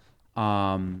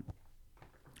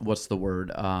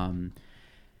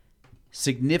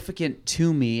 significant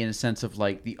to me in a sense of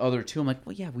like the other two. I'm like,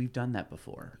 well, yeah, we've done that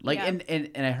before. Like, and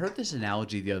I heard this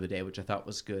analogy the other day, which I thought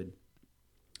was good.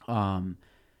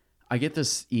 I get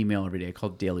this email every day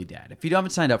called Daily Dad. If you haven't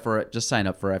signed up for it, just sign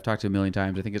up for it. I've talked to it a million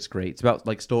times. I think it's great. It's about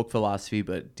like Stoic philosophy,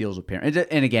 but it deals with parents.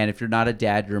 And again, if you're not a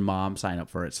dad, you're a mom, sign up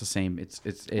for it. It's the same.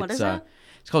 What is that?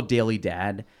 It's called Daily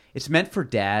Dad. It's meant for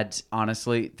dads.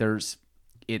 Honestly,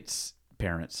 it's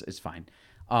parents. It's fine.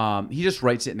 He just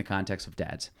writes it in the context of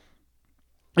dads.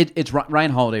 It's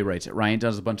Ryan Holiday writes it. Ryan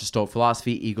does a bunch of Stoic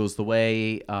philosophy. Ego's the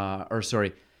way,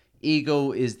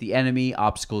 ego is the enemy,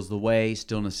 obstacle is the way,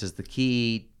 stillness is the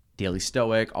key, Daily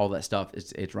Stoic, all that stuff.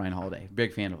 It's Ryan Holiday.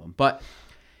 Big fan of him. But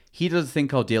he does a thing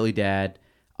called Daily Dad.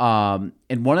 And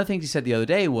one of the things he said the other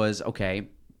day was, okay,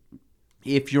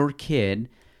 if your kid,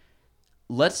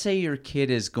 let's say your kid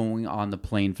is going on the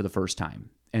plane for the first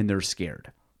time and they're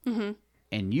scared. Mm-hmm.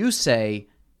 And you say,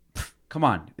 come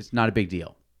on, it's not a big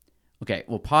deal. Okay,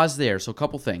 well, pause there. So a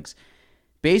couple things.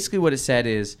 Basically what it said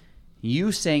is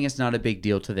you saying it's not a big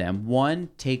deal to them, one,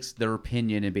 takes their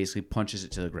opinion and basically punches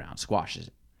it to the ground, squashes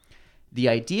it. The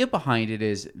idea behind it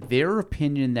is their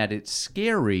opinion that it's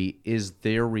scary is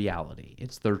their reality.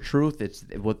 It's their truth. It's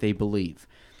what they believe.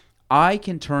 I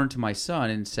can turn to my son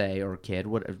and say, or kid,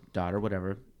 daughter,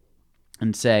 whatever,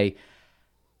 and say,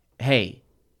 hey,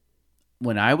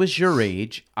 when I was your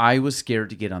age, I was scared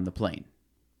to get on the plane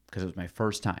because it was my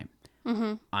first time.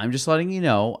 Mm-hmm. I'm just letting you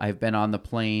know I've been on the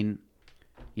plane,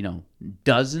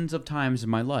 dozens of times in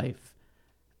my life.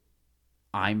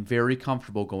 I'm very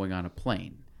comfortable going on a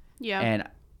plane. Yeah. And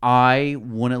I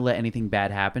wouldn't let anything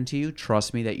bad happen to you.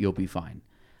 Trust me that you'll be fine.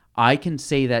 I can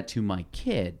say that to my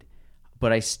kid,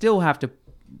 but I still have to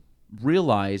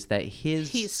realize that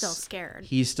he's still scared.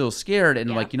 He's still scared.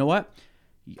 And Yeah. you know what?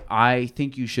 I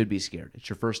think you should be scared. It's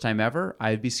your first time ever.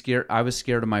 I'd be scared. I was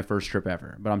scared of my first trip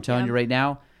ever. But I'm telling you right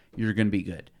now, you're going to be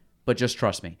good. But just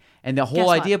trust me. And the whole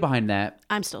idea behind that...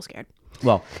 I'm still scared.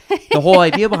 Well, the whole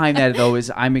idea behind that, though,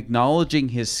 is I'm acknowledging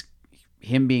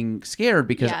him being scared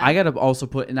because I got to also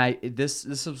put... And this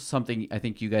is something I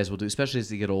think you guys will do, especially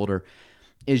as you get older,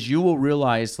 is you will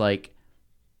realize,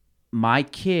 my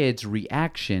kid's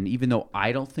reaction, even though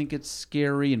I don't think it's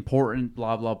scary, important,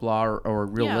 blah, blah, blah, or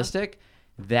realistic,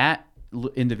 that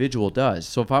individual does.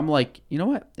 So if I'm like, you know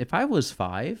what? If I was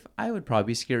 5, I would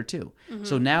probably be scared too. Mm-hmm.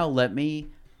 So now let me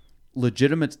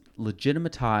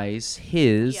legitimatize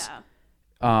his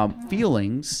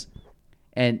feelings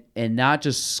and not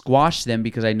just squash them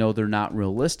because I know they're not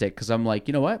realistic. Because I'm like,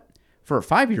 you know what? For a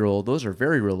 5-year-old, those are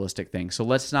very realistic things. So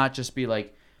let's not just be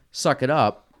like, suck it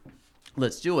up.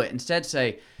 Let's do it. Instead,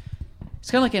 say, it's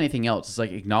kind of like anything else. It's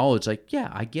like acknowledge, yeah,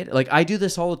 I get it. I do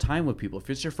this all the time with people. If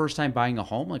it's your first time buying a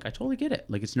home, I totally get it.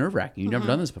 It's nerve-wracking. You've never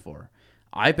done this before.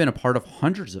 I've been a part of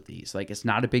hundreds of these. It's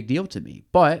not a big deal to me.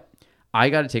 But I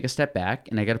got to take a step back,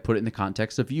 and I got to put it in the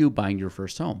context of you buying your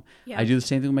first home. Yeah. I do the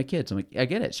same thing with my kids. I'm like, I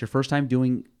get it. It's your first time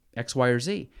doing X, Y, or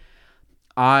Z.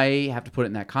 I have to put it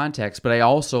in that context. But I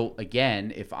also,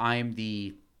 again, if I'm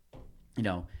the,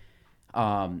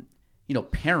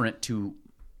 parent to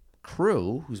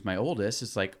Crew, who's my oldest,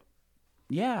 it's like,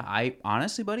 yeah, I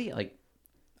honestly, buddy,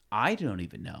 I don't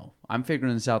even know. I'm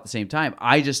figuring this out at the same time.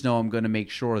 I just know I'm going to make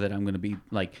sure that I'm going to be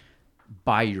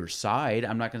by your side.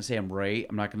 I'm not going to say I'm right.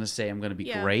 I'm not going to say I'm going to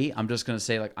be great. I'm just going to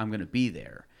say I'm going to be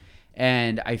there.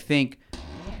 And I think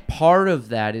part of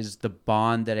that is the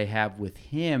bond that I have with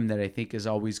him that I think is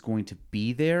always going to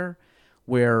be there.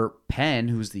 Where Penn,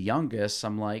 who's the youngest,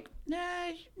 I'm like,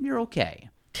 nah, you're okay.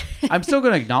 I'm still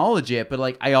going to acknowledge it,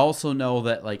 but I also know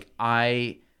that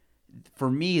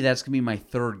for me, that's going to be my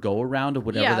third go around of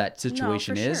whatever that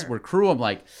situation is. Sure. Where Crew, I'm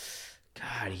like,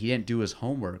 God, he didn't do his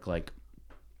homework.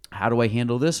 How do I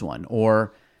handle this one?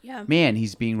 Or, man,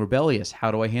 he's being rebellious.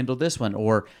 How do I handle this one?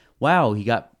 Or, wow, he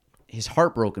got his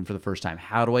heart broken for the first time.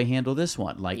 How do I handle this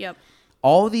one?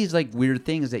 All these weird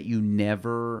things that you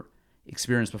never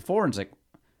experienced before. And it's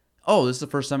oh, this is the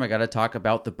first time I got to talk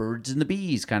about the birds and the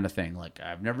bees kind of thing.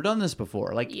 I've never done this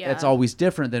before. It's always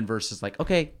different than versus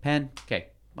okay, Penn, okay.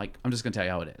 I'm just going to tell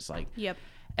you how it is. Yep.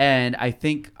 And I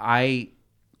think I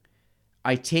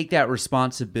take that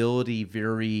responsibility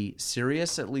very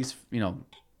serious, at least,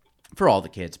 for all the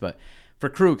kids, but for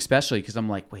Crew especially, because I'm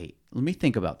like, wait, let me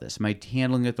think about this. Am I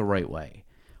handling it the right way?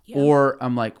 Yep. Or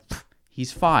I'm like,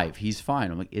 he's 5. He's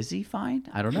fine. I'm like, is he fine?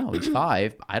 I don't know. He's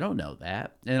 5. I don't know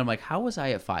that. And I'm like, how was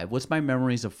I at 5? What's my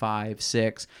memories of 5,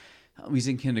 6? He's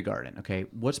in kindergarten. Okay.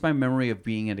 What's my memory of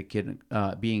being in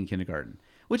being in kindergarten?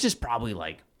 Which is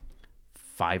probably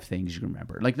 5 things you can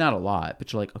remember. Not a lot,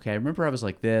 but you're like, okay, I remember I was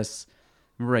like this.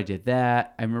 I remember I did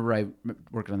that. I remember I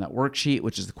working on that worksheet,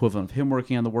 which is the equivalent of him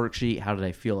working on the worksheet. How did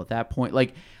I feel at that point?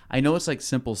 I know it's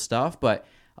simple stuff, but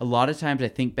a lot of times I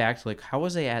think back to how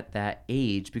was I at that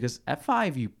age? Because at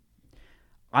 5,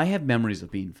 I have memories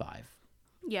of being 5.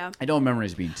 Yeah. I don't have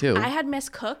memories of being 2. I had Miss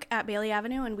Cook at Bailey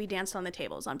Avenue, and we danced on the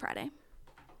tables on Friday.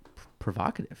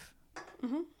 Provocative.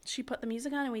 Mm-hmm. She put the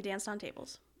music on, and we danced on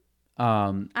tables.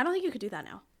 I don't think you could do that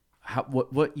now.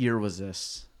 What year was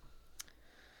this?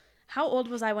 How old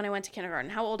was I when I went to kindergarten?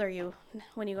 How old are you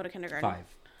when you go to kindergarten? 5.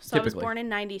 So typically. I was born in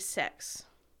 96.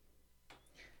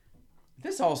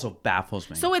 This also baffles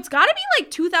me. So it's got to be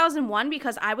like 2001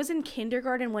 because I was in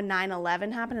kindergarten when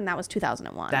 9/11 happened, and that was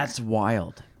 2001. That's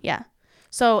wild. Yeah.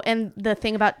 So, and the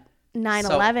thing about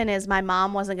 9/11 is my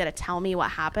mom wasn't going to tell me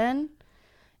what happened.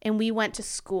 And we went to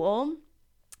school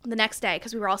the next day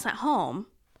because we were all sent home.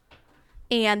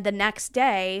 And the next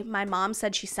day, my mom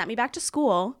said she sent me back to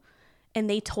school and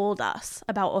they told us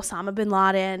about Osama bin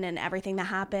Laden and everything that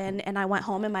happened. And I went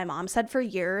home and my mom said for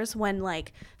years when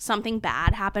like something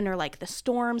bad happened or like the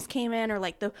storms came in or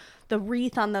like the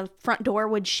wreath on the front door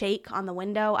would shake on the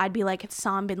window, I'd be like, it's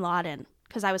Osama bin Laden,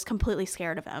 because I was completely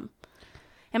scared of him.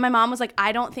 And my mom was like,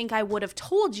 I don't think I would have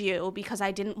told you because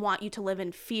I didn't want you to live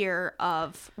in fear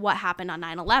of what happened on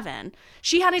 9/11.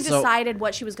 She hadn't decided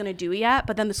what she was going to do yet,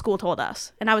 but then the school told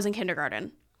us. And I was in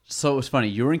kindergarten. So it was funny.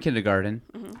 You were in kindergarten.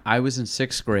 Mm-hmm. I was in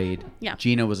 6th grade. Yeah.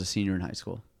 Gina was a senior in high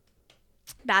school.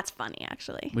 That's funny,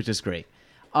 actually. Which is great.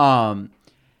 I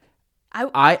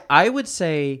would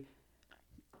say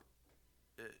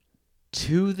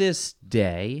to this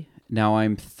day, now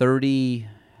I'm 30...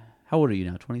 How old are you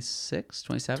now? 26,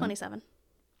 27? 27.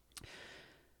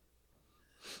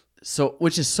 So,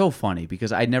 which is so funny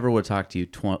because I never would have talked to you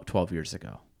 12 years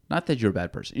ago. Not that you're a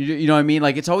bad person. You know what I mean?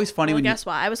 Like, it's always funny when guess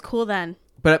what? I was cool then.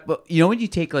 But you know when you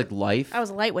take, like, life... I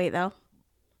was lightweight, though.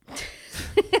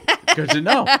 Good to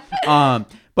know.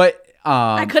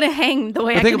 I couldn't hang the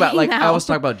way I think could about, hang like, now. I always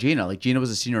talk about Gina. Like, Gina was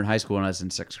a senior in high school when I was in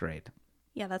 6th grade.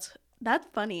 Yeah, that's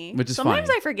funny. Which is Sometimes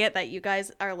funny. I forget that you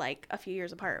guys are, like, a few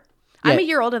years apart. Yeah. I'm a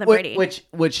year older than Brady.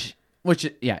 Which,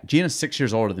 yeah, Gina's 6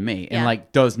 years older than me, and Yeah.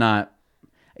 like does not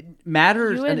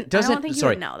matter. You would- And it doesn't. I don't think you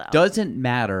would know, though. Doesn't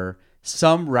matter.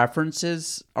 Some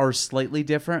references are slightly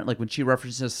different. Like when she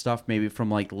references stuff maybe from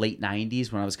like late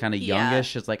 90s when I was kind of Yeah.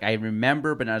 youngish. It's like I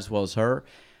remember, but not as well as her.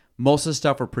 Most of the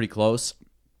stuff are pretty close.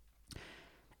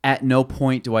 At no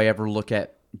point do I ever look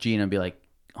at Gina and be like,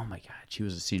 "Oh my God, she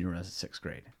was a senior when I was in 6th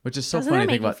grade," which is so Doesn't funny that to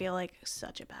make think you about. feel like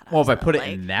such a badass? Well, if I though? put it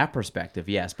Like, in that perspective,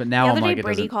 yes. But now the I'm other like, day, it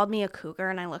Brady doesn't. called me a cougar,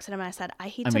 and I looked at him and I said, I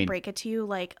hate to break it to you,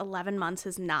 like 11 months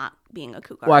is not being a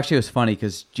cougar. Well, actually, it was funny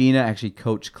because Gina actually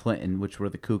coached Clinton, which were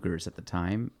the Cougars at the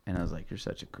time, and I was like, "You're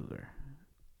such a cougar."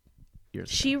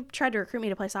 She tried to recruit me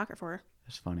to play soccer for her.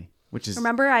 That's funny. Which is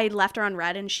Remember, I left her on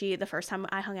red, and the first time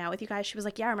I hung out with you guys, she was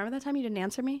like, "Yeah, remember that time you didn't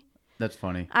answer me?" That's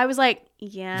funny. I was like,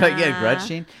 "Yeah." Like, yeah, grudge,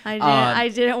 Shane? I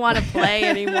didn't want to play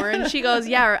anymore, and she goes,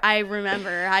 "Yeah, I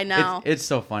remember. I know." It's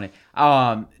so funny.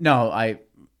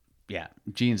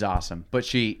 Jean's awesome, but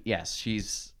she's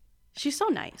so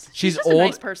nice. She's just old. a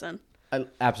nice person. I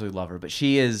absolutely love her, but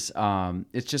she is.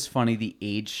 It's just funny the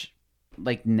age.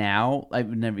 Like now, I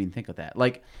would never even think of that.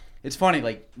 Like, it's funny.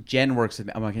 Like Jen works with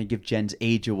me. I'm not gonna give Jen's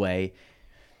age away,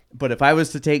 but if I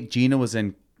was to take Gina was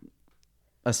in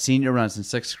a senior when I was in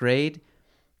 6th grade,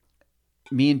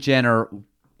 me and Jen are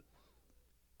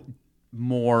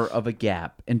more of a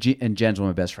gap, and Jen's one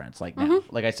of my best friends. Like now,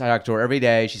 Mm-hmm. like I talk to her every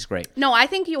day. She's great. No, I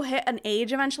think you hit an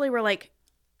age eventually where like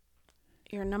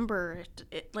your number,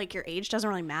 like your age doesn't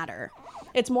really matter.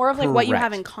 It's more of like what you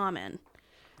have in common.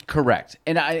 Correct,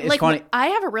 and it's like funny. I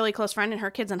have a really close friend, and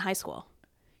her kid's in high school.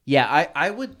 Yeah,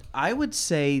 I would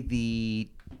say the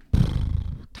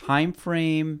time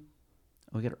frame.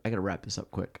 Oh, I gotta wrap this up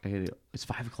quick. It's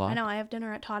 5 o'clock. I know I have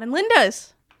dinner at Todd and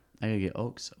Linda's. I gotta get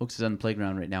Oaks. Oaks is on the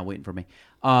playground right now waiting for me.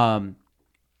 I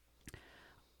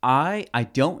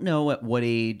don't know at what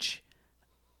age.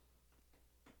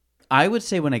 I would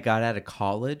say when I got out of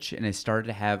college and I started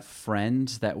to have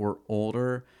friends that were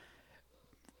older,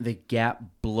 the gap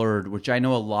blurred, which I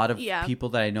know a lot of people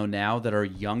that I know now that are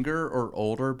younger or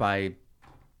older by,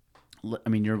 I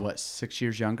mean, you're what, 6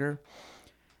 years younger?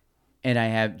 And I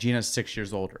have Gina's 6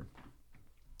 years older.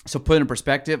 So put it in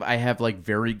perspective, I have like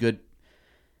very good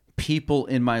people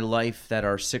in my life that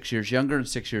are 6 years younger and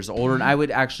 6 years older. And I would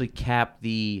actually cap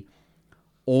the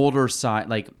older side.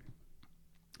 Like,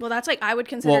 well, that's like, I would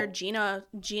consider Gina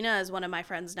is one of my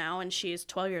friends now, and she's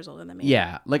 12 years older than me.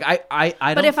 Yeah. Like I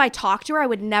don't. But if I talk to her, I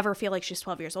would never feel like she's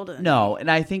 12 years older than me. No.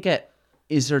 And I think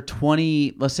is there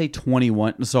 20, let's say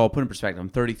 21. So I'll put in perspective. I'm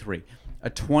 33. A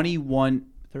 21,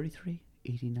 33,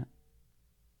 89.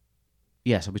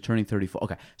 Yes, I'll be turning 34.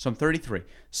 Okay, so I'm 33.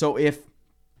 So if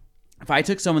I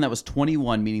took someone that was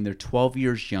 21, meaning they're 12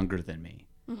 years younger than me,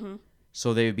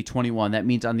 so they would be 21. That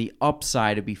means on the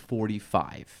upside, it'd be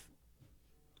 45.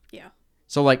 Yeah.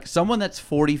 So like someone that's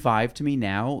 45 to me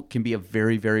now can be a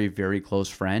very, very, very close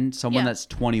friend. Someone that's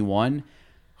 21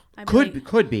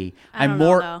 could be. I'm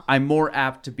more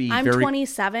apt to be. I'm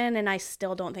 27, and I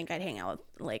still don't think I'd hang out with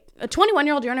like a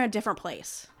 21-year-old. You're in a different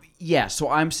place. Yeah, so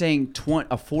I'm saying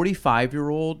a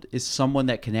 45-year-old is someone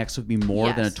that connects with me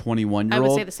more than a 21-year-old. I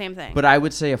would say the same thing. But I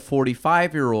would say a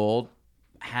 45-year-old,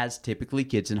 has typically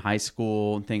kids in high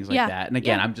school and things like that. And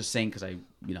again, I'm just saying because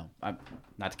I'm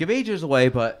not to give ages away,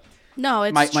 but no,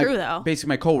 it's true though. Basically,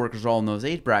 my coworkers are all in those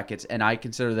age brackets, and I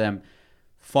consider them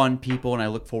fun people, and I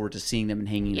look forward to seeing them and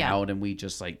hanging out, and we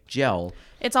just like gel.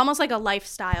 It's almost like a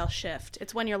lifestyle shift.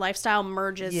 It's when your lifestyle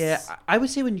merges. Yeah, I would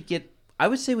say when you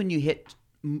hit,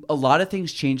 a lot of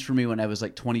things changed for me when I was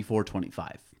like 24,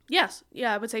 25. Yes.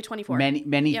 Yeah, I would say 24.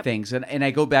 Many things. And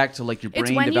I go back to like your brain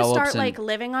develops. It's when you start like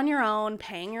living on your own,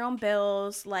 paying your own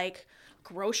bills, like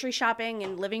grocery shopping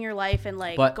and living your life and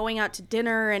like going out to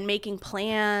dinner and making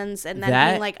plans and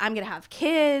then being like, I'm going to have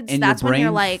kids. And that's when you're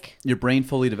like. Your brain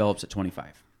fully develops at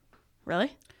 25.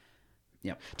 Really?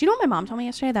 Yep. Do you know what my mom told me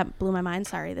yesterday? That blew my mind.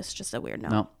 Sorry, this is just a weird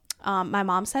note. No. My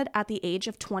mom said at the age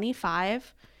of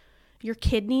 25, your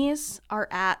kidneys are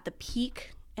at the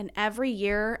peak. And every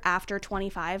year after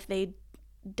 25, they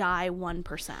die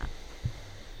 1%.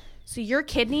 So your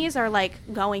kidneys are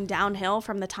like going downhill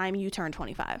from the time you turn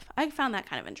 25. I found that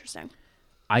kind of interesting.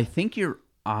 I think your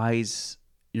eyes,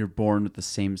 you're born with the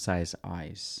same size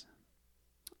eyes.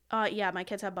 Yeah, my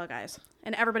kids have bug eyes.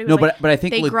 And everybody was but I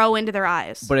think they grow into their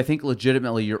eyes. But I think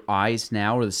legitimately your eyes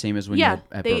now are the same as when you had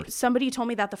at birth. Somebody told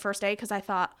me that the first day because I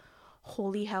thought,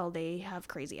 holy hell, they have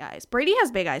crazy eyes. Brady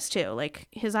has big eyes too. Like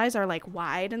his eyes are like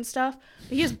wide and stuff.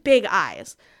 But he has big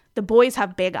eyes. The boys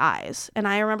have big eyes. And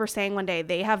I remember saying one day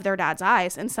they have their dad's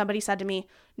eyes. And somebody said to me,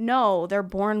 no, they're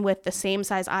born with the same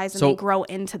size eyes and they grow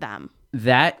into them.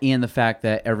 That and the fact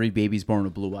that every baby's born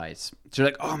with blue eyes. So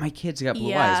you're like, oh, my kids got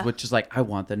blue eyes, which is like, I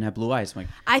want them to have blue eyes. I'm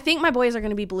like, I think my boys are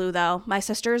going to be blue though. My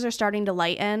sisters are starting to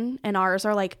lighten and ours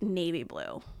are like navy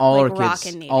blue. All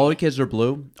our kids are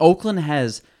blue. Oakland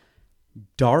has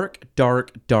dark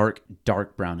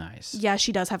brown eyes. Yeah,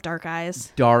 she does have dark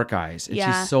eyes. Dark eyes. And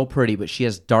she's so pretty, but she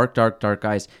has dark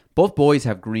eyes. Both boys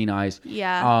have green eyes.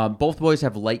 Yeah. Both boys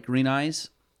have light green eyes,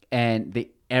 and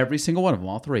every single one of them,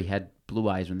 all three, had blue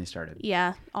eyes when they started.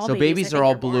 Yeah. So babies are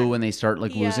all blue when they start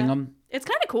like losing them. It's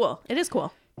kind of cool. It is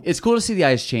cool. It's cool to see the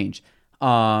eyes change.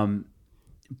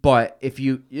 But if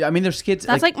there's kids.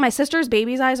 That's like my sister's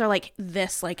baby's eyes are like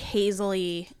this, like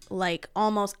hazily, like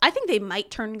almost. I think they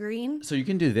might turn green. So you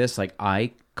can do this, like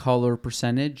eye color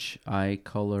percentage, eye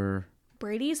color.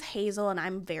 Brady's hazel and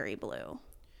I'm very blue.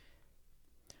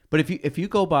 But if you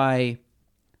go by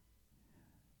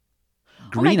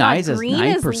green eyes as 9%.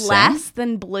 Green is less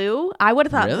than blue. I would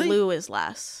have thought Really? blue is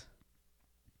less.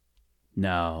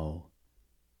 No.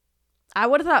 I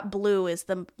would have thought blue is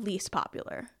the least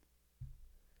popular.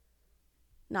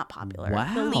 Not popular.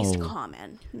 Wow. The least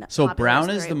common. So Popular brown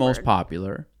is right the most word.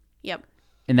 popular. Yep.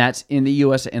 And that's in the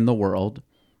U.S. and the world.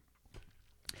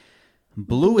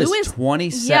 Blue is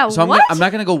 27. Yeah, so what? I'm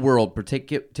not going to go world, but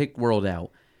take world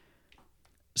out.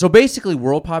 So basically,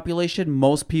 world population,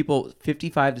 most people,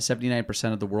 55 to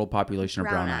 79% of the world population are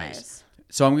brown eyes.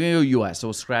 So I'm going to go U.S. So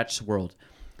we'll scratch world.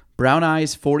 Brown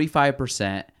eyes,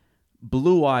 45%.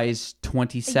 Blue eyes,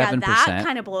 27%. Yeah, that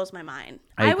kind of blows my mind.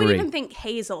 I would agree. even think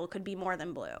hazel could be more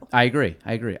than blue. I agree.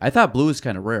 I thought blue is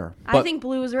kind of rare. I think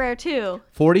blue is rare too.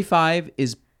 45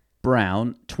 is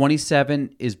brown,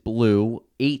 27 is blue,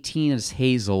 18 is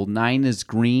hazel, 9 is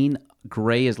green,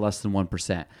 gray is less than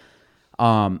 1%. I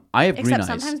have green eyes. Except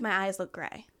sometimes my eyes look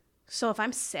gray. So if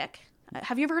I'm sick,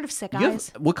 have you ever heard of sick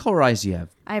eyes? What color eyes do you have?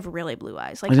 I have really blue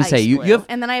eyes, like I was gonna ice say, you blue. have-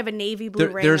 And then I have a navy blue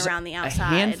ring There's around the a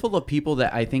outside. handful of people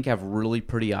that I think have really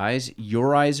pretty eyes.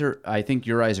 I think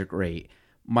your eyes are great.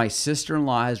 My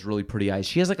sister-in-law has really pretty eyes.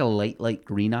 She has like a light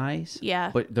green eyes.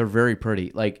 Yeah. But they're very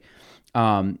pretty. Like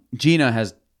Gina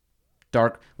has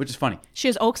dark, which is funny. She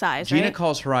has Oak's eyes, Gina right?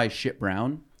 calls her eyes shit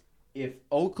brown.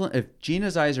 If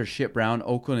Gina's eyes are shit brown,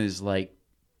 Oakland is like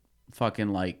fucking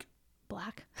like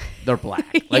Black. they're black.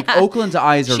 Like Oakland's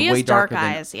eyes are She way has dark darker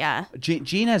than eyes, yeah.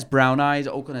 Gina has brown eyes.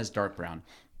 Oakland has dark brown.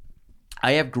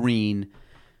 I have green.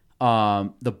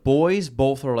 The boys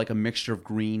both are like a mixture of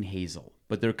green hazel,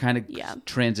 but they're kind of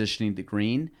transitioning to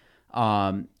green.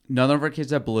 None of our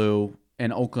kids have blue,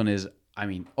 and Oakland is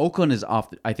off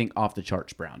the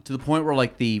charts brown, to the point where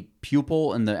like the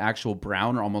pupil and the actual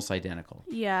brown are almost identical.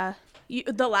 Yeah.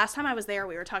 The last time I was there,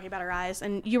 we were talking about her eyes,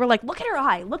 and you were like, look at her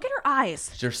eye. Look at her eyes.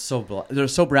 They're so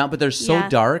brown, but they're so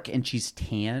dark, and she's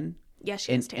tan. Yeah,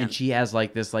 she is tan. And she has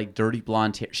like this like dirty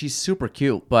blonde hair. She's super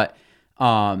cute, but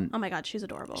oh my God, she's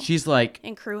adorable. She's like,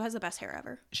 and Crew has the best hair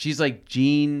ever. She's like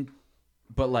Jean,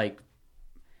 but like,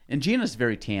 and Gina's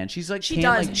very tan. She's like She tan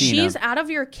does. like Gina. She's out of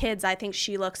your kids, I think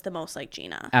she looks the most like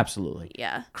Gina. Absolutely.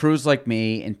 Yeah. Crew's like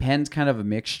me, and Penn's kind of a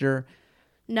mixture.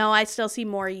 No, I still see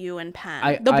more you and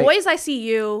Penn. Boys, I see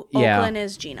you. Oakland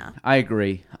is Gina. I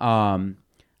agree.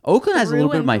 Oakland has a little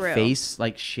bit of my Crew. face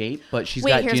like shape, but she's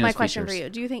got Gina's here's my question features. for you.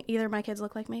 Do you think either of my kids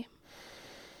look like me?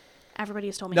 Everybody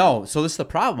has told me No, so this is the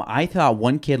problem. I thought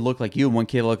one kid looked like you and one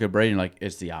kid looked like Brady. And like,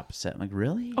 it's the opposite. I'm like,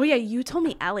 really? Oh, yeah, you told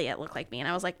me Elliot looked like me, and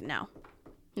I was like, no.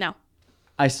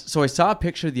 So I saw a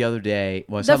picture the other day.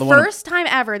 Well, I The saw first time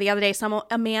ever the other day,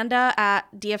 Amanda at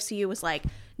DFCU was like,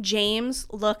 James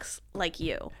looks like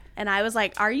you. And I was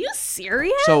like, are you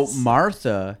serious? So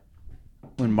Martha,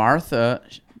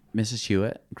 Mrs.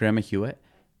 Hewitt,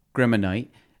 Grandma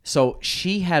Knight, so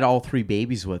she had all 3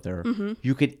 babies with her. Mm-hmm.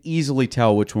 You could easily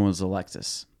tell which one was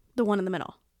Alexis. The one in the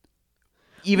middle.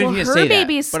 Even if you her say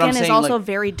baby's that. But I'm skin is saying, also like,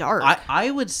 very dark. I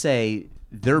would say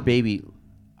their baby,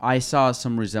 I saw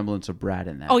some resemblance of Brad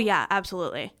in that. Oh, yeah,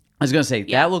 absolutely. I was going to say,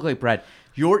 that looked like Brad.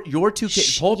 Your 2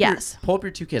 kids, pull up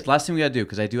your 2 kids. Last thing we got to do,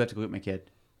 because I do have to go get my kid.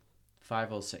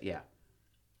 506, yeah.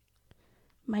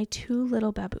 My 2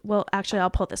 little baby. Well, actually, I'll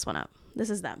pull this one up.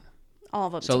 This is them. All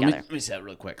of them together. Let me say that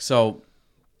real quick. So,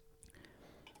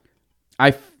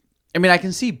 I mean, I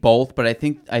can see both, but I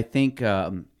think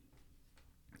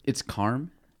it's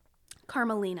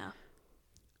Carmelina.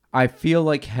 I feel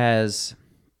like has,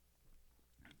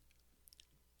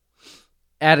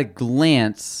 at a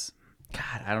glance,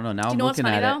 God, I don't know. Now I'm looking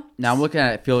at it. Now I'm looking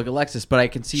at it. I feel like Alexis, but I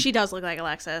can see she does look like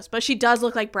Alexis, but she does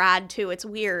look like Brad too. It's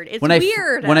weird. When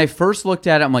I first looked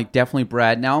at it, I'm like, definitely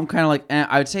Brad. Now I'm kind of like,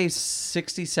 I would say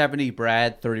 60, 70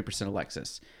 Brad, 30%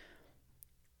 Alexis.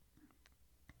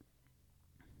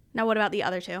 Now what about the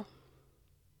other 2?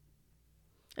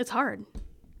 It's hard,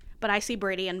 but I see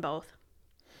Brady in both.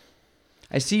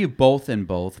 I see you both in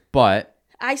both, but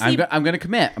I'm going to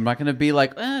commit. I'm not going to be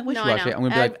like, wishy-washy. I'm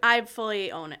going to be like, I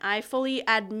fully own it. I fully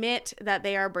admit that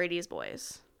they are Brady's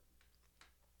boys.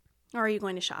 Or are you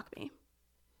going to shock me?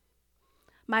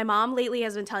 My mom lately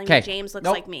has been telling me James looks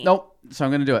like me. Nope. So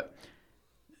I'm going to do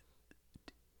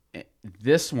it.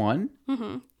 This one.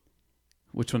 Mm-hmm.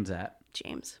 Which one's that?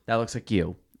 James. That looks like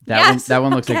you. Yes. That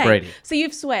one looks like Brady. So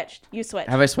you've switched.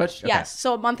 Have I switched? Okay. Yes.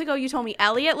 So a month ago you told me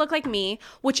Elliot looked like me,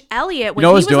 which Elliot, when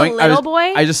he was a little boy.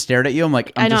 I just stared at you. I'm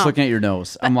like, I'm just looking at your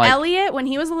nose. I'm like, Elliot, when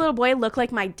he was a little boy, looked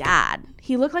like my dad.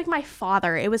 He looked like my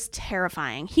father. It was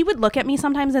terrifying. He would look at me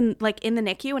sometimes in the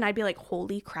NICU and I'd be like,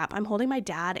 holy crap, I'm holding my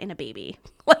dad and a baby.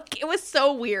 Like, it was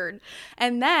so weird.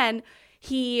 And then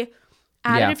he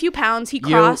added a few pounds. He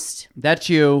crossed. That's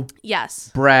you.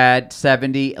 Yes. Brad,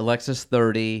 70. Alexis,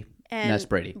 30. And that's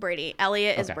Brady.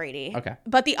 Elliot is Brady. Okay.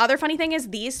 But the other funny thing is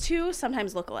these 2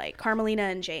 sometimes look alike, Carmelina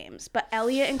and James. But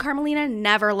Elliot and Carmelina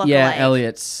never look alike. Yeah,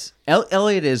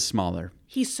 Elliot is smaller.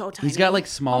 He's so tiny. He's got like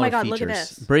smaller features. Oh my God, features. look at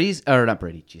this. Not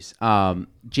Brady, jeez.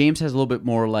 James has a little bit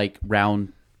more like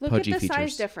round, pudgy features. Look at the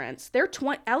size difference.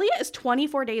 Elliot is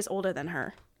 24 days older than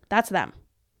her. That's them.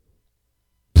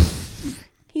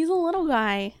 He's a little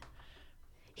guy.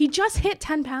 He just hit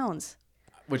 10 pounds.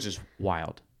 Which is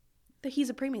wild.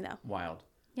 He's a preemie, though. Wild.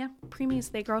 Yeah,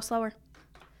 preemies, they grow slower.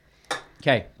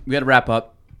 Okay, we got to wrap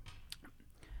up.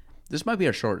 This might be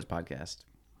our shortest podcast.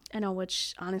 I know,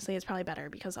 which honestly is probably better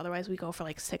because otherwise we go for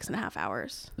like 6.5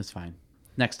 hours. That's fine.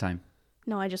 Next time.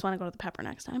 No, I just want to go to the Pepper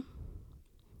next time.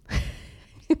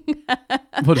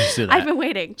 We'll just do that. I've been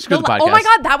waiting. Oh my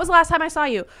God, that was the last time I saw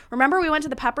you. Remember we went to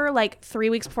the Pepper like 3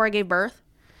 weeks before I gave birth?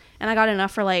 And I got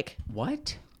enough for like...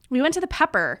 What? We went to the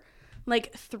Pepper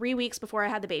like 3 weeks before I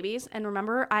had the babies. And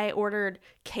remember, I ordered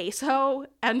queso,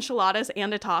 enchiladas,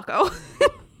 and a taco.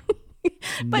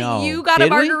 But you got a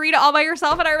margarita all by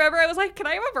yourself. And I remember I was like, can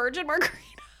I have a virgin margarita?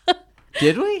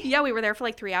 Did we? Yeah, we were there for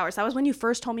like 3 hours. That was when you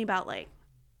first told me about like...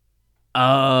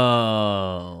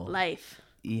 life.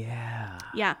 Yeah.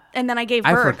 Yeah. And then I gave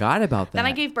birth. I forgot about that. Then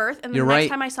I gave birth. And the next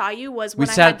time I saw you was when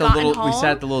I had had gotten home. We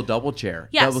sat at the little double chair.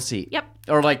 Yes. Double seat. Yep.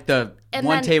 Or like the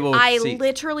one table I seat.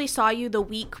 literally saw you the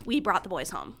week we brought the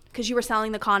boys home because you were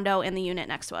selling the condo and the unit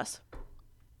next to us.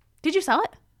 Did you sell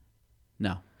it?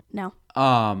 No.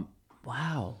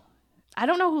 Wow. I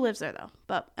don't know who lives there though,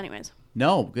 but anyways.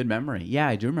 No, good memory. Yeah,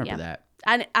 I do remember that.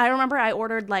 And I remember I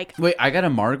ordered like... Wait, I got a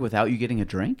marg without you getting a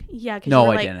drink? Yeah. No, you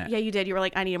were I like, didn't. Yeah, you did. You were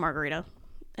like, I need a margarita.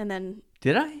 And then...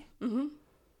 Did I? Mm-hmm.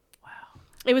 Wow.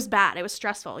 It was bad. It was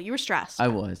stressful. You were stressed. I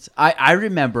was. I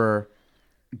remember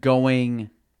going...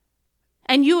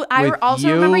 And I also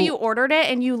remember you ordered it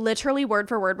and you literally word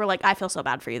for word were like, I feel so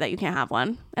bad for you that you can't have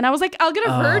one. And I was like, I'll get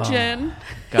a virgin.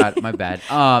 God, my bad.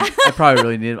 I probably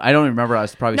really needed... I don't remember. I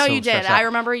was probably No, so you did. stressed out. I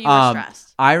remember you were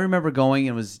stressed. I remember going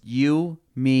and it was you,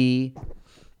 me,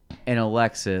 and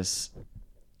Alexis.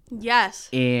 Yes.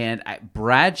 And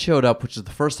Brad showed up, which is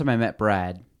the first time I met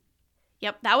Brad.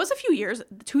 Yep. That was a few years.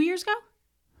 2 years ago?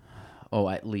 Oh,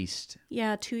 at least.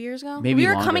 Yeah, 2 years ago. Maybe we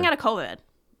were longer. coming out of COVID.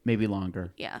 Maybe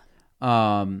longer. Yeah.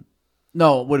 No,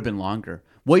 it would have been longer.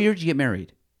 What year did you get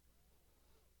married?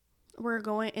 We're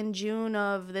going in June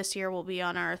of this year. We'll be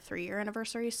on our 3-year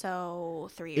anniversary. So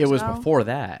 3 years It was ago. before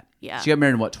that. Yeah. She got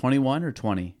married in what, 21 or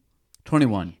 20?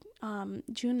 21.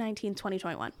 June 19th,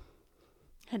 2021.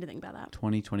 I had to think about that.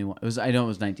 2021. I know it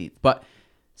was 19th. But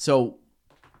so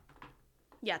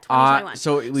Yeah, 2021.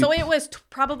 so it was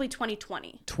probably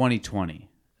 2020. 2020.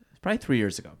 Probably 3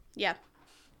 years ago. Yeah.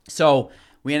 So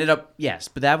we ended up, yes,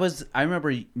 but that was, I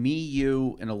remember me,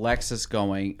 you, and Alexis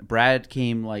going. Brad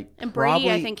came and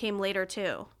Brady, I think, came later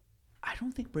too. I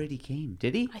don't think Brady came.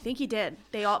 Did he? I think he did.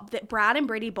 Brad and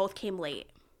Brady both came late.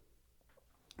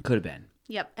 Could have been.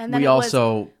 Yep. And then we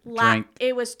also drank.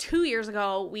 It was 2 years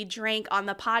ago. We drank on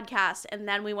the podcast, and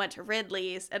then we went to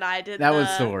Ridley's, and I did. That was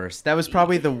the worst. That was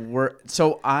probably the worst.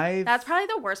 That's probably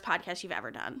the worst podcast you've ever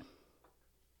done.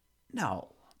 No.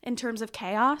 In terms of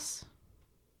chaos.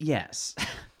 Yes.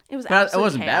 It was. But it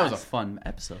wasn't chaos. bad. It was a fun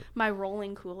episode. My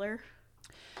rolling cooler.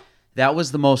 That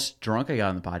was the most drunk I got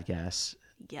on the podcast.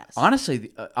 Yes.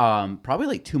 Honestly, probably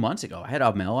like 2 months ago, I had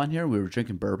Mel on here. We were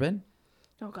drinking bourbon.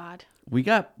 Oh God. We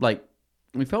got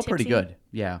we felt pretty Tipsy? good.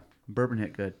 Yeah, bourbon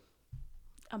hit good.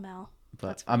 Amel.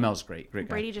 But Amel's great guy.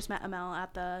 Brady just met Amel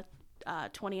at the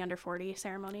 20 under 40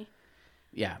 ceremony.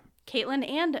 Yeah. Caitlin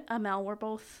and Amel were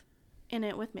both in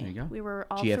it with me. There you go. We were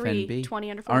all GFNB. three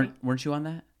 20 under 40. Weren't you on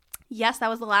that? Yes, that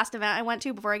was the last event I went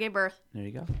to before I gave birth. There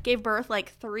you go. Gave birth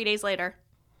like 3 days later.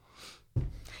 Do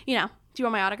you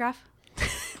want my autograph?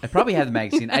 I probably had the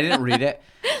magazine. I didn't read it.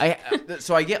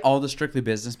 So I get all the Strictly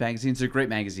Business magazines. They're great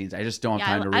magazines. I just don't have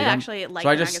time to read them. I actually like So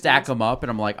I the just stack magazines. them up, and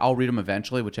I'm like, I'll read them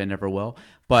eventually, which I never will.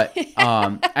 But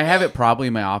I have it probably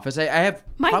in my office. I have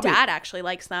My dad actually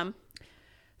likes them.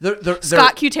 They're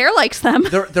Scott Cutaire likes them.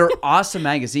 they're awesome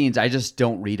magazines. I just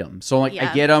don't read them. So I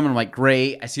get them, and I'm like,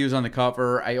 great. I see who's on the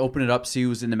cover. I open it up, see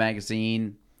who's in the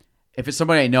magazine. If it's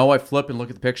somebody I know, I flip and look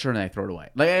at the picture, and I throw it away.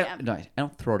 I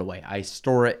don't throw it away. I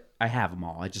store it. I have them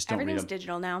all. I just don't read them. Everything's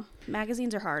digital now.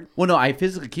 Magazines are hard. Well, no, I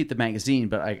physically keep the magazine,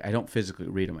 but I don't physically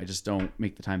read them. I just don't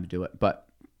make the time to do it. But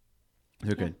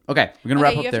they're good. Okay, we're gonna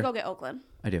wrap up you have there. to go get Oakland.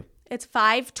 I do. It's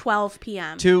 5:12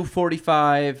 p.m.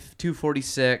 2:45,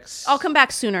 2:46. I'll come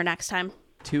back sooner next time.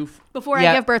 Before I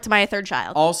Yeah. give birth to my third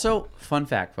child. Also, fun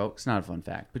fact, folks. Not a fun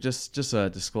fact, but just a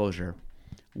disclosure.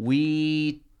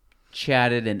 We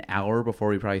chatted an hour before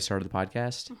we probably started the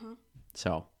podcast. Mm-hmm.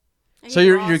 So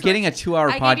you're getting a 2 hour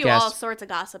podcast. I gave you all sorts of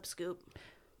gossip scoop.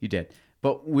 You did,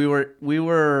 but we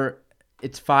were.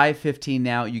 It's 5:15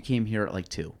 now. You came here at like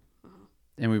 2,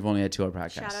 and we've only had 2 hour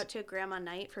podcast. Shout out to Grandma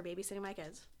Knight for babysitting my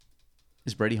kids.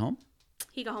 Is Brady home?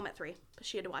 He got home at 3, but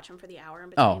she had to watch him for the hour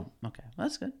in between. Oh, okay. Well,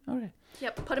 that's good. Okay.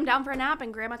 Yep. Put him down for a nap,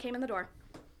 and Grandma came in the door.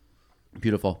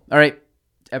 Beautiful. All right.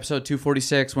 Episode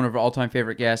 246, one of our all-time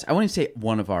favorite guests. I wouldn't say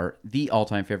the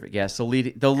all-time favorite guest. The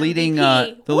leading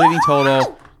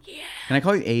total. Yeah. Can I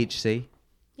call you AHC?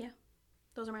 Yeah.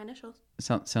 Those are my initials.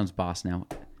 Sounds boss now.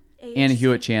 AHC. Anna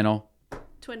Hewitt-Channell.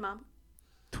 Twin mom.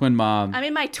 Twin mom. I'm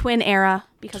in my twin era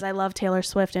because I love Taylor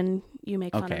Swift, and you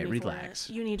make fun of me. Okay, for relax.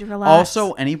 it. You need to relax.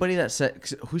 Also, anybody that said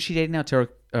who's she dating now?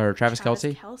 Travis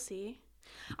Kelce. Kelce.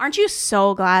 Aren't you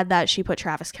so glad that she put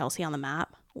Travis Kelce on the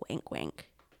map? Wink, wink.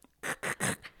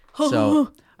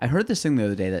 So I heard this thing the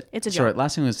other day that It's a sorry. joke.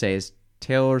 Last thing I'm gonna say is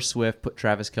Taylor Swift put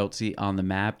Travis Kelce on the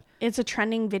map. It's a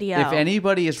trending video. If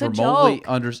anybody is It's a remotely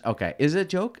joke. okay, is it a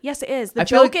joke? Yes, it is. The I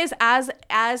feel joke like- is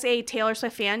as a Taylor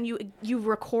Swift fan, you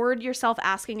record yourself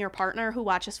asking your partner who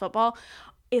watches football,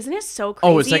 isn't it so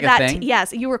crazy Oh, it's like a that thing?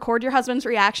 yes, you record your husband's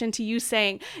reaction to you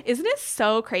saying, "Isn't it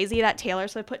so crazy that Taylor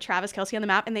Swift put Travis Kelce on the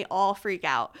map?" And they all freak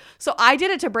out. So I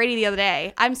did it to Brady the other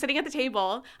day. I'm sitting at the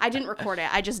table. I didn't record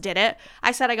it. I just did it.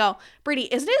 I go,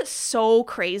 Brady, isn't it so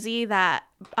crazy that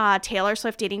Taylor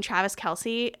Swift dating Travis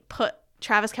Kelce put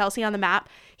Travis Kelce on the map?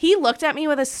 He looked at me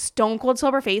with a stone cold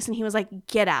sober face and he was like,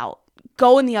 "Get out.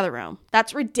 Go in the other room.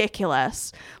 That's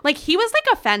ridiculous." Like, he was like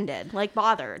offended, like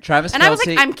bothered. Travis and Kelce, I was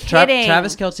like, "I'm kidding."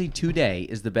 Travis Kelce today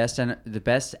is the best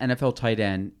NFL tight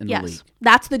end in the league. Yes,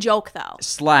 that's the joke though.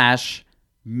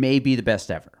 / maybe the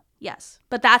best ever. Yes,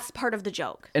 but that's part of the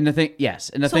joke. And the thing, yes,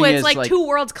 and the So thing it's is, like two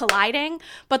worlds colliding.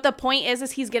 But the point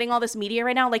is he's getting all this media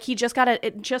right now. Like, he just got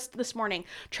just this morning.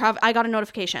 I got a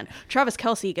notification. Travis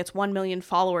Kelce gets 1 million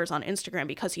followers on Instagram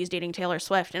because he's dating Taylor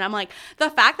Swift. And I'm like, the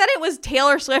fact that it was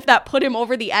Taylor Swift that put him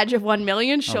over the edge of 1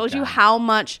 million shows you God. how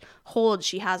much hold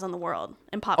she has on the world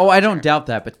and pop Oh, I culture. don't doubt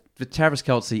that, but Travis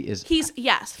Kelce is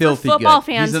Yes, filthy for football good.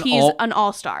 fans, he's an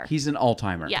all-star. He's an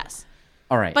all-timer. Yes.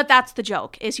 All right. But that's the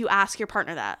joke, is you ask your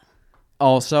partner that.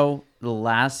 Also, the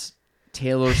last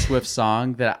Taylor Swift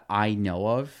song that I know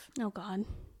of Oh, God.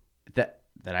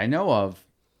 that I know of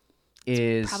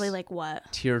is Probably like what?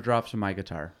 Teardrops on My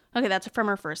Guitar. Okay, that's from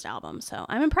her first album. So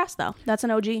I'm impressed, though. That's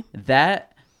an OG.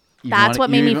 That That's what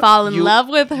made me fall in love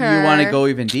with her. You want to go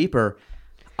even deeper.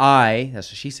 That's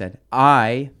what she said.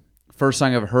 First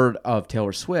song I've heard of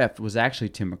Taylor Swift was actually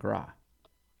Tim McGraw.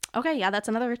 Okay, yeah, that's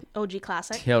another OG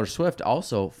classic. Taylor Swift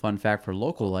also, fun fact for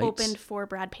local lights. Opened for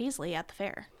Brad Paisley at the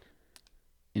fair.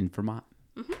 In Vermont.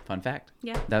 Mm-hmm. Fun fact.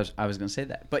 Yeah. I was going to say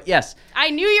that. But yes. I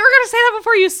knew you were going to say that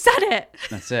before you said it.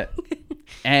 That's it.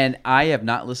 And I have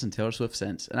not listened to Taylor Swift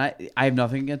since. And I have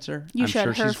nothing against her. I'm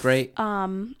sure she's great.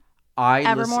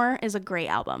 Evermore is a great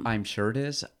album. I'm sure it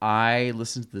is. I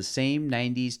listen to the same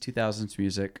 90s, 2000s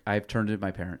music I've turned into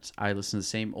my parents. I listen to the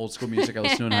same old school music I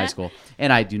listened to in high school,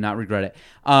 and I do not regret it.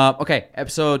 Okay,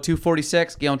 episode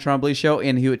 246, Gail and Trombley Show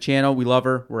in Hewitt-Channell. We love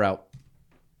her. We're out.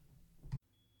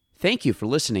 Thank you for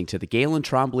listening to the Gail and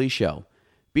Trombley Show.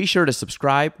 Be sure to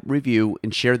subscribe, review,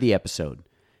 and share the episode.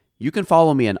 You can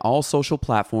follow me on all social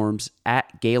platforms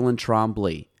at Gail and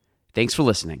Trombley. Thanks for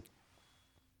listening.